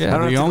about it.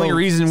 Yeah. The only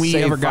reason we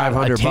ever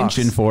got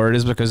attention for it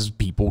is because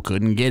people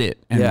couldn't get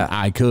it, and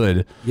I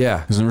could. Yeah,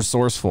 because I'm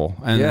resourceful,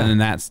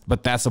 and that's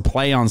a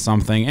play on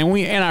something,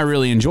 and I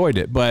really enjoyed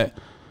it. But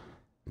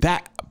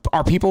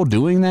are people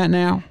doing that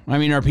now? I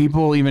mean, are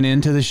people even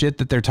into the shit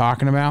that they're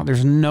talking about?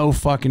 There's no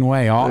fucking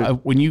way.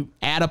 When you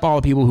add up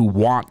all the people who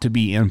want to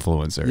be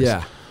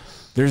influencers,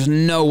 there's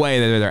no way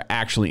that they're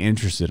actually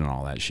interested in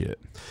all that shit.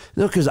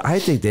 No, because I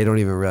think they don't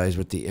even realize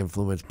what the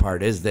influence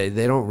part is. They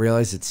don't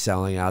realize it's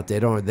selling out.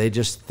 They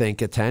just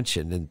think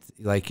attention, and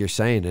like you're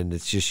saying, and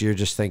it's just you're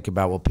just thinking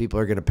about, well, people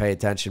are going to pay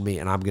attention to me,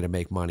 and I'm going to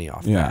make money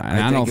off that. And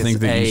I don't think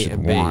that you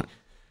should want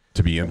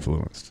to be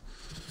influenced.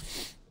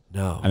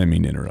 No. I didn't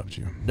mean to interrupt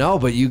you. No,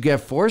 but you get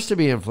forced to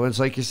be influenced,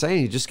 like you're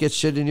saying. You just get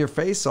shit in your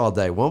face all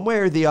day. One way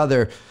or the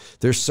other,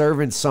 they're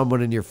serving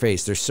someone in your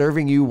face. They're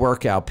serving you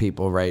workout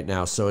people right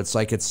now. So it's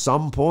like at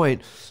some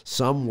point,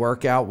 some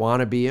workout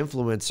wannabe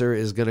influencer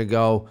is going to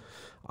go,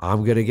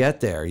 I'm going to get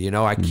there. You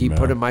know, I keep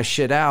putting my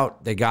shit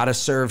out. They got to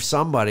serve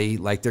somebody.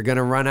 Like they're going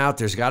to run out.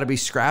 There's got to be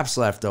scraps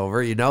left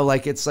over. You know,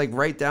 like it's like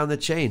right down the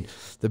chain.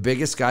 The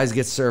biggest guys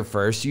get served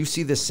first. You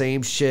see the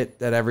same shit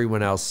that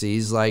everyone else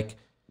sees. Like,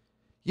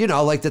 you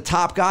know, like the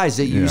top guys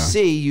that you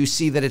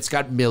see that it's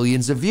got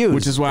millions of views.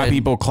 Which is why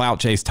people clout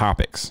chase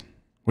topics.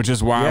 Which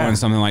is why when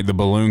something like the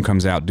balloon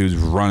comes out, dudes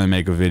run and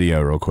make a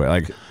video real quick.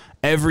 Like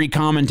every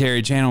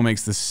commentary channel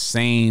makes the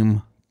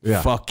same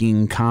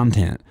fucking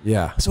content.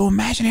 Yeah. So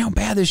imagine how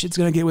bad this shit's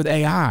going to get with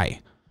AI.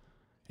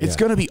 It's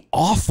going to be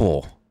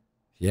awful.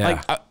 Yeah.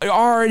 Like I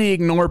already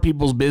ignore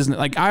people's business.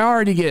 Like I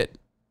already get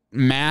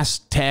mass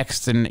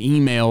texts and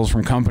emails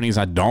from companies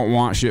I don't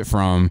want shit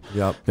from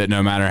that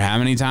no matter how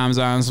many times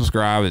I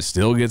unsubscribe, it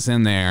still gets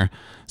in there.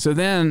 So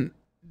then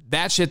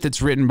that shit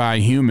that's written by a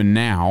human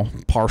now,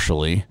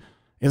 partially,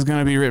 is going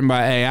to be written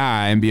by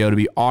AI and be able to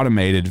be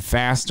automated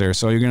faster.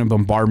 So you're going to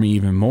bombard me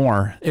even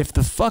more. If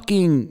the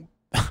fucking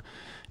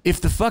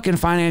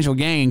financial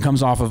gain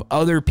comes off of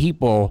other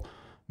people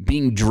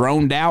being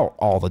droned out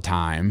all the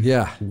time,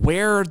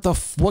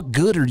 what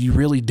good are you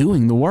really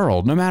doing the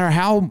world? No matter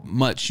how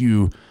much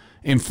you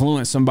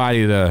influence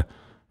somebody to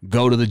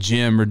go to the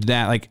gym or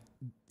that, like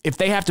if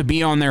they have to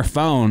be on their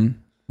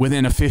phone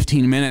within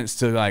 15 minutes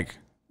to like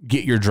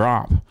get your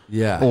drop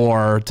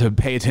or to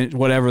pay attention,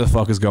 whatever the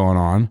fuck is going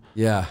on,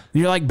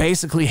 you're like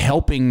basically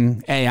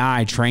helping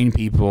AI train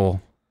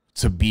people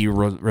to be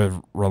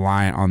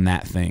reliant on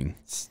that thing.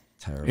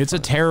 It's a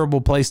terrible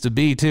place to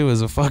be too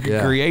as a fucking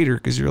creator,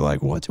 because you're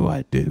like, what do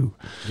I do?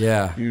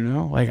 Yeah, you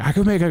know, like I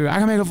could make a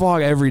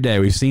vlog every day.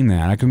 We've seen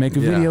that. I could make a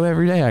video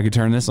every day. I could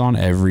turn this on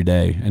every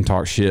day and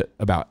talk shit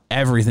about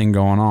everything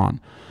going on.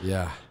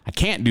 Yeah, I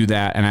can't do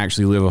that and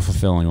actually live a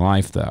fulfilling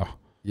life though.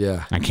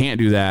 Yeah, I can't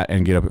do that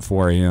and get up at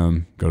 4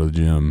 a.m. go to the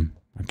gym.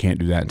 I can't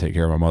do that and take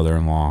care of my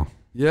mother-in-law.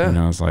 Yeah, you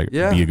know, it's like be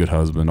a good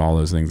husband. All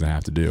those things I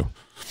have to do.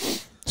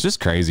 It's just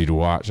crazy to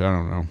watch. I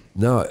don't know.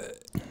 No,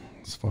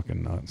 it's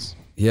fucking nuts.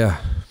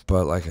 Yeah,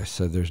 but like I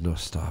said, there's no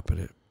stopping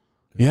it.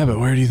 Yeah, but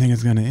where do you think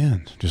it's going to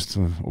end? Just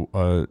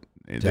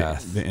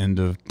death. The end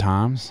of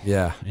times?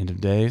 Yeah. End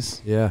of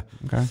days? Yeah.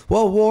 Okay.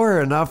 Well,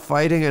 war, enough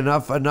fighting,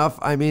 enough.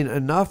 I mean,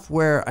 enough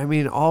where, I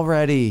mean,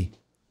 already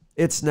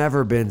it's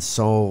never been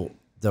so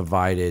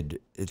divided.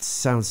 It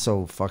sounds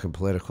so fucking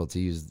political to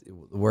use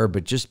the word,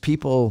 but just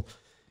people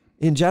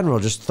in general,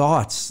 just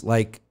thoughts,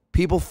 like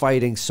people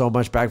fighting so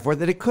much back and forth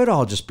that it could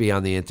all just be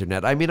on the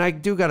internet. I mean, I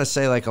do got to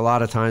say, like, a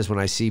lot of times when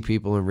I see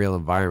people in real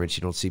environments,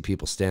 you don't see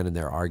people standing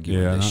there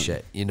arguing this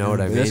shit. You know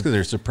what I mean? That's because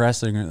they're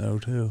suppressing it, though,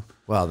 too.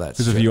 Well, that's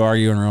because if you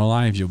argue in real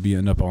life, you'll be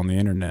end up on the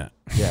internet.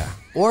 Yeah.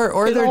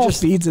 Or it they're all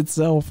just feeds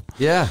itself.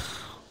 Yeah.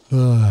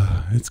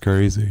 It's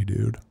crazy,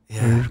 dude.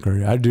 Yeah. It's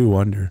crazy. I do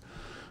wonder.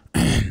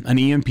 An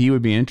EMP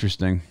would be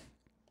interesting,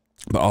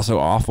 but also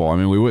awful. I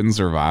mean, we wouldn't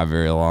survive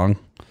very long.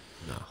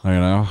 No. You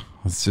know?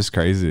 It's just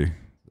crazy.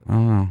 I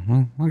don't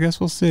know. Well, I guess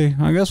we'll see.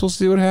 I guess we'll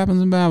see what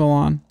happens in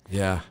Babylon.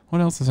 Yeah. What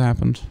else has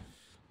happened?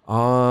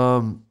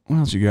 What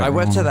else you got? I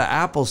went to the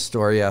Apple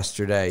store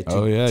yesterday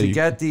to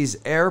get these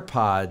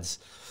AirPods.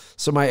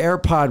 So my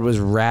AirPod was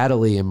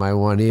rattly in my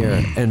one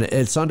ear, and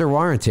it's under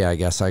warranty, I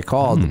guess. I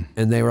called,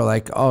 and they were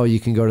like, oh, you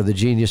can go to the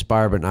Genius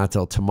Bar, but not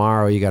till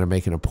tomorrow. You got to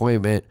make an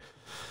appointment.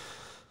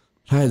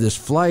 I had this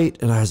flight,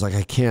 and I was like,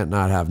 I can't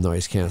not have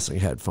noise-canceling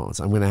headphones.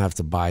 I'm going to have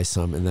to buy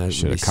some, and that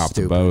should have copped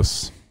the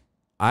Bose.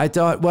 I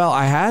thought, well,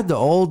 I had the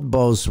old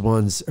Bose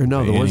ones, or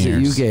no, the ones that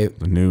you gave.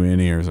 The new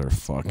in-ears are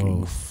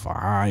fucking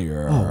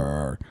fire.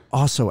 Oh.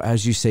 Also,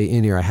 as you say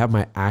in-ear, I have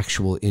my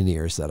actual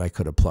in-ears that I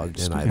could have plugged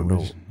in. I don't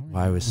know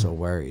why I was so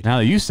worried. Now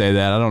that you say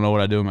that, I don't know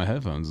what I do with my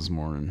headphones this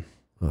morning.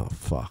 Oh,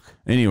 fuck.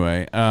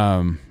 Anyway,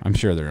 I'm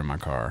sure they're in my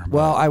car.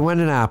 Well, I went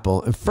in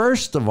Apple, and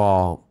first of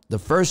all, the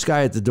first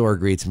guy at the door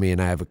greets me,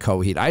 and I have a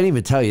Coheed. I didn't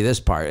even tell you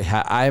this part.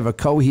 I have a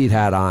Coheed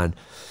hat on.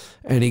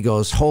 And he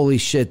goes, holy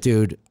shit,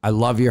 dude, I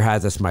love your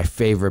hat. That's my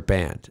favorite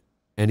band.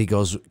 And he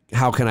goes,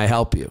 how can I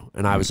help you?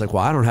 And I was like,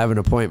 well, I don't have an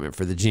appointment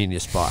for the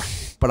Genius Bar,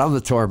 but I'm the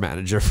tour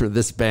manager for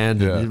this band.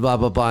 Yeah. And blah,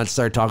 blah, blah. And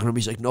started talking to him.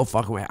 He's like, no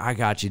fucking way. I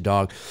got you,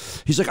 dog.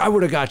 He's like, I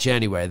would have got you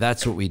anyway.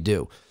 That's what we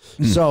do.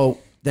 So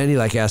then he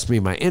like asked me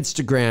my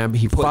Instagram.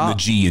 He put the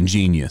G in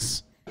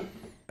Genius.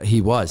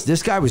 He was.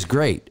 This guy was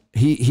great.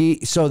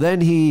 So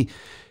then he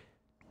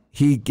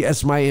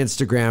gets my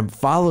Instagram,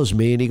 follows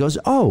me, and he goes,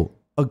 oh,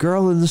 a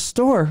girl in the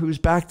store who's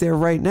back there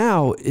right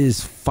now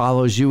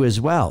follows you as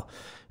well.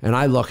 And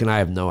I look and I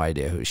have no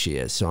idea who she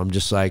is. So I'm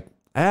just like,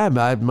 I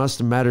must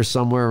have met her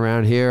somewhere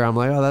around here. I'm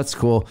like, oh, that's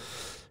cool.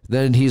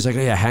 Then he's like,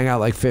 oh, yeah, hang out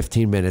like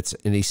 15 minutes.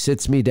 And he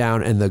sits me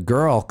down and the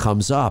girl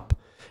comes up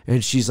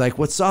and she's like,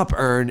 what's up,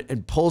 Ern?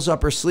 And pulls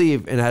up her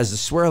sleeve and has a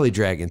swirly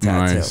dragon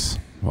tattoo. Nice.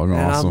 And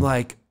awesome. I'm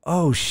like,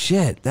 oh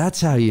shit, that's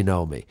how you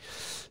know me.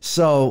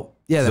 So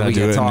yeah, then we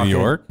get talking. In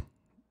New York?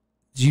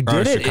 You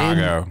did it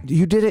Chicago.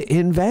 You did it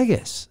in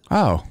Vegas.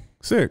 Oh,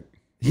 sick.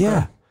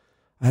 Yeah.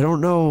 I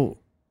don't know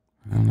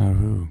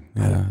who.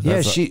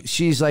 Yeah,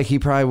 she's like, he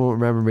probably won't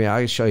remember me.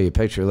 I'll show you a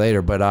picture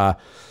later, but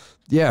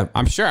yeah.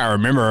 I'm sure I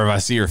remember her if I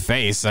see her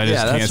face. I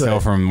just can't tell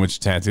from which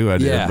tattoo I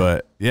did. Yeah.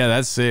 But yeah,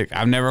 that's sick.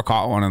 I've never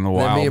caught one in the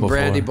wild. Me and before.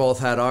 Brandy both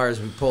had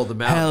ours. We pulled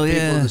them out. Hell yeah.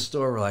 People in the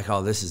store were like,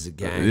 oh, this is a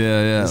gang.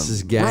 Yeah. This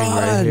is gang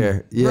right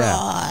here.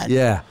 Yeah. Run.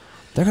 Yeah.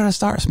 They're going to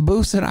start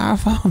boosting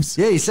iPhones.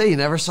 Yeah, you say you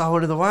never saw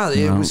one in the wild.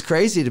 No. It was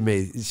crazy to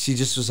me. She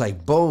just was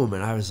like, boom.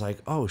 And I was like,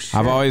 oh, shit.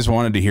 I've always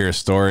wanted to hear a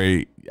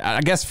story. I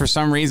guess for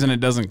some reason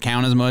it doesn't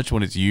count as much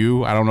when it's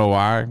you. I don't know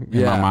why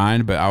in my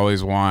mind, but I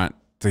always want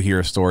to hear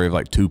a story of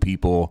like two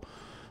people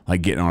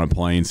like getting on a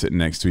plane, sitting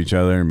next to each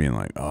other and being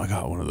like, oh, I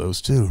got one of those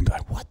too. And be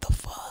like, what the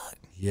fuck?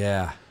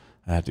 Yeah.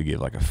 I have to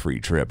give like a free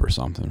trip or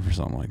something for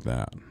something like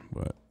that.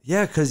 But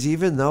yeah, because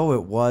even though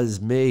it was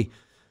me,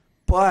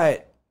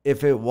 but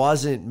if it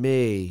wasn't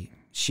me,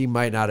 she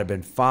might not have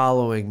been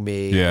following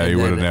me. Yeah, you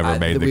would have never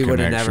made the connection. We would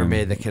have never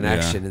made the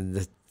connection,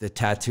 and the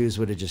tattoos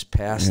would have just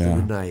passed in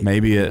the night.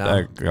 Maybe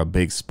at a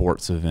big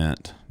sports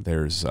event,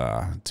 there's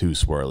two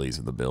swirlies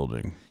in the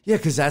building. Yeah,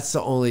 because that's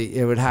the only.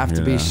 It would have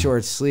to be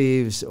short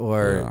sleeves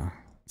or. Yeah.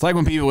 It's like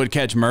when people would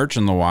catch merch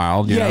in the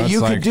wild. You know,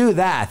 you could do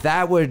that.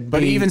 That would.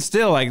 But even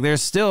still, like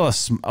there's still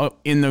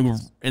in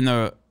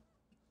the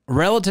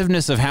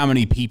relativeness of how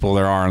many people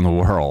there are in the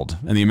world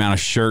and the amount of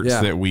shirts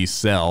that we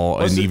sell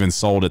and even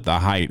sold at the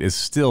height is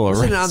still a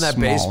really on that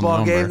baseball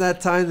number. Game that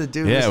time? The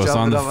dude was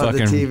jumping up on the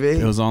TV.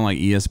 It was on like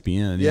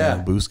ESPN. Yeah,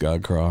 Boost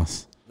God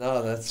Cross.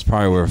 No, that's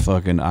probably where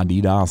fucking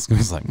Adidas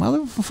was like,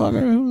 motherfucker,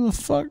 who the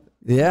fuck?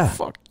 Yeah,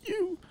 fuck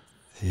you.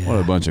 Yeah. What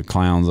a bunch of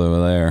clowns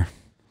over there.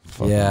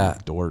 Fucking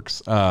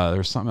dorks.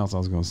 There's something else I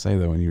was going to say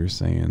though when you were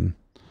saying,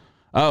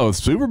 oh, the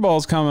Super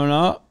Bowl's coming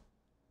up.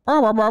 Do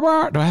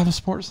I have a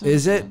sports thing?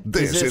 Is it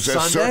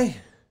Sunday?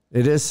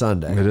 It is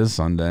Sunday. It is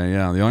Sunday,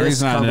 yeah. The only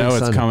reason I know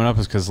it's coming up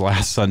is because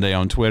last Sunday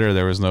on Twitter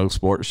there was no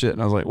sports shit,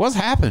 and I was like, what's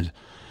happened?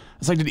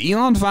 It's like, did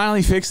Elon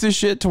finally fix this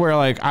shit to where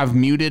like I've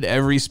muted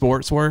every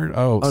sports word?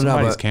 Oh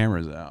somebody's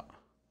camera's out.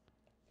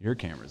 Your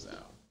camera's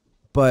out.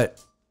 But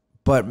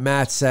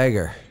Matt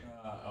Sager.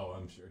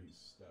 I'm sure he's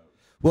stoked.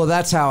 Well,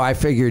 that's how I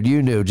figured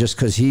you knew, just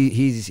because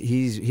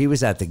he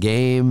was at the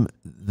game,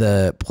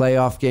 the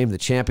playoff game, the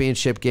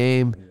championship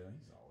game. Yeah.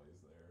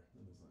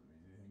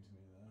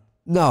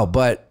 No,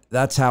 but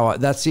that's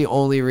the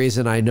only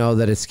reason I know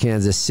that it's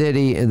Kansas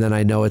City, and then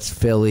I know it's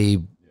Philly.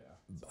 Yeah.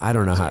 I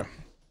don't know how.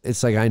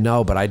 It's like I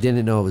know, but I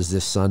didn't know it was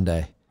this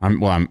Sunday.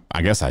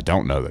 I guess I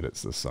don't know that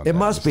it's this Sunday. It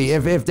must be.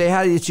 If they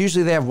had, it's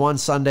usually they have one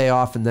Sunday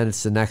off, and then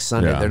it's the next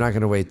Sunday. Yeah. They're not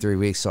going to wait 3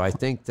 weeks, so I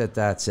think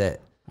that's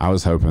it. I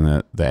was hoping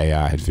that the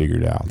AI had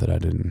figured out that I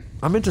didn't.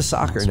 I'm into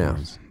soccer now.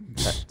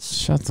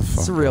 Shut the fuck up.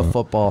 It's real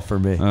football for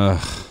me.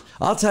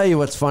 I'll tell you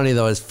what's funny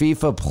though is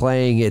FIFA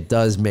playing it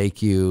does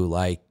make you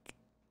like.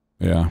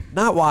 Yeah.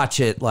 Not watch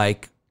it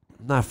like,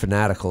 I'm not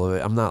fanatical of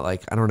it. I'm not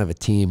like, I don't have a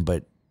team,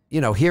 but you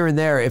know, here and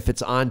there, if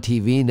it's on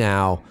TV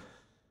now,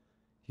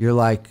 you're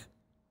like,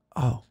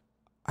 oh,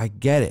 I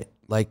get it.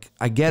 Like,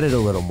 I get it a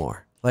little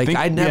more. Like,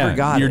 I never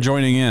got it. You're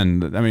joining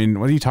in. I mean,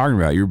 what are you talking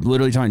about? You're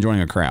literally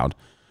joining a crowd.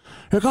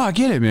 You're like, oh, I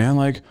get it, man.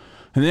 Like,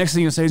 and the next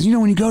thing you'll say is, you know,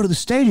 when you go to the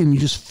stadium, you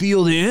just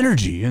feel the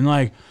energy. And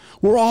like,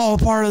 we're all a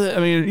part of it. I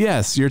mean,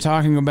 yes, you're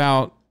talking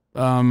about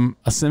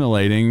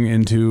assimilating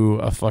into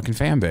a fucking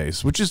fan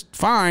base, which is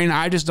fine.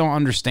 I just don't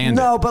understand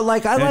it. No, but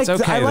like I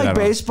like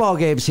baseball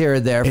games here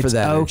and there for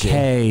that.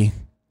 Okay.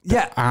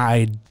 Yeah.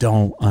 I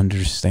don't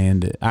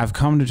understand it. I've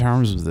come to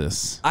terms with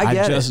this. I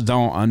just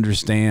don't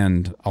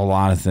understand a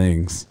lot of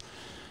things.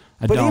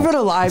 But even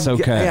a live, it's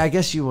okay. yeah, I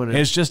guess you want to.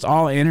 It's just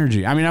all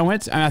energy. I mean,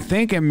 I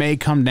think it may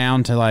come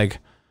down to like,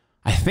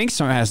 I think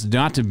some has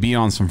not to be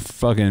on some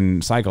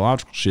fucking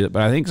psychological shit,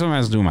 but I think some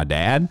has to do with my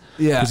dad.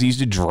 Yeah. Because he used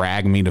to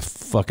drag me to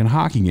fucking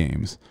hockey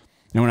games.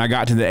 And when I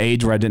got to the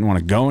age where I didn't want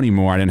to go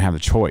anymore, I didn't have the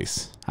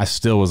choice. I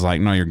still was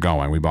like, no, you're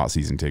going. We bought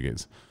season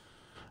tickets.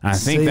 And I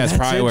think that's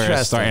probably where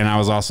it started. And I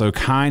was also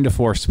kind of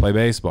forced to play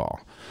baseball.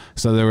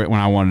 So when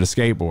I wanted to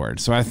skateboard.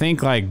 So I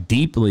think like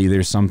deeply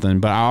there's something,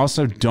 but I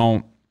also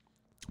don't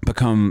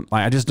become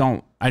like, I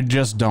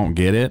just don't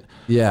get it.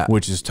 Yeah.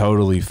 Which is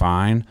totally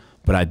fine.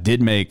 But I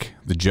did make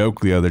the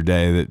joke the other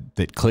day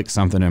that clicked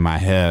something in my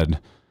head.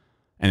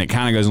 And it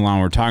kind of goes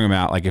along with what we're talking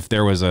about. Like if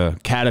there was a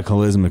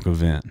cataclysmic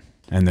event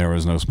and there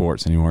was no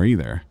sports anymore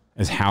either,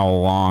 is how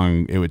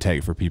long it would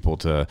take for people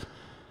to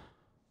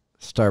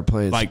start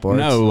playing like, sports.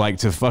 No, like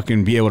to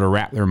fucking be able to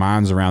wrap their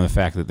minds around the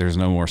fact that there's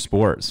no more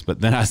sports. But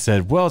then I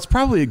said, well, it's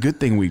probably a good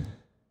thing we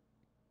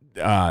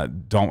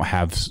don't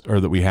have,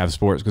 or that we have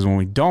sports, because when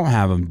we don't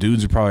have them,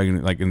 dudes are probably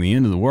gonna, like in the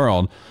end of the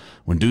world,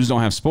 when dudes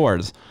don't have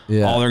sports,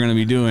 all they're going to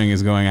be doing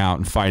is going out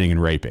and fighting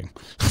and raping.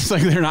 It's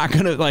like they're not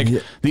going to, like,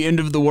 the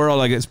end of the world,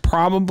 like it's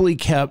probably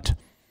kept,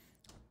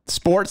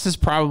 sports has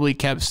probably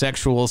kept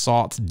sexual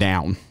assaults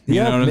down.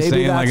 You know what I'm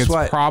saying? Like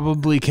it's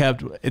probably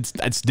kept, it's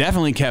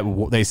definitely kept,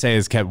 they say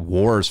has kept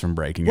wars from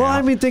breaking out. Well,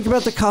 I mean, think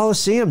about the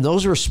Coliseum.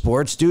 Those were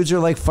sports. Dudes are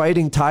like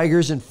fighting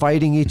tigers and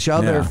fighting each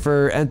other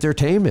for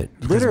entertainment.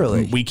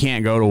 Literally. We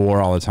can't go to war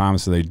all the time,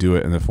 so they do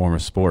it in the form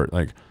of sport.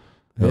 Like,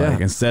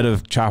 like instead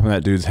of chopping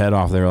that dude's head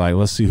off, they were like,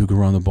 let's see who can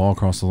run the ball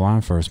across the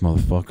line first,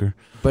 motherfucker.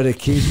 But it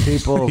keeps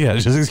people, it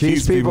just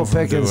keeps people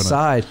picking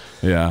side.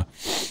 Yeah.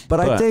 But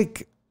I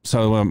think...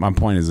 So my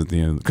point is at the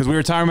end, because we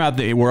were talking about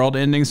the world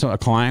ending. So a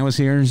client was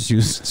here and she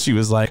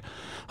was like,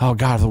 oh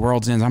God, if the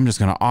world's ends, I'm just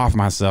going to off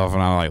myself.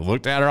 And I like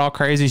looked at her all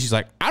crazy. She's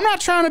like, I'm not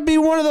trying to be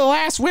one of the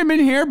last women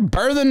here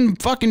birthing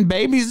fucking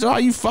babies to all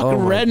you fucking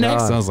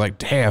rednecks. And I was like,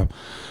 damn,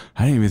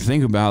 I didn't even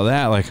think about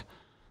that. Like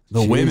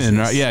the women,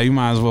 yeah, you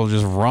might as well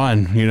just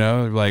run, you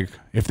know, like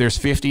if there's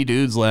 50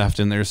 dudes left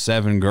and there's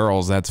 7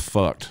 girls, that's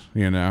fucked,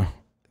 you know,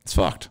 it's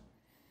fucked.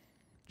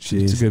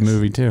 Jesus. It's a good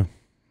movie too.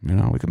 You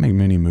know, we could make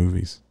many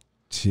movies.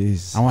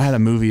 Jeez. I had a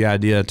movie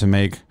idea to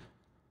make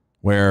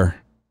where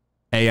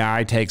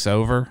AI takes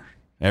over,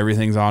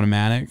 everything's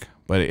automatic,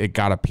 but it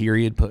got a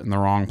period put in the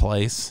wrong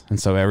place, and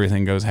so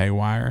everything goes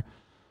haywire.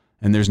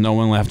 And there's no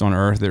one left on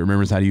Earth that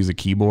remembers how to use a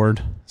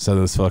keyboard, so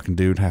this fucking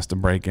dude has to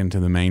break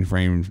into the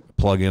mainframe,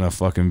 plug in a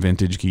fucking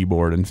vintage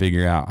keyboard, and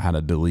figure out how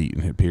to delete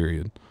and hit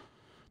period.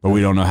 But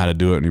we don't know how to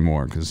do it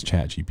anymore because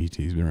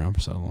ChatGPT's been around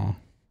for so long.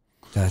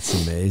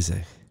 That's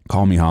amazing.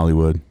 Call me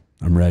Hollywood.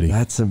 I'm ready.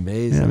 That's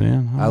amazing. Yeah,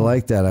 man. I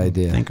like that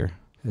idea. Thinker.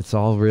 It's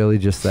all really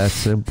just that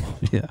simple.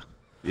 Yeah.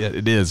 Yeah,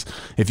 it is.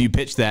 If you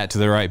pitch that to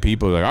the right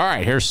people, like, all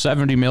right, here's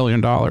 $70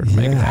 million.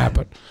 Make it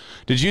happen.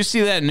 Did you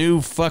see that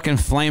new fucking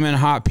flaming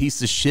hot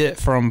piece of shit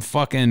from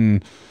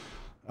fucking,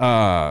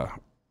 God,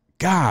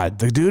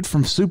 the dude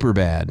from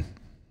Superbad?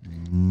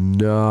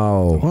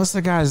 No. What's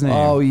the guy's name?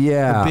 Oh,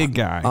 yeah. The big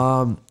guy.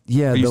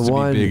 Yeah, he used the to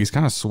one. Be big. He's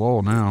kind of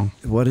swole now.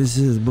 What is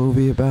his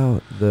movie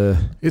about?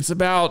 It's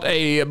about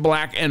a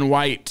black and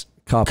white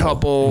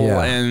couple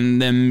and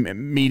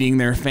them meeting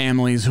their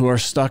families who are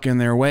stuck in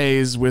their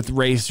ways with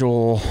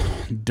racial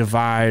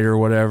divide or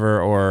whatever,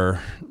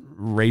 or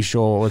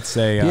racial, let's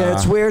say,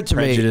 it's weird to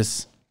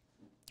prejudice.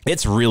 Me.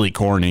 It's really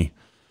corny.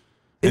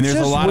 And it's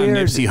there's a lot weird.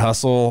 of Nipsey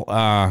Hussle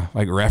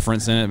like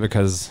reference in it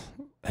because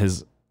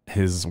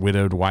his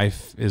widowed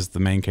wife is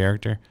the main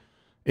character.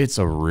 It's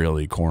a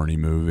really corny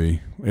movie.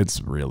 It's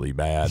really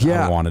bad.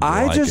 Yeah, I wanted to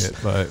like it,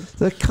 but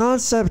the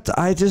concept,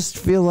 I just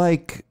feel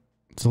like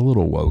it's a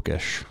little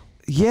woke-ish.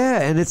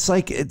 Yeah, and it's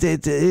like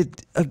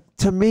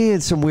to me in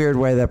some weird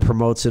way that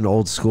promotes an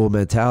old school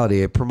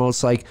mentality. It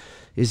promotes like,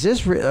 is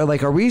this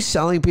like, are we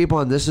selling people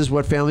and this is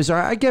what families are?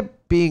 I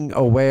get being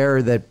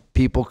aware that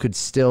people could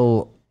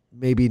still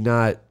maybe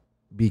not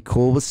be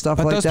cool with stuff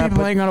like that. But those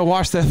people ain't gonna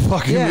watch that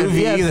fucking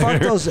movie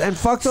either.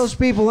 Fuck those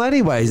people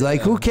anyways.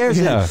 Like, who cares?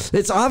 Yeah.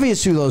 It's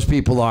obvious who those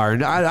people are,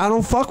 and I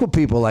don't fuck with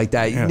people like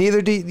that. Yeah.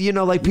 Neither do you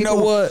know. Like, people. You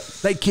know what?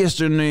 They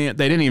kissed in the.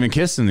 They didn't even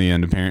kiss in the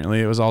end.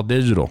 Apparently, it was all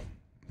digital.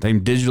 They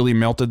digitally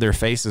melted their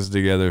faces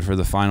together for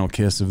the final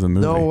kiss of the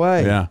movie. No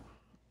way. Yeah.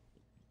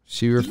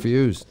 She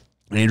refused.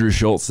 Andrew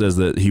Schultz says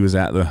that he was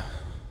at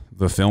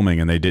the filming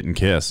and they didn't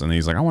kiss, and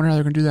he's like, I wonder how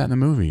they're gonna do that in the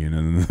movie. And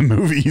in the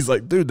movie, he's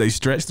like, dude, they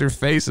stretched their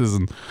faces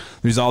and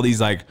there's all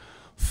these like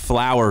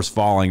flowers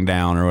falling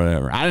down or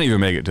whatever. I didn't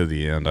even make it to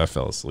the end. I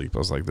fell asleep. I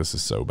was like, this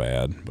is so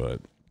bad. But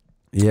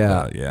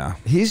yeah,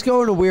 he's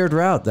going a weird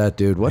route, that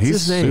dude. What's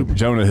his name?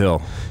 Jonah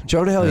Hill. He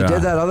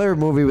did that other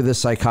movie with a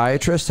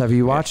psychiatrist. Have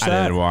you watched that?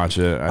 I didn't watch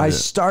it. I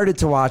started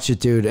to watch it,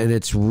 dude, and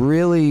it's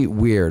really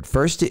weird.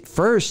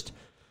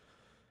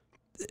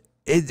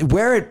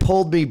 Where it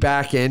pulled me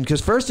back in,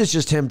 because first it's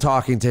just him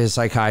talking to his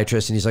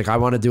psychiatrist, and he's like, I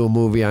want to do a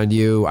movie on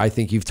you. I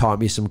think you've taught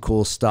me some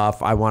cool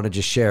stuff. I want to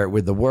just share it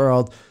with the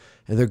world.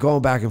 And they're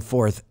going back and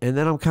forth. And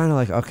then I'm kind of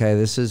like, okay,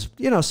 this is,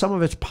 some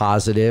of it's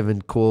positive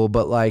and cool,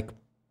 but like,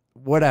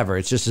 whatever.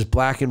 It's just this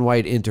black and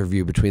white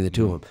interview between the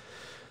two of them.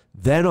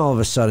 Then all of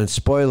a sudden,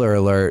 spoiler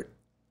alert,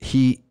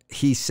 he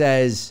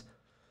says,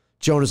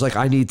 Jonah's like,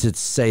 I need to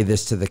say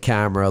this to the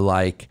camera.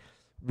 Like,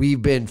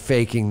 we've been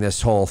faking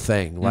this whole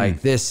thing.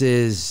 Like, this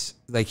is,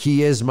 like,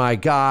 he is my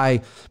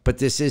guy, but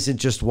this isn't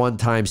just one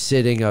time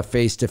sitting, a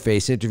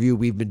face-to-face interview.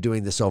 We've been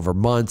doing this over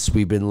months.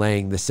 We've been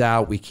laying this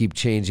out. We keep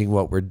changing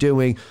what we're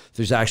doing.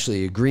 There's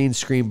actually a green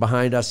screen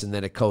behind us, and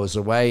then it goes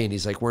away. And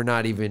he's like, we're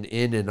not even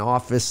in an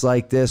office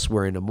like this.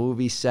 We're in a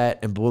movie set.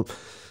 And boom.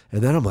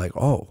 And then I'm like,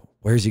 oh,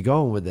 where's he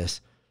going with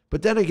this?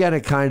 But then again,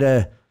 it kind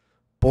of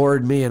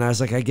bored me. And I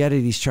was like, I get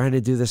it. He's trying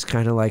to do this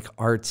kind of like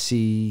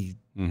artsy.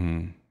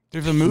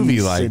 There's a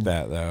movie like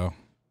that, though.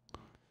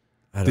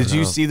 Did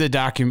you see the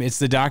document? It's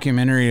the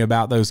documentary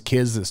about those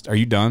kids. Are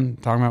you done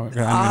talking about? I'm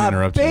going to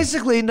interrupt you.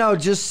 Basically, no,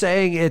 just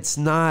saying it's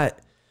not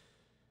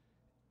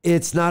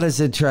as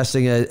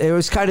interesting. It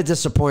was kind of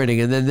disappointing.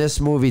 And then this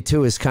movie,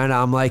 too, is kind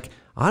of, I'm like,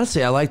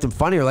 honestly, I liked them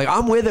funnier. Like,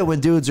 I'm with it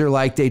when dudes are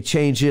like, they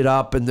change it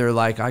up and they're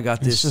like, I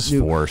got this. It's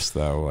just forced,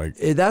 though. Like,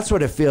 that's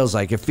what it feels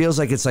like. It feels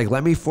like it's like,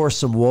 let me force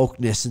some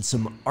wokeness and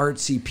some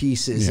artsy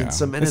pieces and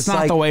some. And it's not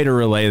like, the way to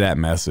relay that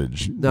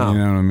message. No, you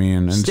know what I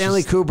mean. And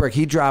Stanley Kubrick,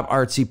 he dropped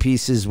artsy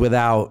pieces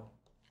without.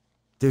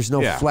 There's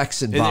no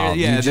flex involved.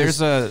 There's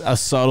a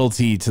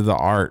subtlety to the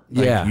art.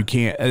 Like, you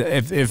can't.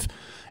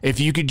 If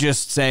you could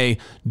just say,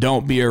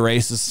 "Don't be a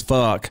racist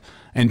fuck,"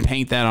 and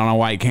paint that on a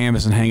white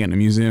canvas and hang it in a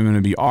museum and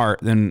it'd be art,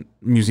 then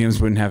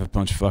museums wouldn't have a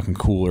bunch of fucking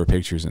cooler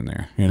pictures in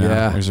there. You know,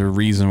 there's a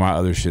reason why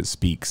other shit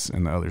speaks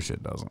and the other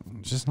shit doesn't.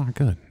 It's just not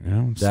good. You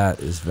know, that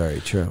is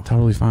very true.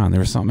 Totally fine. There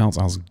was something else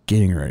I was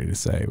getting ready to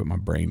say, but my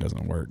brain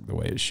doesn't work the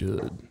way it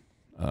should.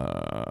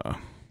 That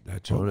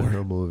Jonah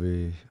Hill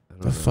movie.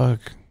 The fuck?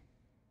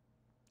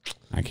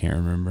 I can't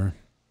remember.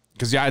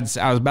 Because I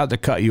was about to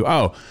cut you.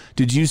 Oh,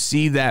 did you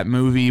see that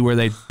movie where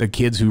the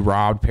kids who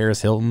robbed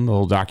Paris Hilton, the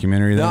whole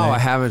documentary? No, I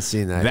haven't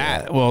seen that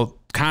yet. Well,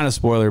 kind of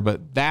spoiler,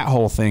 but that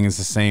whole thing is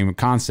the same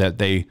concept.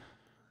 They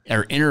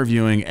are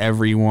interviewing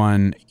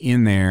everyone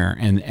in there,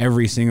 and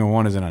every single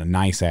one is in a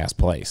nice ass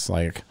place,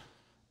 like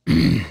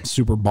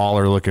super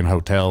baller looking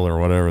hotel or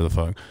whatever the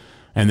fuck.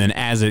 And then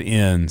as it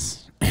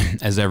ends,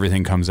 as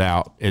everything comes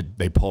out,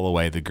 they pull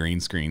away the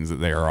green screens that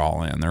they are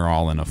all in. They're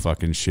all in a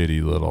fucking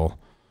shitty little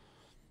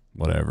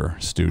whatever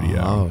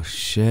studio. Oh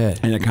shit.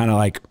 And it kind of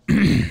like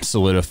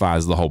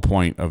solidifies the whole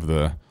point of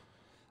the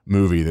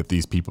movie, that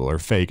these people are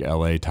fake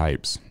LA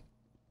types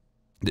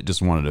that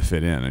just wanted to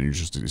fit in, and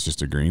it's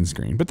just a green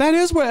screen. But that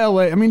is what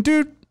LA, I mean,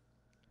 dude,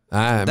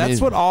 that's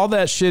what all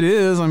that shit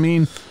is. I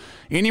mean,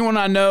 anyone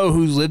I know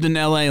who's lived in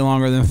LA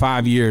longer than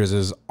 5 years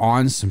is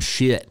on some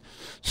shit.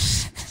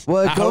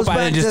 Well, it goes back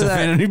I didn't just to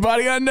offend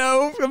anybody I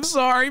know. I'm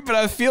sorry, but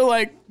I feel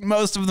like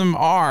most of them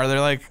are. They're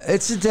like,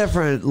 it's a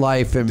different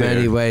life in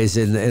many ways,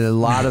 and a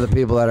lot of the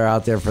people that are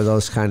out there for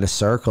those kind of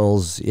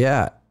circles.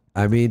 Yeah,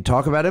 I mean,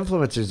 talk about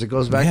influencers. It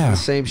goes back to the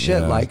same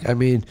shit. Like, I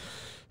mean,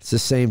 it's the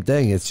same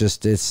thing. It's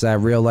that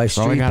real life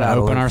street battle. We got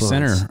to open our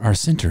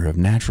center of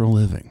natural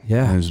living.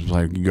 Yeah, and it's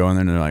like you go in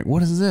there and they're like,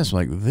 what is this?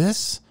 Like,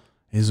 this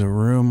is a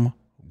room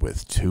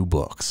with 2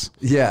 books.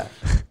 Yeah.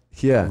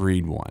 Yeah.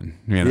 Read one.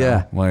 You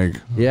know?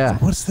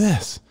 What's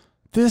this?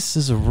 This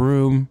is a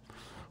room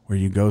where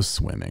you go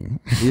swimming.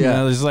 Yeah. You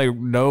know, there's like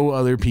no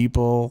other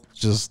people,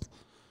 just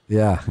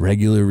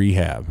regular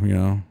rehab, you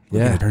know? We're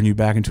gonna turn you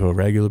back into a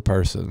regular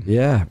person.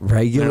 Yeah.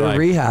 Regular like,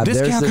 rehab.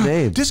 There's the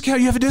name. Discount.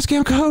 You have a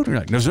discount code? You're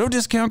like, there's no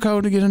discount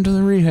code to get into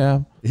the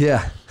rehab.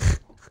 Yeah.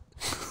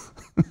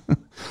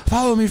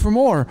 Follow me for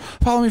more.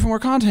 Follow me for more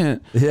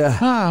content.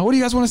 Yeah. What do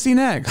you guys want to see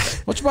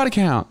next? What's your body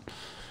count?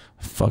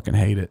 I fucking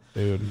hate it,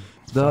 dude.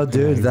 No,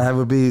 dude, that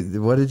would be,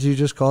 what did you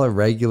just call it?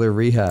 Regular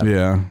rehab.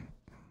 Yeah.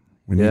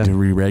 We need to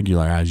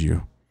re-regularize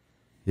you.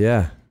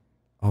 Yeah.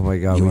 Oh my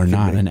God. You are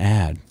not an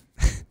ad.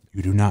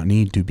 You do not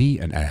need to be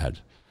an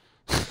ad.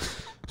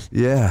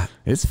 Yeah.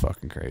 It's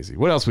fucking crazy.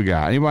 What else we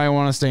got? Anybody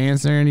want us to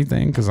answer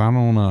anything? Because I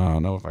don't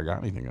know if I got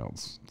anything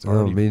else.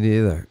 Me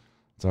neither.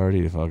 It's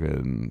already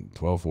fucking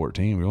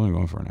 12:14. We're only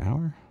going for an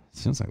hour? It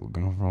seems like we're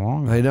going for a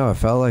long I know. It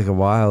felt like a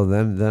while.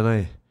 Then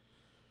I...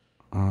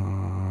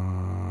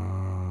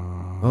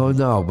 Oh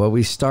no, but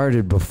we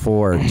started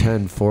before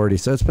 10:40,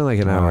 so it's been like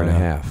an hour and a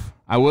half.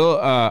 I will.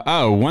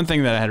 One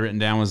thing that I had written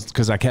down was,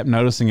 because I kept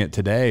noticing it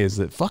today, is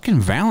that fucking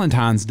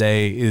Valentine's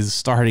Day is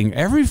starting.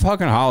 Every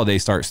fucking holiday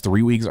starts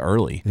 3 weeks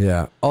early.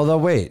 Yeah. Although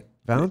wait,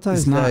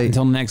 Valentine's Day not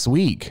until next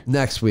week.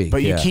 Next week,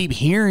 but you keep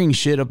hearing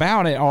shit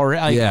about it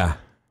already. Like,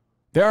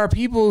 there are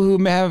people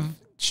who have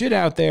shit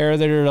out there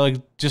that are like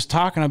just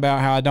talking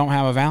about how I don't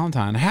have a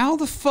Valentine. How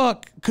the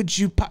fuck could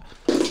you?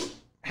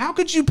 How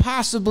could you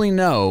possibly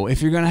know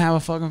if you're going to have a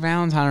fucking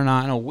Valentine or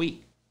not in a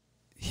week?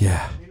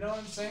 Yeah. You know what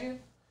I'm saying?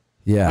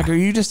 Yeah. Like, are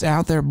you just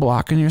out there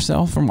blocking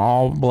yourself from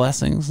all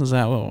blessings? Is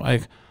that what,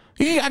 like,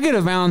 I get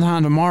a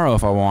Valentine tomorrow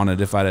if I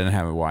wanted, if I didn't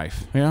have a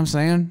wife. You know what I'm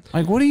saying?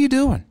 Like, what are you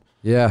doing?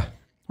 Yeah.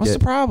 What's the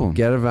problem?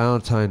 Get a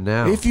Valentine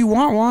now. If you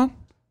want one.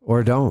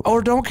 Or don't.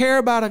 Or don't care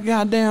about a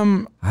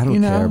goddamn, I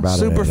don't care about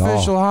superficial it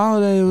at all.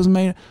 holiday that was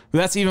made.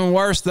 That's even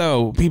worse,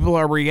 though. People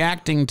are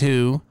reacting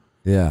to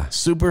Yeah.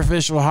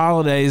 Superficial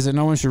holidays that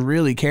no one should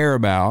really care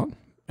about,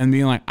 and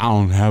being like, I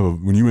don't have a,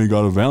 when you ain't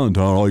got a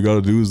Valentine, all you got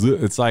to do is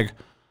this. It's like,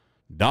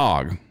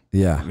 dog.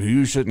 Yeah.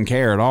 You shouldn't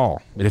care at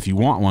all. But if you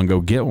want one, go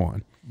get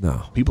one.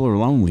 No. People are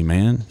lonely,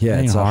 man. Yeah,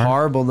 It it's ain't a hard.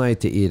 horrible night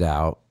to eat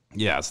out.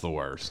 Yeah, it's the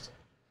worst.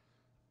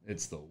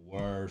 It's the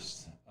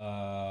worst.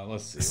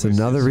 Let's see. It's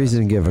another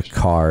reason to give a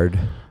card.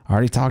 I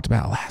already talked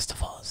about Last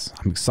of Us.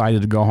 I'm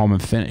excited to go home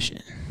and finish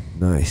it.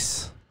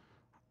 Nice.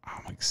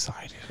 I'm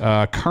excited.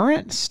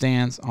 Current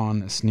stance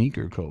on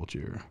sneaker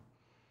culture.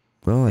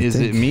 Well, Is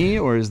it me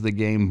or is the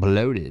game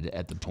bloated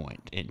at the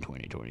point in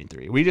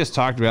 2023? We just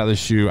talked about the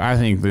shoe. I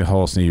think the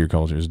whole sneaker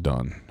culture is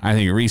done. I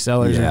think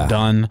resellers are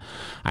done.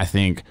 I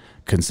think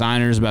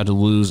consigners about to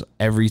lose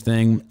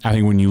everything. I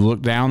think when you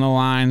look down the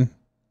line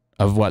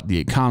of what the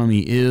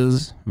economy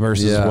is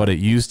versus what it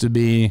used to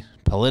be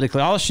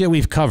politically, all the shit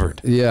we've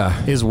covered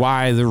is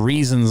why the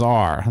reasons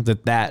are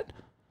that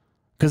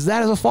because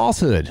that is a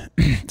falsehood.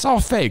 It's all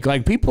fake.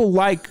 Like people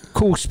like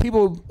cool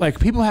people,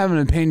 like people have an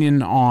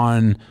opinion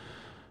on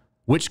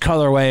which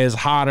colorway is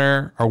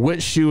hotter or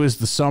which shoe is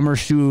the summer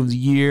shoe of the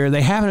year.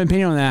 They have an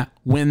opinion on that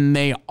when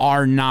they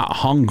are not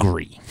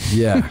hungry.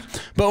 Yeah.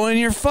 But when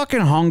you're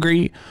fucking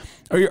hungry,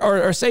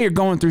 or say you're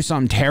going through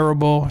something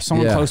terrible,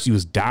 someone close to you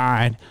has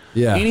died,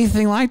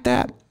 anything like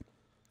that,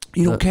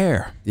 you don't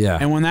care. Yeah.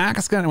 And when that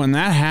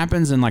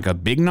happens in like a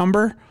big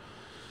number,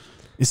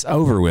 it's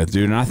over with,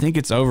 dude. And I think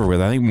it's over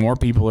with. I think more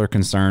people are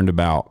concerned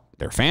about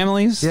their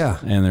families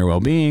and their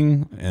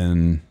well-being.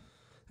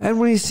 And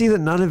when you see that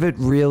none of it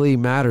really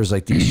matters,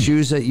 like these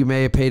shoes that you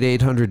may have paid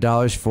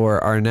 $800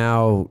 for are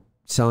now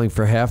selling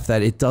for half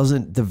that, it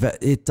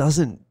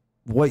doesn't,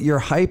 what you're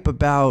hype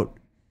about,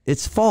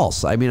 it's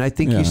false. I mean, I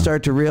think you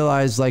start to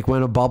realize like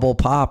when a bubble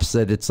pops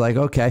that it's like,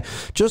 okay,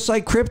 just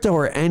like crypto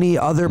or any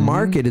other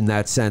market in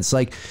that sense,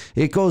 like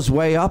it goes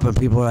way up and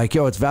people are like,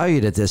 yo, it's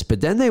valued at this.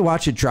 But then they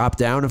watch it drop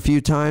down a few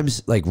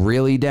times, like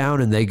really down,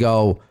 and they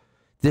go,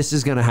 this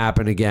is going to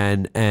happen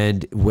again,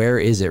 and where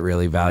is it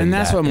really valued? And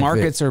that's what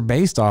markets are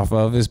based off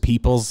of, is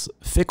people's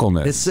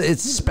fickleness.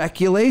 It's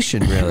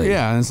speculation, really.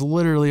 Yeah, and it's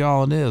literally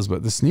all it is.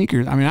 But the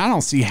sneakers, I mean, I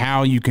don't see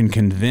how you can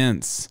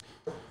convince,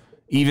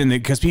 even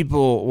because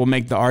people will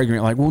make the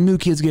argument like, well, new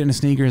kids get into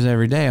sneakers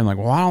every day. I'm like,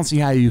 well, I don't see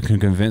how you can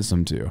convince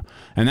them to.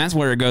 And that's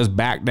where it goes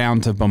back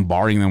down to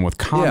bombarding them with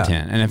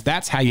content. And if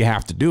that's how you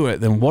have to do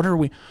it, then what are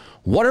we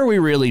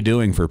really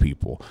doing for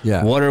people?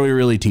 Yeah. What are we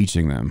really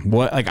teaching them?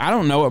 What, like, I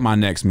don't know what my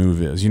next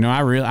move is. You know,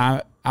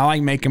 I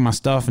like making my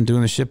stuff and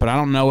doing the shit, but I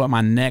don't know what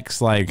my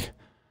next like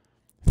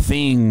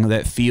thing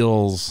that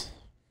feels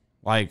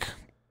like,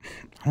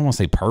 I don't want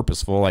to say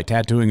purposeful, like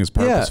tattooing is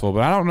purposeful,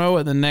 but I don't know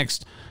what the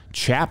next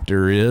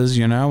chapter is,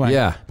 you know? Like,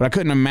 but I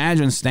couldn't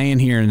imagine staying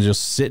here and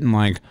just sitting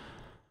like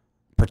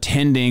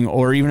pretending,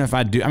 or even if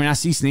I do, I mean, I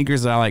see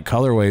sneakers that I like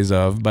colorways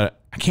of,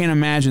 but I can't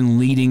imagine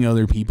leading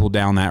other people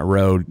down that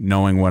road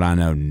knowing what I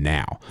know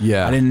now.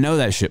 Yeah. I didn't know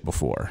that shit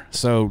before.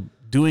 So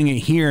doing it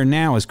here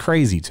now is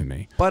crazy to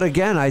me. But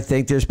again, I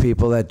think there's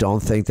people that don't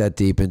think that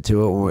deep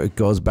into it. It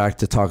goes back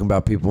to talking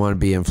about people want to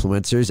be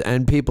influencers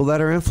and people that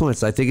are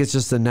influenced. I think it's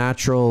just a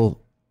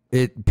natural,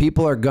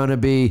 people are going to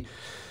be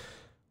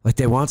like,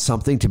 they want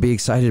something to be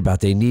excited about.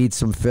 They need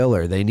some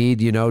filler. They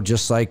need, you know,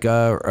 just like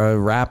a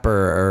rapper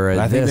or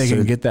I think they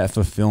can get that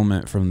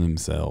fulfillment from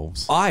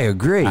themselves. I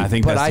agree. I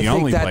think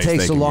that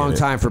takes a long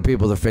time for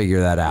people to figure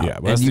that out. Yeah,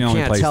 and you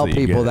can't tell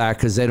people that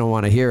because they don't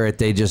want to hear it.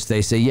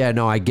 They say, yeah,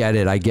 no, I get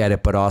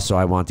it. But also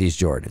I want these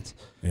Jordans.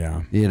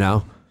 Yeah. You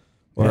know?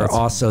 Or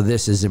also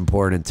this is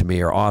important to me,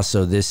 or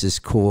also this is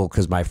cool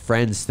because my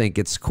friends think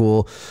it's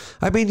cool.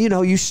 I mean, you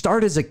know, you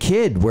start as a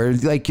kid where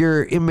like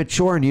you're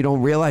immature and you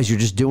don't realize you're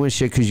just doing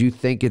shit because you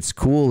think it's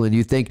cool, and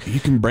you think you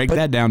can break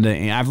that down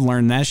to. I've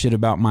learned that shit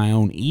about my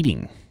own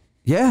eating.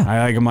 Yeah,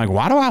 I'm like,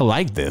 why do I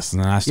like this?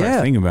 And then I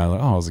start thinking about it.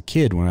 Like, oh, I was a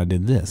kid when I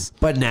did this.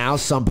 But now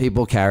some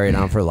people carry it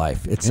on for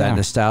life. It's that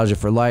nostalgia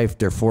for life.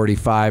 They're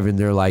 45 and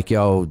they're like,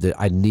 yo,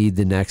 I need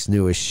the next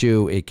newest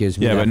shoe. It gives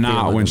me but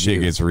not when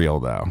shit gets real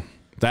though.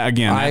 That,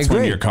 again, that's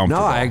when you're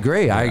comfortable. No, I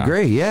agree. Yeah. I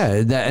agree. Yeah.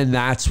 And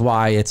that's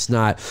why it's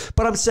not.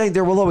 But I'm saying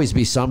there will always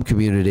be some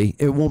community.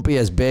 It won't be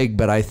as big,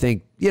 but I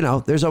think, you know,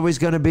 there's always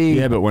going to be.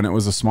 Yeah, but when it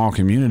was a small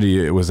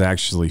community, it was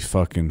actually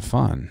fucking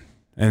fun.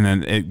 And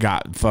then it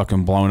got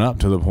fucking blown up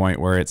to the point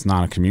where it's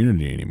not a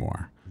community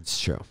anymore. It's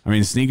true. I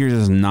mean, sneakers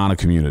is not a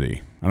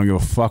community. I don't give a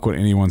fuck what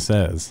anyone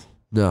says.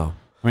 No.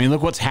 I mean,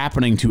 look what's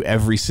happening to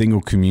every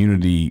single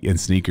community in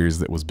sneakers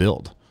that was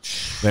built.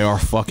 They are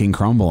fucking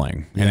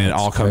crumbling, and it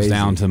all comes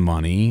down to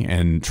money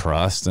and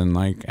trust, and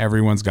like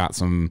everyone's got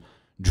some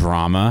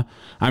drama.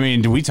 I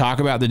mean, do we talk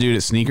about the dude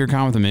at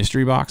SneakerCon with the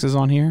mystery boxes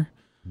on here?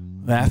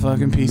 That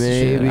fucking piece of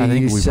shit. I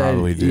think we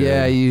probably do.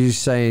 Yeah, you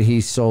saying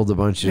he sold a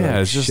bunch of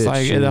it's just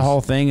like shoes. The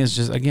whole thing is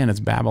just, again, it's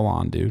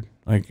Babylon, dude.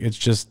 Like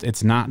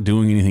it's not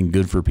doing anything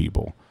good for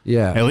people.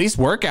 Yeah. At least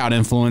workout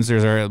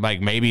influencers are like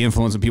maybe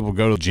influencing people to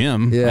go to the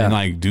gym and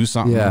like do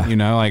something. You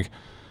know, like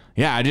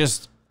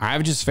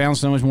I've just found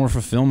so much more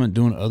fulfillment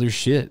doing other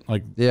shit.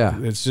 Like,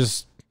 it's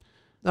just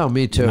no,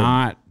 me too.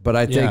 Not, but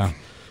I think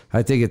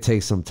I think it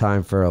takes some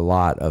time for a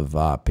lot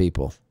of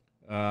people.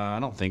 I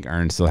don't think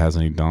Ern still has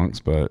any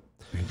dunks, but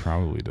he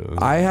probably does.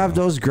 I have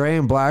those gray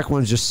and black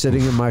ones just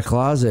sitting in my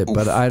closet,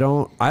 but I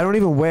don't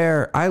even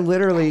wear. I'm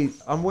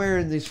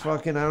wearing these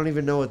fucking. I don't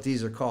even know what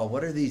these are called.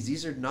 What are these?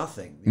 These are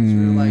nothing. These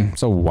are like.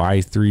 It's a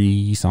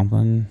Y3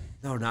 something.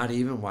 No, not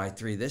even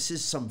Y3. This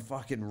is some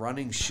fucking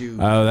running shoe.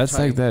 Oh, that's type.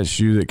 like that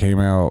shoe that came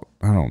out.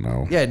 I don't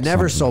know. Yeah, it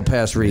never sold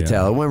past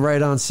retail. It went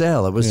right on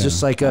sale. It was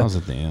just like that was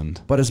at the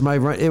end. But it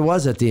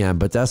was at the end.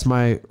 But that's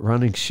my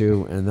running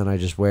shoe, and then I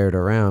just wear it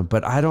around.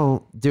 But I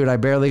don't, dude. I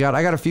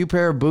got a few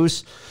pair of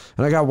boosts,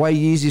 and I got white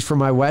Yeezys for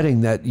my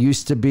wedding that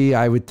used to be,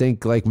 I would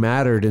think, like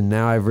mattered, and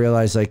now I've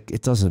realized like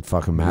it doesn't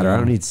fucking matter. I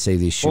don't need to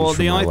save these shoes. Well, for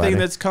the my only wedding. thing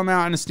that's come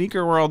out in the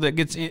sneaker world that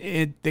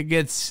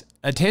gets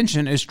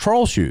attention is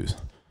troll shoes.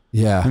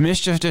 Yeah. The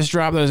Mischief just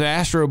dropped those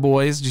Astro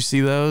Boys. Did you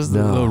see those?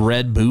 The little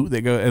red boot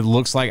that it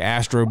looks like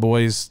Astro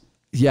Boys.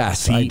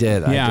 Yes, feet. I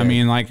did. I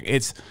mean, like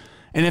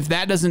and if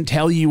that doesn't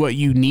tell you what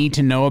you need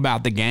to know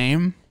about the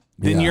game,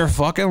 then you're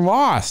fucking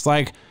lost.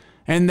 Like,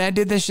 and that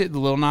did this shit, the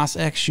Lil Nas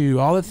X shoe,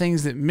 all the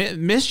things that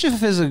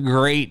Mischief is a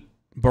great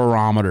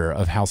barometer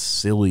of how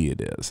silly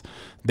it is.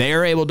 They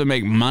are able to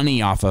make money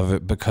off of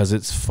it because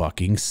it's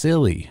fucking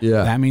silly.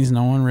 Yeah. That means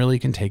no one really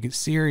can take it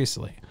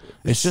seriously.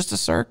 It's just a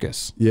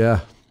circus.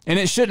 Yeah. And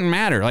it shouldn't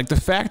matter. Like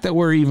the fact that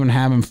we're even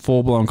having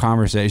full-blown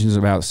conversations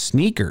about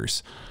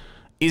sneakers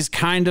is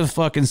kind of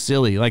fucking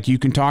silly. Like you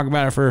can talk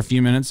about it for a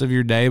few minutes of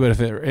your day, but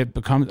if it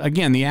becomes,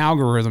 again, the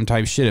algorithm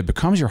type shit, it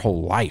becomes your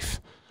whole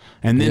life.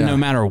 And then no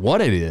matter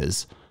what it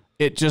is,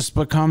 it just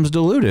becomes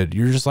diluted.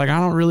 You're just like, I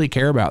don't really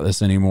care about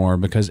this anymore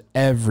because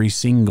every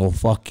single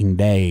fucking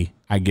day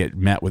I get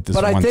met with this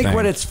one thing. But I think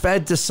when it's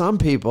fed to some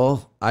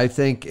people, I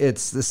think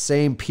it's the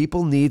same.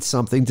 People need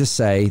something to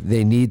say.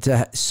 They need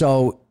to.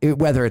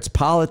 Whether it's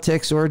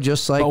politics or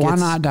just like. But why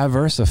not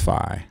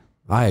diversify?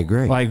 I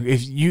agree. Like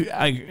if you,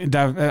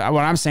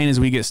 what I'm saying is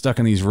we get stuck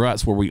in these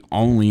ruts where we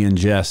only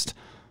ingest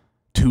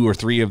 2 or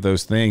 3 of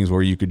those things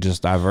where you could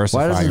just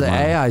diversify. Why doesn't the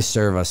mind. AI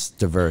serve us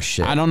diverse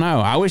shit? I don't know.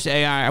 I wish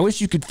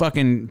you could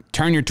fucking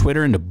turn your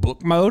Twitter into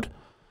book mode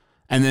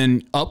and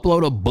then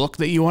upload a book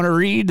that you want to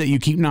read that you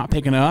keep not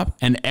picking up,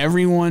 and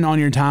everyone on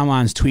your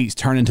timeline's tweets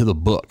turn into the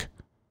book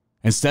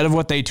instead of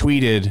what they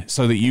tweeted,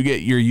 so that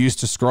you're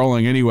used to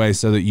scrolling anyway,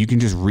 so that you can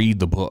just read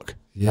the book.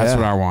 Yeah. That's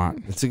what I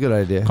want. It's a good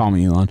idea. Call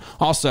me Elon.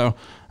 Also,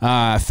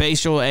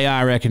 facial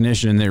AI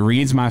recognition that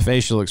reads my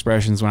facial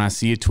expressions when I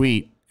see a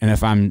tweet, and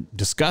if I'm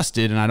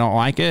disgusted and I don't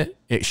like it,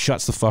 it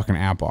shuts the fucking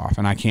app off,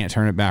 and I can't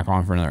turn it back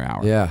on for another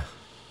hour. Yeah.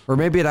 Or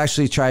maybe it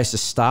actually tries to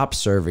stop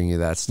serving you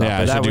that stuff. Yeah,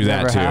 but that would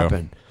never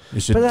happen. It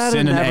should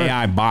send an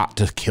AI bot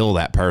to kill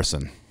that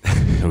person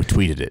who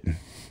tweeted it.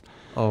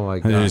 Oh my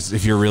God.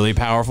 If you're really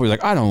powerful, you're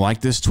like, I don't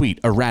like this tweet,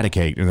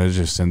 eradicate. And then it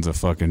just sends a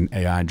fucking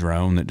AI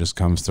drone that just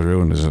comes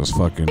through and just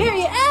fucking,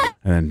 and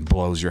then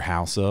blows your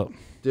house up.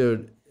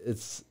 Dude,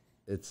 it's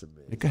amazing.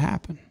 It could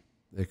happen.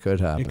 It could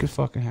happen. It could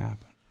fucking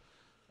happen.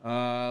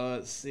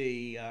 Let's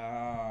see.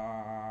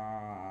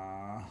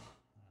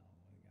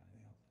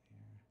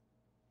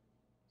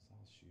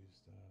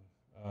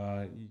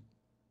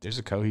 There's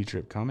a Kohi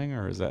trip coming,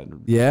 or is that?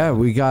 Yeah,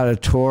 we got a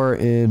tour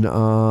in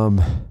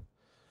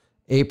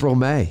April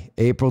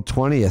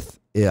 20th.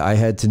 Yeah, I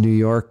head to New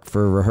York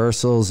for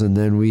rehearsals, and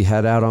then we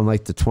head out on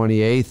like the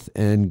 28th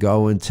and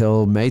go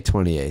until May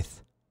 28th,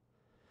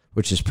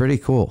 which is pretty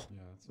cool.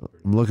 Yeah,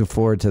 I'm looking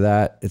forward to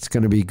that. It's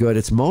going to be good.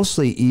 It's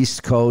mostly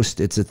East Coast.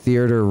 It's a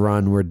theater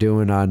run. We're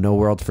doing No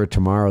World for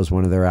Tomorrow is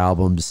one of their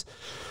albums.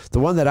 The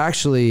one that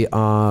actually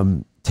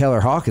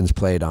Taylor Hawkins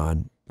played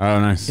on. Oh,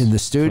 nice. In the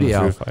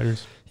studio. The Foo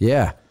Fighters.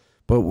 Yeah.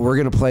 But we're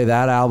going to play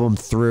that album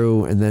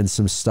through and then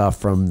some stuff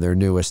from their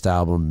newest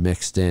album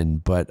mixed in.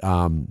 But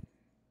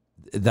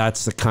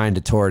that's the kind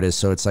of tour it is.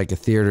 So it's like a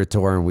theater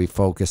tour, and we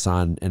focus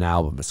on an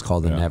album. It's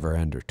called the Never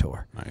Ender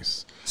Tour.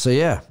 Nice. So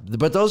yeah,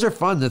 but those are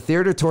fun. The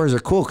theater tours are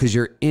cool because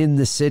you're in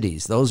the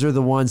cities. Those are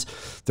the ones,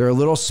 they're a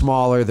little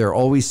smaller. They're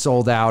always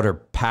sold out or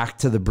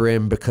packed to the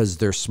brim because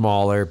they're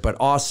smaller. But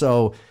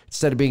also,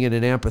 instead of being in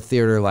an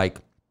amphitheater like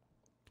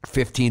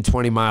 15,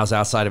 20 miles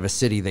outside of a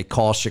city, they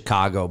call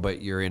Chicago,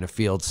 but you're in a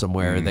field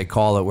somewhere. They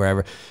call it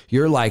wherever.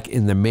 You're like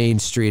in the main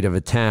street of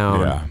a town.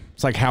 Yeah.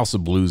 It's like House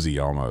of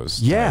Bluesy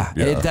almost. Yeah.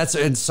 That's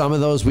in some of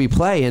those we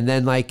play. And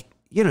then like,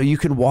 you know, you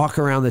can walk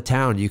around the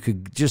town. You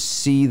could just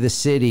see the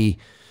city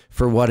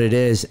for what it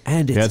is.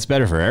 And it's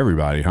better for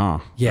everybody, huh?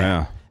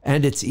 Yeah.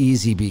 And it's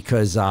easy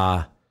because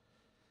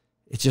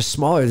it's just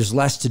smaller. There's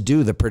less to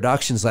do. The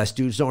production's less.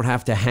 Dudes don't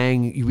have to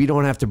hang. We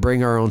don't have to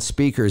bring our own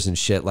speakers and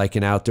shit like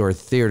an outdoor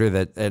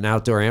theater, an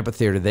outdoor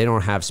amphitheater. They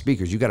don't have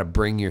speakers. You got to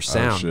bring your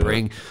sound.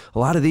 Bring a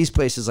lot of these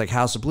places like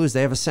House of Blues.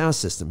 They have a sound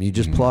system. You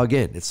just plug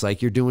in. It's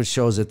like you're doing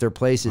shows at their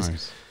places.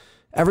 Nice.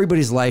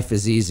 Everybody's life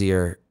is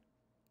easier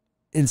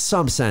in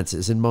some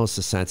senses, in most of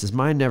the senses.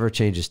 Mine never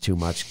changes too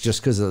much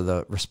just because of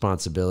the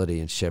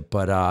responsibility and shit.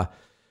 But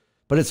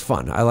it's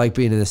fun. I like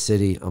being in the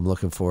city. I'm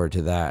looking forward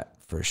to that.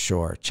 For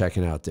sure.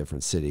 Checking out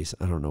different cities.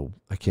 I don't know.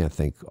 I can't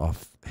think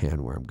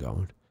offhand where I'm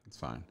going. It's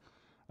fine.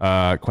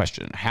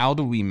 Question: how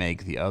do we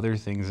make the other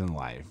things in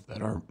life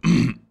that are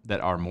that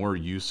are more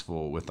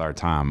useful with our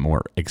time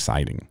more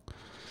exciting?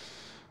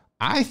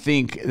 I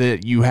think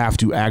that you have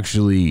to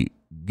actually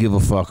give a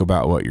fuck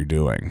about what you're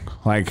doing.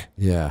 Like,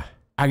 yeah.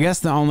 I guess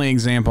the only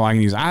example I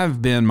can use,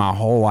 I've been my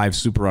whole life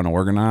super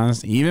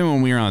unorganized. Even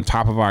when we were on the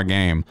top of our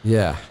game,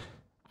 yeah,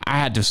 I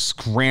had to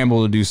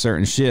scramble to do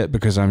certain shit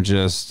because I'm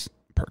just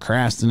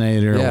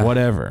procrastinator or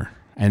whatever.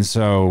 And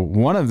so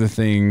one of the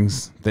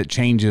things that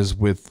changes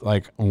with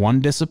like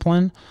one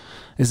discipline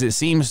is it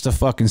seems to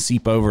fucking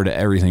seep over to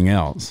everything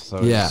else. So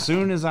as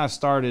soon as I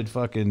started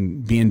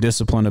fucking being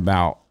disciplined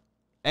about,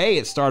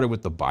 it started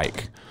with the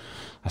bike.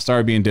 I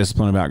started being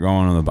disciplined about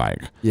going on the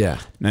bike. Yeah.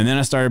 And then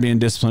I started being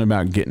disciplined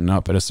about getting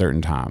up at a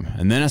certain time.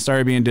 And then I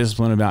started being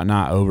disciplined about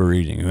not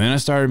overeating. And then I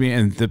started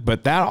being,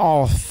 but that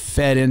all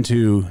fed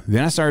into,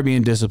 then I started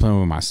being disciplined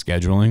with my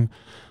scheduling.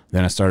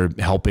 Then I started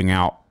helping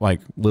out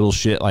like little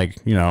shit, like,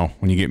 you know,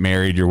 when you get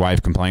married, your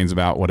wife complains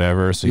about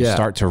whatever. So you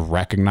start to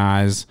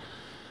recognize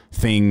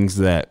things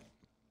that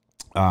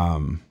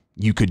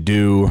you could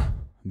do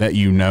that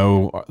you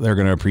know they're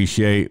going to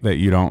appreciate that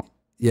you don't.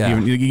 Yeah.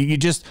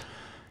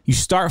 You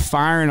start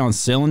firing on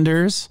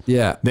cylinders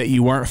that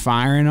you weren't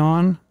firing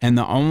on. And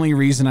the only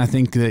reason I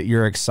think that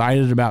you're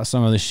excited about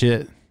some of the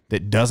shit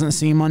that doesn't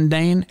seem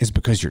mundane is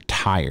because you're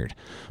tired.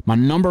 My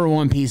number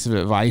one piece of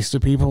advice to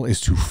people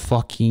is to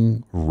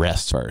fucking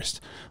rest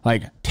first.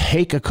 Like,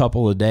 take a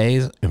couple of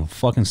days and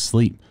fucking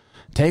sleep.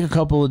 Take a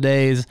couple of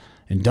days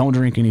and don't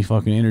drink any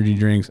fucking energy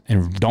drinks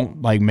and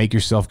don't like make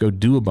yourself go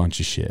do a bunch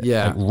of shit.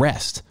 Yeah. Like,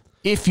 rest.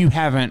 If you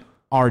haven't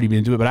already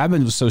been doing it, but I've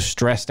been so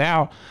stressed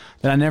out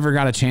that I never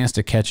got a chance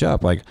to catch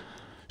up. Like,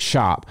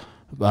 shop,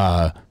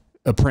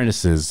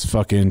 apprentices,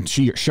 fucking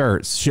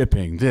shirts,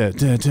 shipping,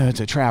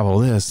 to travel,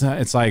 this.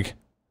 It's like,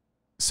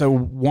 so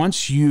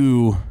once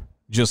you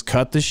just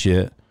cut the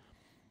shit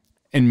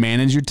and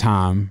manage your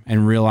time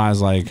and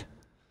realize, like,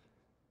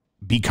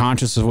 be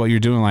conscious of what you're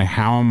doing. Like,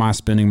 how am I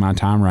spending my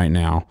time right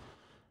now?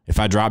 If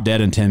I drop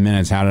dead in 10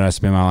 minutes, how did I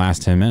spend my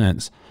last 10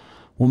 minutes?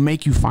 Will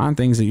make you find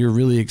things that you're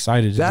really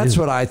excited to do. That's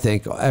what I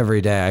think every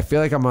day. I feel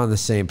like I'm on the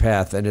same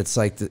path. And it's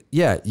like,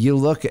 you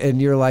look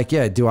and you're like,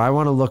 do I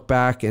want to look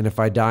back? And if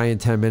I die in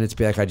 10 minutes,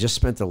 be like, I just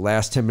spent the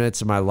last 10 minutes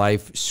of my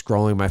life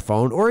scrolling my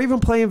phone or even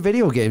playing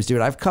video games,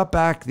 dude. I've cut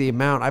back the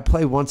amount. I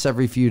play once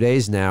every few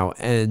days now.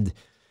 And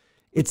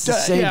it's the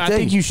same thing. I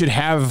think you should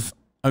have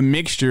a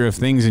mixture of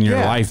things in your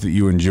life that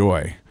you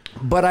enjoy.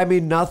 But I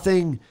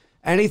mean,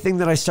 anything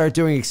that I start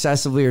doing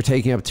excessively or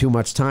taking up too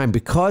much time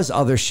because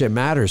other shit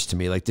matters to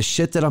me. Like, the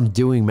shit that I'm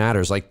doing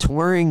matters. Like,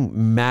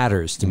 touring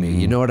matters to me.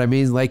 You know what I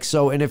mean? Like,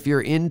 so, and if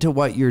you're into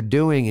what you're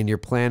doing and you're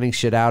planning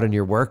shit out and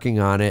you're working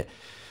on it,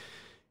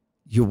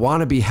 you want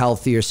to be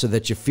healthier so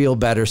that you feel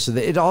better, so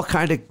that it all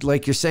kind of,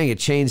 like you're saying, it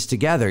chains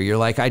together. You're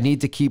like, I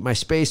need to keep my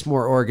space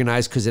more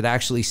organized because it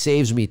actually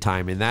saves me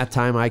time. In that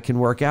time, I can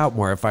work out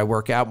more. If I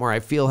work out more, I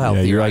feel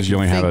healthier. You realize you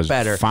only have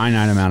a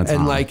finite amount of time.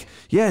 And like,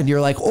 and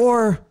you're like,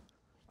 or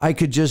I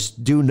could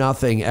just do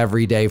nothing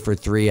every day for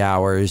 3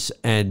 hours,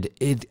 and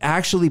it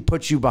actually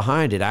puts you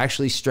behind. It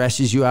actually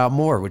stresses you out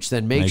more, which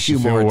then makes you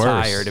more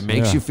tired. It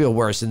makes you feel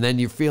worse, and then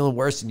you're feeling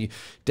worse, and you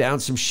down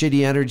some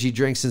shitty energy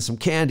drinks and some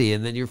candy,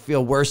 and then you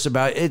feel worse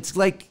about it. It's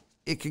like,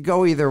 it could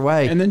go either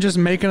way. And then just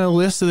making a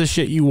list of the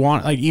shit you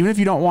want, like, even if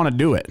you don't want to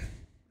do it,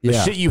 the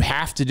shit you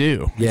have to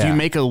do. If you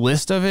make a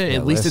list of it,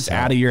 at least it's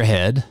out of your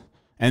head,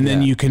 and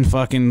then you can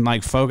fucking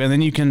like focus, and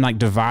then you can like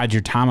divide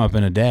your time up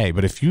in a day.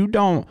 But if you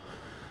don't,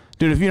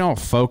 dude, if you don't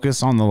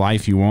focus on the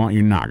life you want,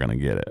 you're not going to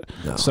get it.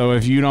 No. So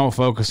if you don't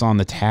focus on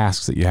the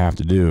tasks that you have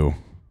to do,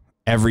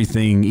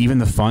 everything, even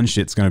the fun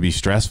shit's going to be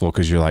stressful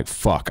because you're like,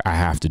 fuck, I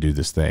have to do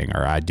this thing,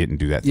 or I didn't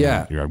do that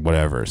thing, or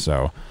whatever.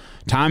 So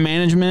time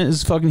management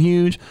is fucking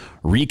huge.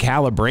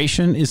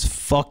 Recalibration is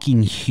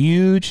fucking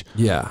huge.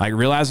 Yeah. Like,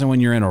 realizing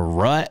when you're in a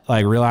rut,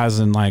 like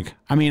realizing, like,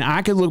 I mean,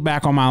 I could look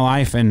back on my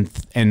life and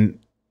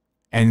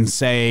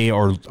say,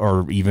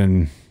 or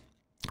even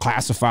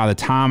classify the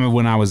time of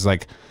when I was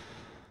like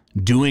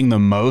doing the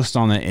most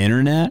on the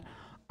internet.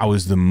 I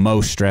was the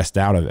most stressed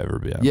out I've ever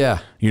been. Yeah.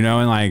 You know,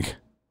 and like,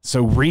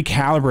 so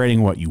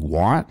recalibrating what you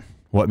want,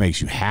 what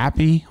makes you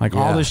happy, like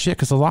all this shit.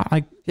 Cause a lot,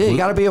 like, you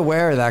got to be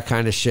aware of that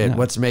kind of shit.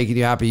 What's making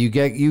you happy? You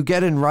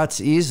get in ruts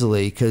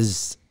easily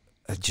because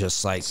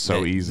just like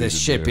so easy, the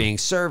shit being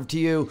served to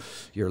you,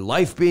 your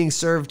life being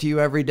served to you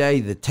every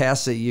day, the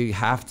tasks that you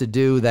have to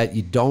do that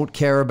you don't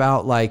care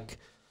about, like,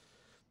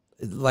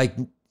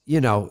 you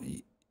know,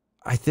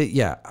 I think,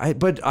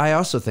 but I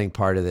also think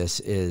part of this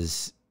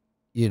is,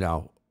 you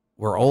know,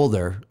 we're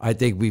older. I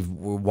think we're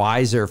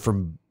wiser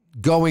from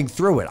going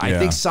through it. I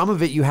think some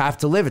of it you have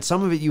to live it.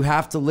 Some of it you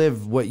have to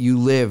live what you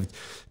lived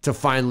to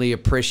finally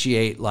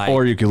appreciate, like.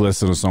 Or you could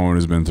listen to someone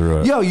who's been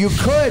through it. Yo, you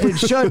could and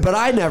should, but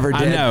I never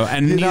did. I know,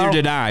 and neither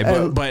did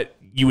I. But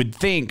you would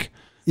think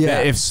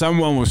that if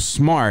someone was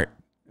smart,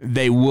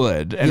 they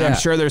would. And I'm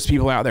sure there's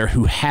people out there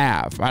who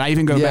have. I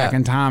even go back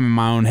in time in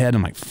my own head.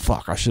 I'm like,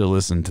 fuck, I should have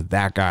listened to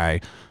that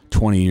guy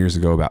 20 years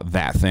ago about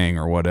that thing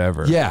or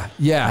whatever. Yeah.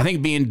 Yeah. I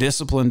think being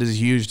disciplined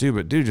is huge too,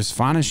 but dude, just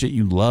finding shit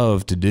you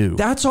love to do.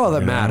 That's all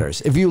that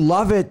matters. If you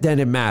love it, then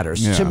it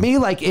matters. Yeah. To me,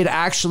 like, it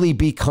actually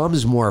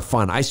becomes more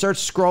fun. I start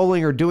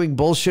scrolling or doing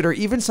bullshit or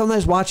even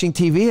sometimes watching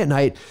TV at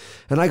night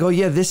and I go,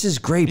 yeah, this is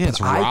great, Yeah,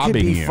 but I could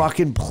be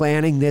fucking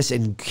planning this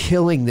and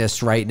killing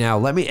this right now.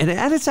 Let me, and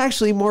it's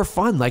actually more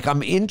fun. Like,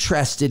 I'm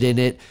interested in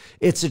it.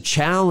 It's a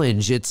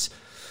challenge. It's,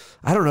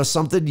 I don't know,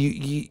 something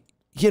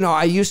you know,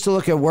 I used to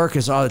look at work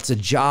as, oh, it's a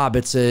job.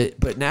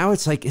 But now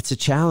it's like, it's a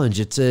challenge.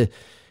 It's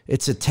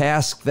a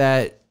task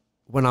that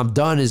when I'm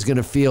done is going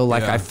to feel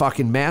like I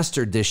fucking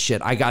mastered this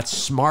shit. I got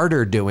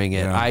smarter doing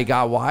it. I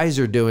got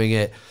wiser doing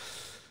it.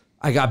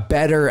 I got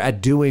better at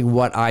doing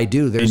what I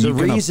do. There's a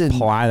reason.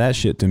 Apply that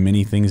shit to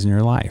many things in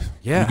your life.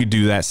 Yeah. You could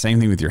do that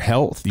same thing with your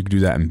health. You could do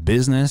that in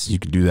business. You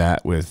could do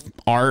that with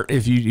art.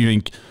 If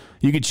you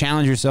could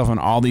challenge yourself in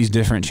all these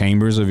different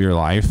chambers of your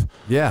life.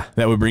 Yeah.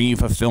 That would bring you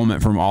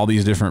fulfillment from all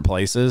these different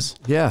places.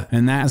 Yeah.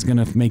 And that's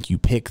going to make you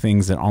pick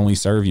things that only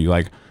serve you.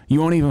 Like, you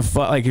won't even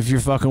fuck, like if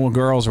you're fucking with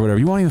girls or whatever,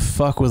 you won't even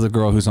fuck with a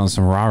girl who's on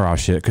some rah-rah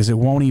shit because it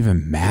won't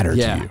even matter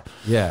to you.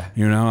 Yeah.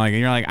 You know, like,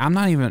 you're like, I'm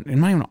not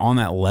even on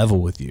that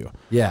level with you.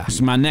 Yeah.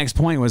 So my next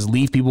point was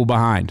leave people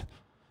behind.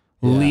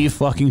 Yeah. Leave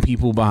fucking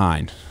people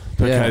behind.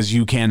 Because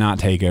you cannot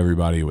take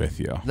everybody with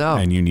you. No.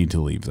 And you need to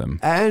leave them.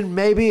 And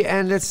maybe,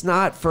 and it's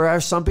not for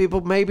some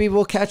people, maybe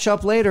we'll catch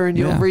up later and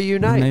you'll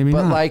reunite. Maybe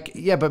but not. like,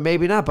 yeah, but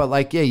maybe not. But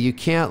like, yeah, you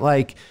can't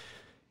like,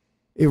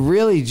 it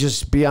really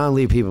just beyond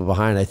leave people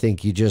behind. I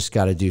think you just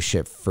got to do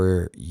shit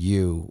for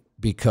you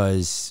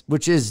because,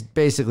 which is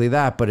basically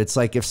that. But it's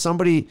like if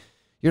somebody,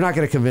 you're not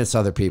going to convince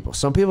other people.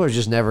 Some people are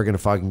just never going to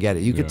fucking get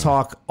it. You could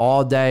talk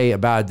all day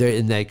about it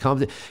and they come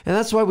to, and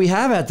that's why we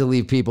have had to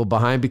leave people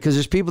behind because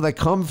there's people that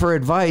come for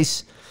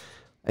advice.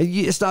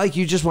 It's not like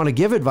you just want to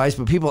give advice,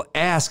 but people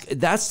ask.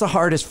 That's the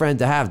hardest friend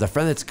to have. The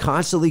friend that's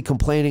constantly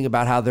complaining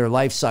about how their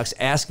life sucks,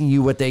 asking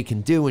you what they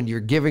can do, and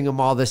you're giving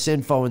them all this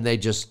info, and they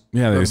just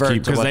they just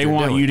keep, because they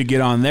want you to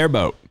get on their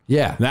boat.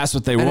 Yeah, that's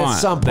what they want. At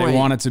some point, they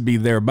want it to be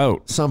their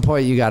boat. At some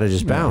point, you got to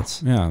just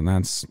bounce. Yeah,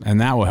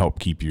 and that will help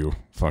keep you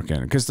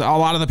fucking. Because a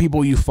lot of the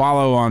people you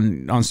follow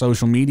on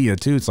social media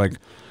too, it's like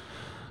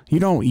you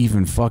don't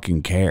even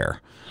fucking care.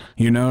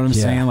 You know what I'm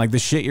saying? Like the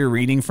shit you're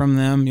reading from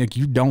them, like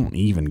you don't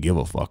even give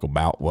a fuck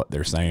about what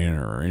they're saying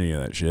or any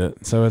of that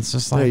shit. So it's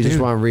just like, you just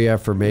want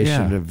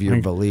reaffirmation of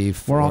your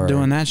belief. We're all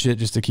doing that shit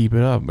just to keep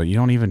it up, but you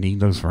don't even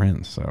need those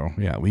friends. So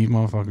yeah, leave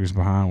motherfuckers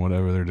behind,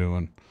 whatever they're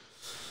doing.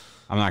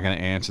 I'm not going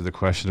to answer the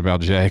question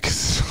about Jay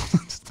because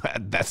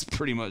that's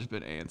pretty much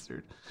been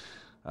answered.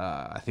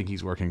 I think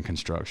he's working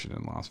construction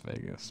in Las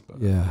Vegas.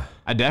 But yeah,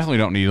 I definitely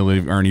don't need to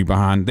leave Ernie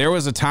behind. There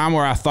was a time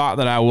where I thought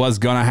that I was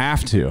going to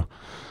have to.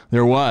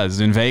 There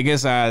was. In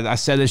Vegas, I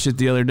said this shit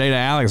the other day to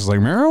Alex. I was like,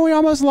 remember we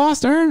almost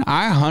lost Ern?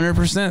 I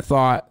 100%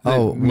 thought that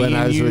when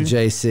I was with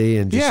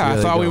JC and just really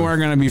I thought we weren't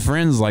going to be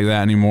friends like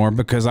that anymore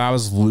because I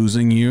was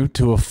losing you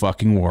to a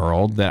fucking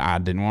world that I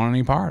didn't want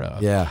any part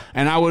of. Yeah.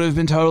 And I would have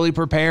been totally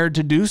prepared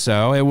to do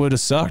so. It would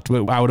have sucked,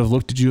 but I would have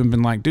looked at you and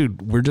been like,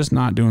 dude, we're just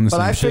not doing the same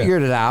shit. But I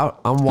figured it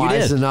out. I'm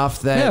wise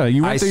enough that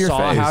you went through your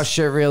saw phase. how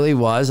shit really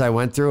was. I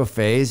went through a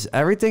phase.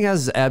 Everything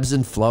has ebbs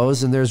and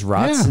flows and there's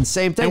ruts and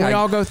same thing. And we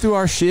all go through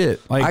our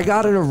shit. Like I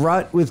got in a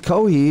rut with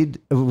COVID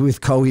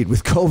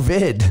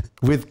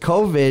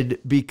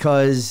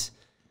because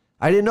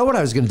I didn't know what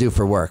I was going to do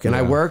for work. And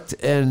I worked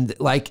and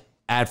like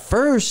at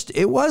first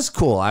it was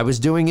cool. I was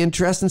doing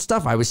interesting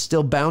stuff. I was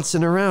still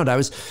bouncing around.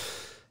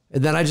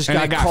 And then I just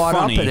got caught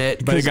up in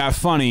it. But it got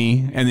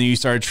funny, and then you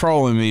started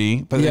trolling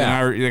me. But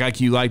then,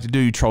 like you like to do,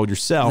 you trolled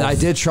yourself. I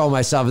did troll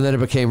myself, and then it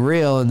became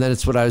real, and then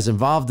it's what I was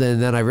involved in.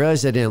 And then I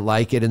realized I didn't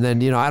like it. And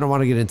then, I don't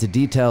want to get into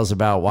details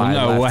about why.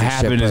 No, what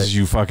happened is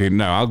you fucking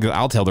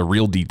I'll tell the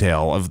real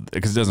detail of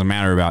because it doesn't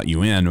matter about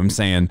you. I'm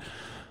saying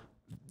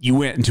you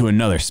went into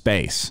another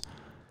space.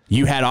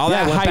 You had all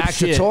that hype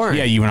shit.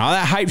 Yeah, you went all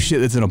that hype shit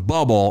that's in a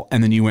bubble,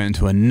 and then you went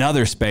into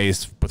another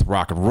space with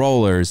rock and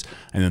rollers,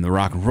 and then the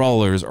rock and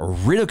rollers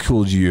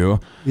ridiculed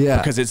you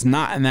because it's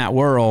not in that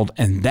world,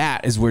 and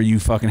that is where you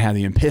fucking have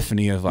the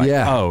epiphany of like,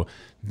 oh,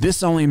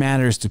 this only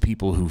matters to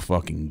people who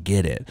fucking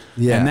get it.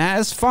 Yeah. And that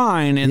is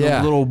fine in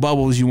the little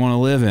bubbles you want to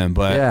live in,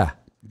 but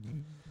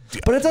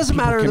but it doesn't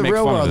matter in the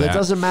real world. It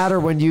doesn't matter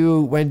when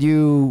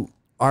you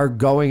are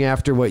going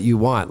after what you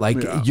want. Like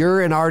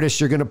you're an artist,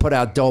 you're going to put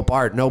out dope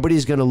art.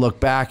 Nobody's going to look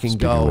back and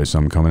go,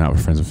 I'm coming out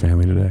with friends and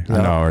family today. I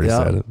know I already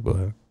said it,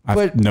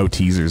 but no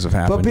teasers have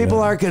happened. But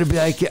people aren't going to be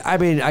like, I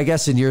mean, I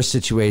guess in your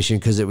situation,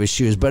 because it was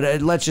shoes,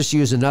 but let's just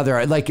use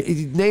another, like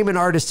name an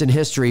artist in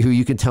history who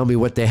you can tell me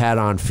what they had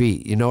on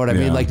feet. You know what I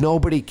mean? Like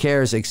nobody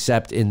cares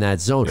except in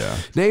that zone.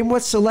 Name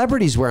what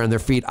celebrities wear on their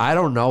feet. I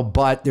don't know,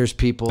 but there's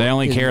people. They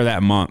only care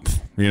that month.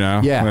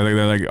 Yeah.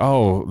 They're like,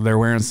 oh, they're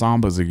wearing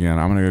Sambas again.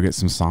 I'm going to go get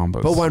some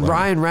Sambas. But when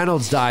Ryan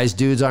Reynolds dies,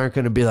 dudes aren't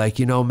going to be like,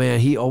 man,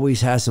 he always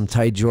has some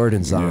tight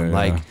Jordans on.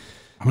 Like,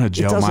 I'm going to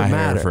gel my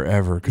hair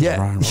forever.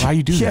 Why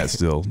you do that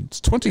still?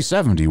 It's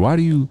 2070. Why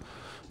do you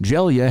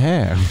gel your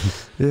hair?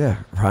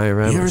 Ryan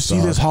Reynolds. You ever see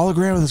this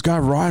hologram of this guy,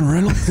 Ryan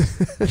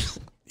Reynolds?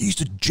 He used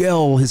to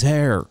gel his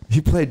hair. He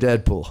played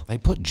Deadpool. They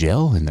put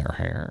gel in their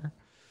hair.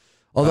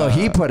 Although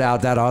he put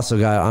out, that also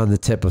got on the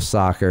tip of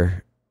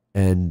soccer,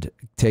 and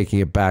taking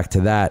it back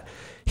to that,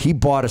 he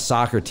bought a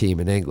soccer team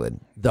in England.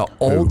 The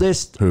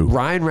oldest,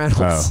 Ryan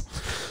Reynolds,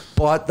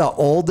 bought the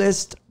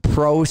oldest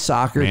pro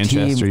soccer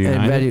Manchester team.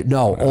 United?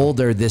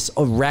 Older, this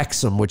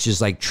Wrexham, which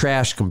is like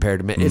trash compared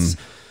to me. It's,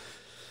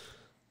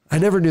 I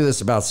never knew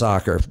this about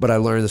soccer, but I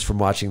learned this from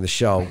watching the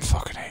show. I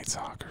fucking hate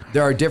soccer.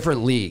 There are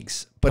different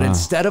leagues, but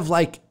instead of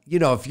like, you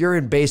know, if you're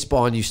in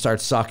baseball and you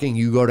start sucking,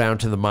 you go down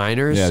to the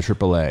minors. Yeah,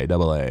 AAA,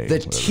 AA. The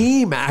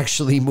team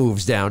actually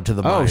moves down to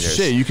the minors. Oh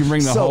shit, you can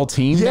bring the whole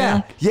team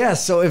down? Yeah,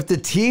 so if the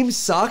team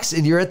sucks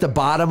and you're at the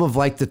bottom of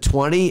like the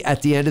 20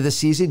 at the end of the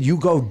season, you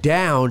go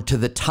down to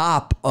the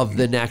top of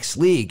the next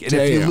league. And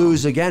if you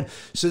lose again,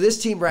 so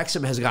this team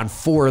Wrexham has gone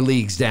 4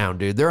 leagues down,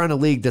 dude. They're on a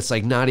league that's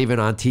like not even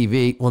on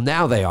TV. Well,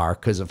 now they are,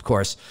 because of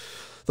course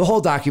the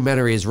whole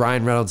documentary is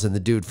Ryan Reynolds and the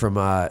dude from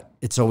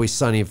It's Always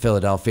Sunny in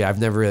Philadelphia.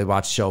 I've never really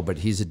watched the show, but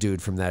he's a dude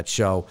from that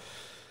show.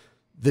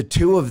 The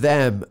two of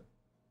them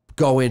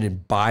go in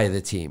and buy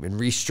the team and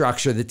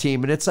restructure the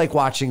team. And it's like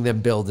watching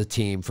them build a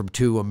team from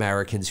 2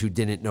 Americans who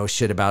didn't know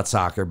shit about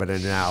soccer, but are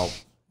now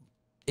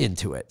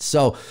into it.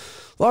 So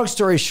long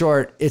story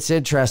short, it's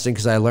interesting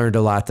because I learned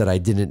a lot that I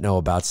didn't know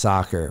about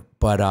soccer.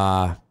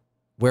 But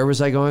where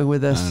was I going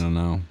with this? I don't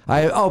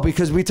know.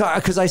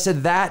 Because I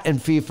said that and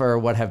FIFA are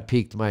what have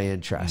piqued my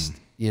interest,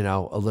 you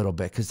know, a little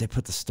bit, because they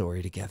put the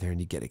story together and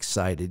you get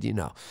excited, you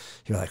know.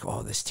 You're like,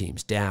 oh, this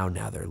team's down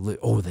now.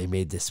 They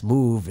made this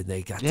move and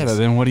they got this. But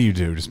then what do you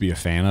do? Just be a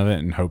fan of it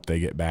and hope they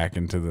get back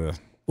into the...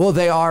 Well,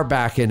 they are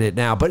back in it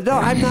now, but no,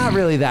 I'm not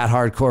really that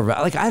hardcore.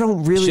 Like, I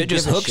don't really shit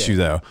just hooks you,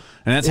 though.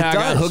 And that's how I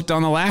got hooked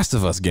on the Last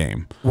of Us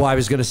game. Well, I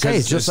was going to say,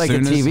 it's just like a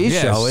TV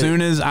show. As soon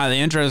as the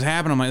intros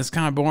happen, I'm like, it's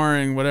kind of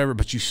boring, whatever.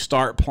 But you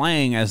start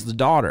playing as the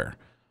daughter.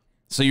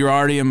 So you're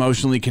already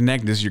emotionally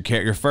connected. This is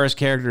your first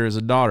character is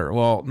a daughter.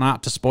 Well,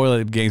 not to spoil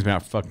it, the game's been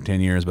out for fucking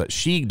 10 years, but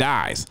she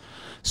dies.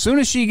 As soon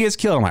as she gets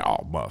killed, I'm like,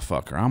 oh,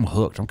 motherfucker, I'm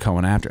hooked. I'm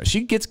coming after her.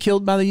 She gets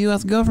killed by the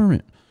U.S.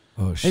 government.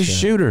 Oh, shit. They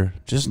shoot her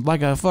just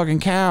like a fucking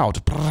cow.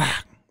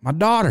 My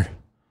daughter.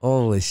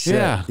 Holy shit.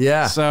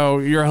 Yeah. So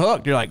you're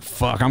hooked. You're like,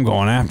 fuck, I'm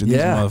going after these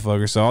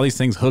motherfuckers. So all these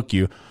things hook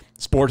you.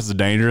 Sports is a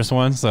dangerous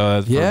one,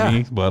 so that's for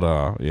me.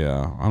 But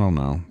yeah, I don't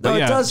know. No, it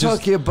does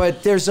hook you,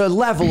 but there's a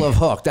level of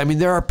hooked. I mean,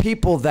 there are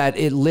people that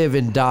live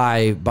and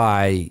die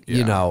by,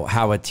 you know,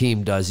 how a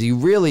team does.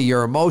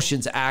 Your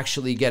emotions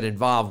actually get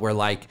involved where,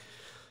 like,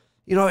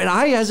 you know, and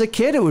as a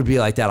kid, it would be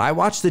like that. I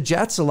watched the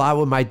Jets a lot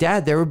with my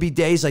dad. There would be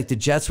days like the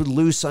Jets would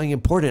lose something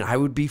important. I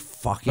would be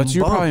fucking But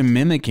you're bummed. probably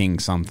mimicking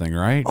something,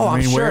 right? Oh,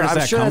 I'm sure.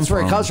 I'm sure that's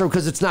where it comes from,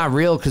 because it's not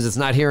real, because it's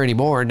not here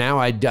anymore. Now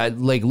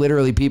like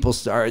literally people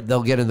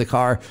they'll get in the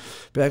car,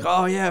 be like,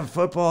 oh yeah,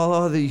 football.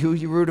 Oh, who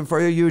you rooting for?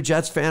 Are you a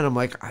Jets fan? I'm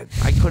like,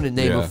 I couldn't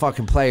name a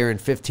fucking player in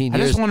 15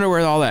 years. I just wonder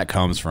where all that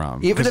comes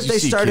from. Even if they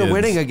started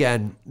winning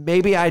again,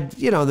 maybe in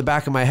the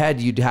back of my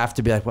head, you'd have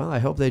to be like, well, I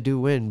hope they do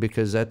win,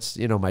 because that's,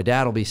 you know, my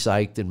dad will be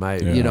psyched and my,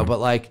 you know, but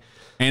like,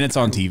 and it's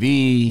on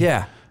TV.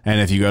 Yeah.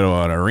 And if you go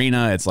to an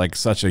arena, it's like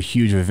such a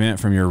huge event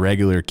from your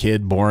regular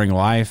kid, boring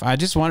life. I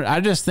just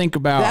think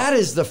about that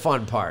is the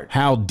fun part.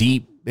 How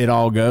deep it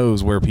all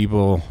goes, where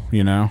people,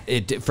 you know,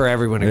 for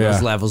everyone, it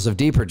goes levels of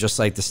deeper, just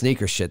like the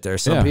sneaker shit. There are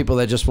some people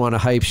that just want a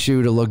hype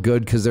shoe to look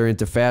good because they're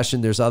into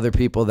fashion. There's other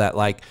people that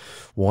like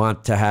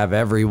want to have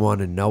everyone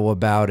and know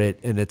about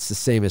it. And it's the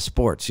same as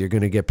sports. You're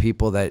going to get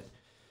people that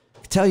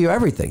tell you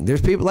everything. There's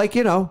people like,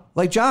 you know,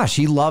 like Josh,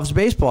 he loves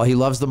baseball. He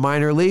loves the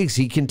minor leagues.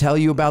 He can tell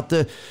you about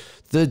the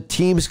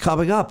teams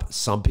coming up.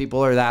 Some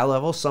people are that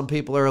level. Some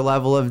people are a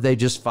level of they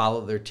just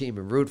follow their team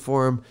and root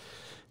for them.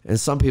 And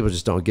some people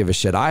just don't give a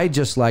shit. I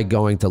just like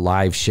going to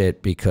live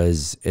shit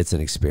because it's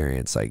an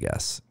experience, I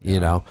guess,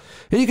 you know.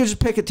 And you can just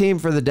pick a team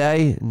for the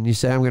day and you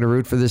say, I'm going to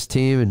root for this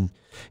team. And,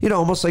 you know,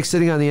 almost like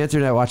sitting on the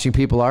internet watching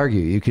people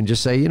argue. You can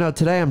just say, you know,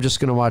 today I'm just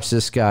going to watch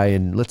this guy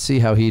and let's see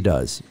how he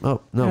does. Oh,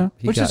 no.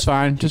 Which is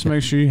fine. Just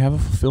make sure you have a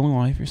fulfilling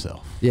life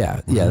yourself. Yeah.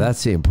 Yeah.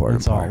 That's the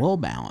important part. A little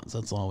balance.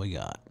 That's all we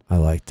got. I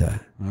like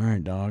that. All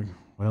right, dog.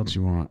 What else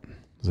you want?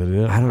 Is that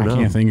it? I don't know. I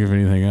can't think of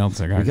anything else.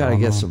 We got to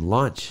get some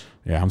lunch.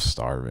 Yeah, I'm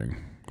starving.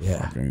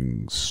 Yeah.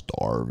 Fucking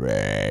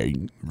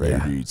starving. Ready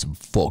to eat some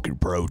fucking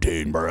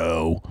protein,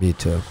 bro. Me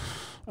too.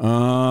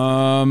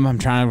 I'm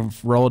trying to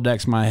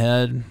Rolodex my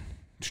head.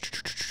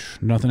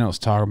 Nothing else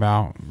to talk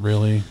about,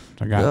 really.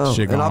 I got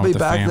shit going on. And I'll be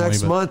back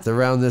next month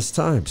around this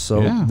time.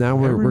 So now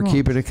we're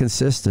keeping it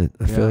consistent.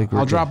 I feel like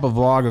I'll drop a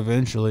vlog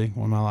eventually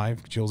when my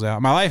life chills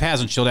out. My life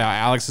hasn't chilled out.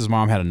 Alex's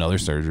mom had another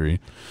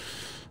surgery.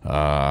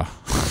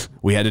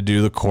 We had to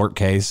do the court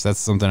case. That's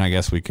something I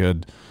guess we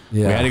could.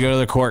 Yeah. We had to go to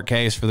the court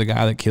case for the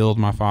guy that killed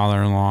my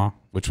father-in-law,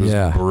 which was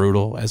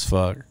brutal as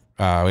fuck.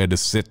 We had to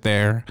sit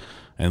there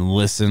and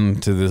listen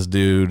to this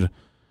dude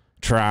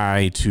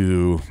try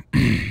to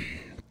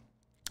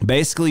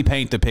basically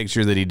paint the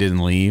picture that he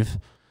didn't leave.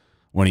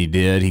 When he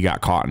did, he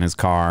got caught in his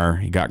car.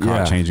 He got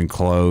caught changing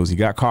clothes. He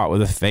got caught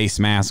with a face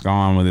mask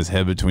on with his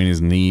head between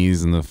his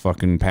knees in the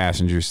fucking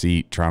passenger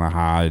seat trying to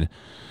hide.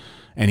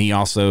 And he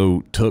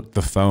also took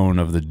the phone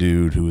of the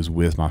dude who was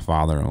with my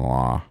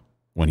father-in-law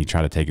when he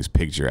tried to take his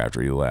picture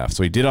after he left.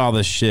 So he did all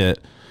this shit,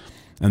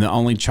 and the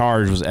only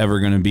charge was ever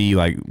going to be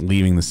like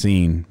leaving the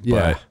scene.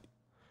 Yeah. But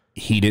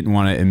he didn't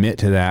want to admit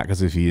to that,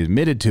 because if he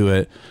admitted to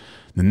it,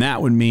 then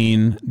that would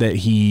mean that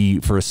he,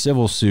 for a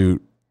civil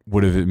suit,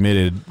 would have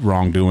admitted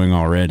wrongdoing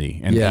already.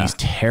 And he's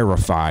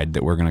terrified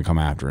that we're going to come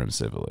after him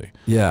civilly.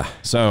 Yeah.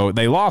 So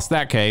they lost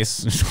that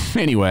case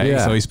anyway.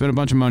 Yeah. So he spent a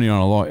bunch of money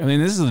on a lawyer. I mean,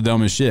 this is the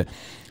dumbest shit.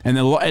 And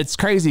it's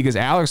crazy because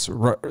Alex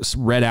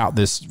read out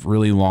this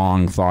really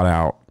long, thought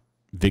out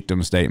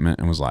victim statement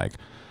and was like,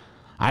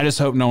 I just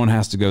hope no one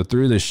has to go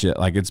through this shit.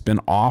 Like, it's been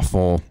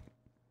awful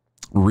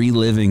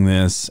reliving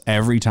this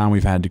every time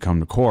we've had to come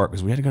to court,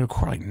 because we had to go to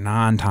court like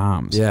 9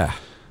 times. Yeah.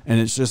 And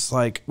it's just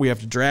like we have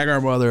to drag our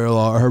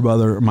mother-in-law,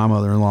 my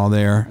mother-in-law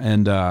there,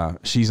 and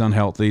she's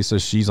unhealthy, so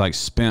she's like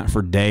spent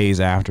for days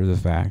after the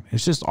fact.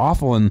 It's just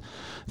awful. And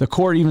the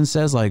court even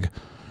says, like,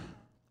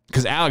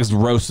 because Alex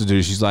roasted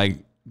dude, she's like,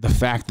 the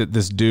fact that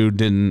this dude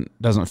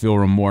doesn't feel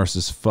remorse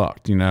is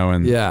fucked, you know?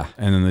 And yeah.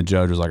 And then the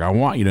judge was like, I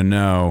want you to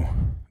know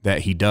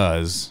that he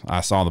does.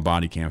 I saw the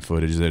body cam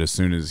footage that as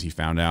soon as he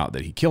found out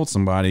that he killed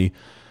somebody,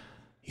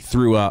 he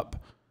threw up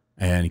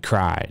and he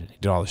cried. He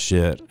did all the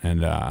shit.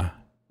 And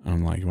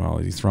I'm like, well,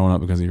 is he throwing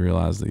up because he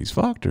realized that he's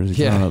fucked, or is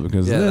he throwing up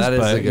because of this?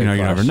 But you know,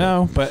 you never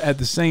know. But at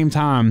the same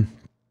time,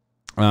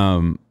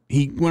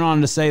 he went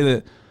on to say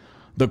that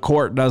the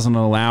court doesn't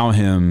allow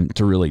him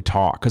to really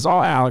talk, because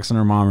all Alex and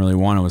her mom really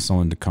wanted was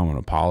someone to come and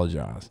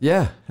apologize.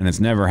 Yeah. And it's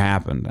never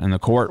happened. And the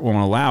court won't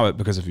allow it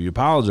because if he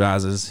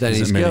apologizes, then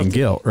he's admitting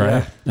guilt, right?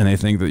 Yeah. And they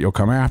think that you'll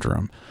come after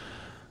him.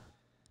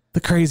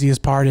 The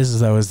craziest part is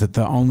that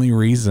the only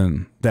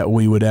reason that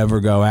we would ever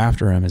go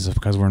after him is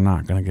because we're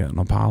not going to get an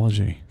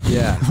apology.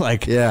 Yeah.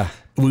 Like,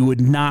 we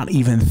would not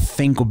even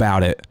think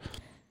about it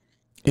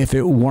if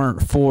it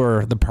weren't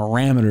for the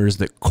parameters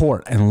that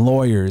court and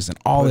lawyers and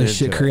all this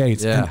shit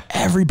creates. Yeah. And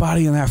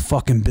everybody in that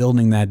fucking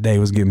building that day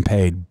was getting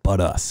paid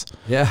but us.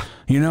 Yeah.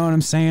 You know what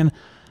I'm saying?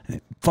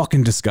 It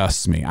fucking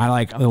disgusts me.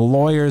 The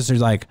lawyers are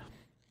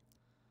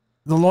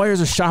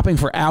shopping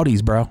for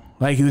Audis, bro.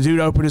 Like, the dude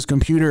opened his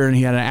computer and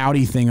he had an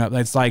Audi thing up.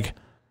 That's like,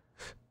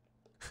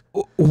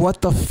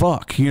 what the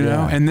fuck, you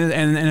know? And then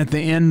and at the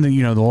end,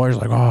 you know, the lawyer's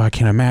like, oh, I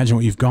can't imagine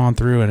what you've gone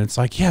through. And it's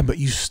like, yeah, but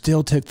you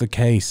still took the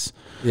case.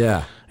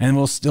 Yeah. And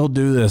we'll still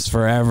do this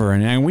forever.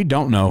 And we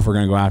don't know if we're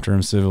going to go after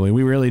him civilly.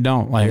 We really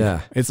don't.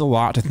 Like, it's a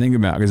lot to think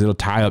about, because it'll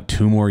tie up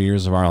 2 more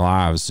years of our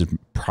lives to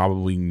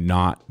probably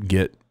not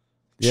get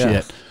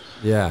shit.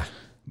 Yeah.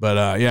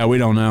 But yeah, we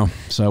don't know.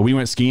 So we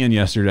went skiing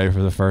yesterday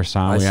for the first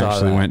time. We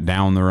actually went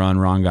down the run.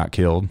 Ron got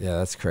killed. Yeah,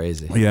 that's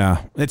crazy.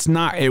 Yeah.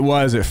 It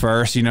was at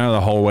first, you know,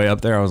 the whole way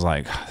up there. I was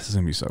like, this is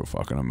going to be so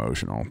fucking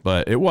emotional.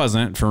 But it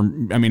wasn't.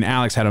 I mean,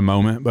 Alex had a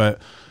moment,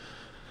 but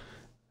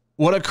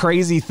what a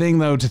crazy thing,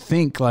 though, to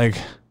think, like,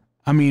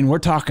 I mean, we're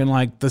talking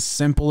like the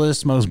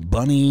simplest, most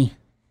bunny.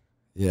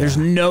 Yeah. There's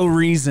no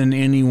reason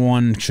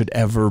anyone should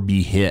ever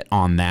be hit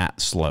on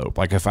that slope.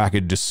 Like, if I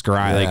could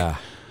describe, like,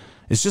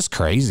 it's just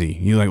crazy.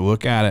 You like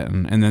look at it,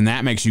 and then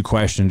that makes you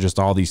question just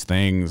all these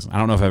things. I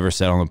don't know if I ever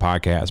said on the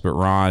podcast, but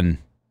Ron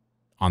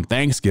on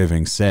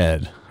Thanksgiving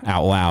said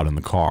out loud in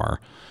the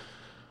car,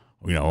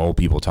 you know, old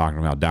people talking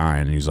about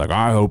dying. And he's like,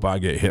 I hope I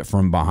get hit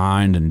from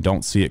behind and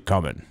don't see it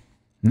coming.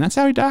 And that's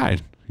how he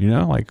died, you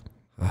know, like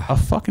a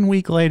fucking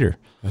week later.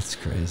 That's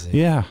crazy.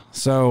 Yeah.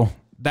 So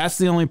that's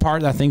the only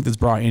part that I think that's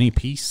brought any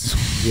peace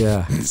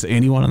to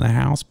anyone in the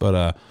house.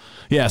 But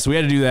yeah, so we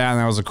had to do that, and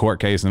that was a court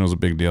case, and it was a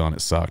big deal, and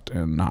it sucked.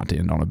 And not to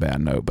end on a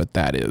bad note, but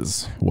that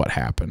is what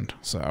happened.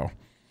 So,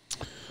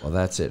 well,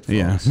 that's it,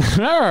 folks.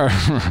 Yeah.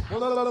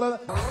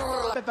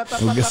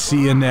 We'll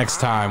see you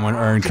next time when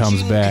Ern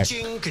comes back.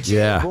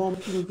 Yeah,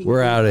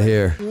 we're out of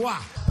here.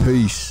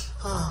 Peace.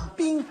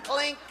 Bing,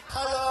 clink,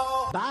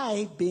 hello.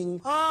 Bye,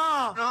 Bing.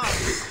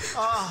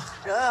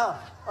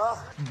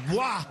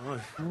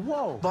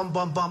 Whoa. Bum,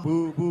 bum, bum.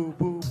 Boo, boo,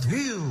 boo.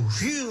 Phew,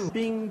 phew.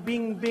 Bing,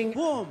 bing, bing.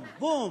 Boom,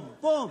 boom,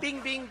 boom. Bing,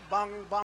 bing, bong, bong.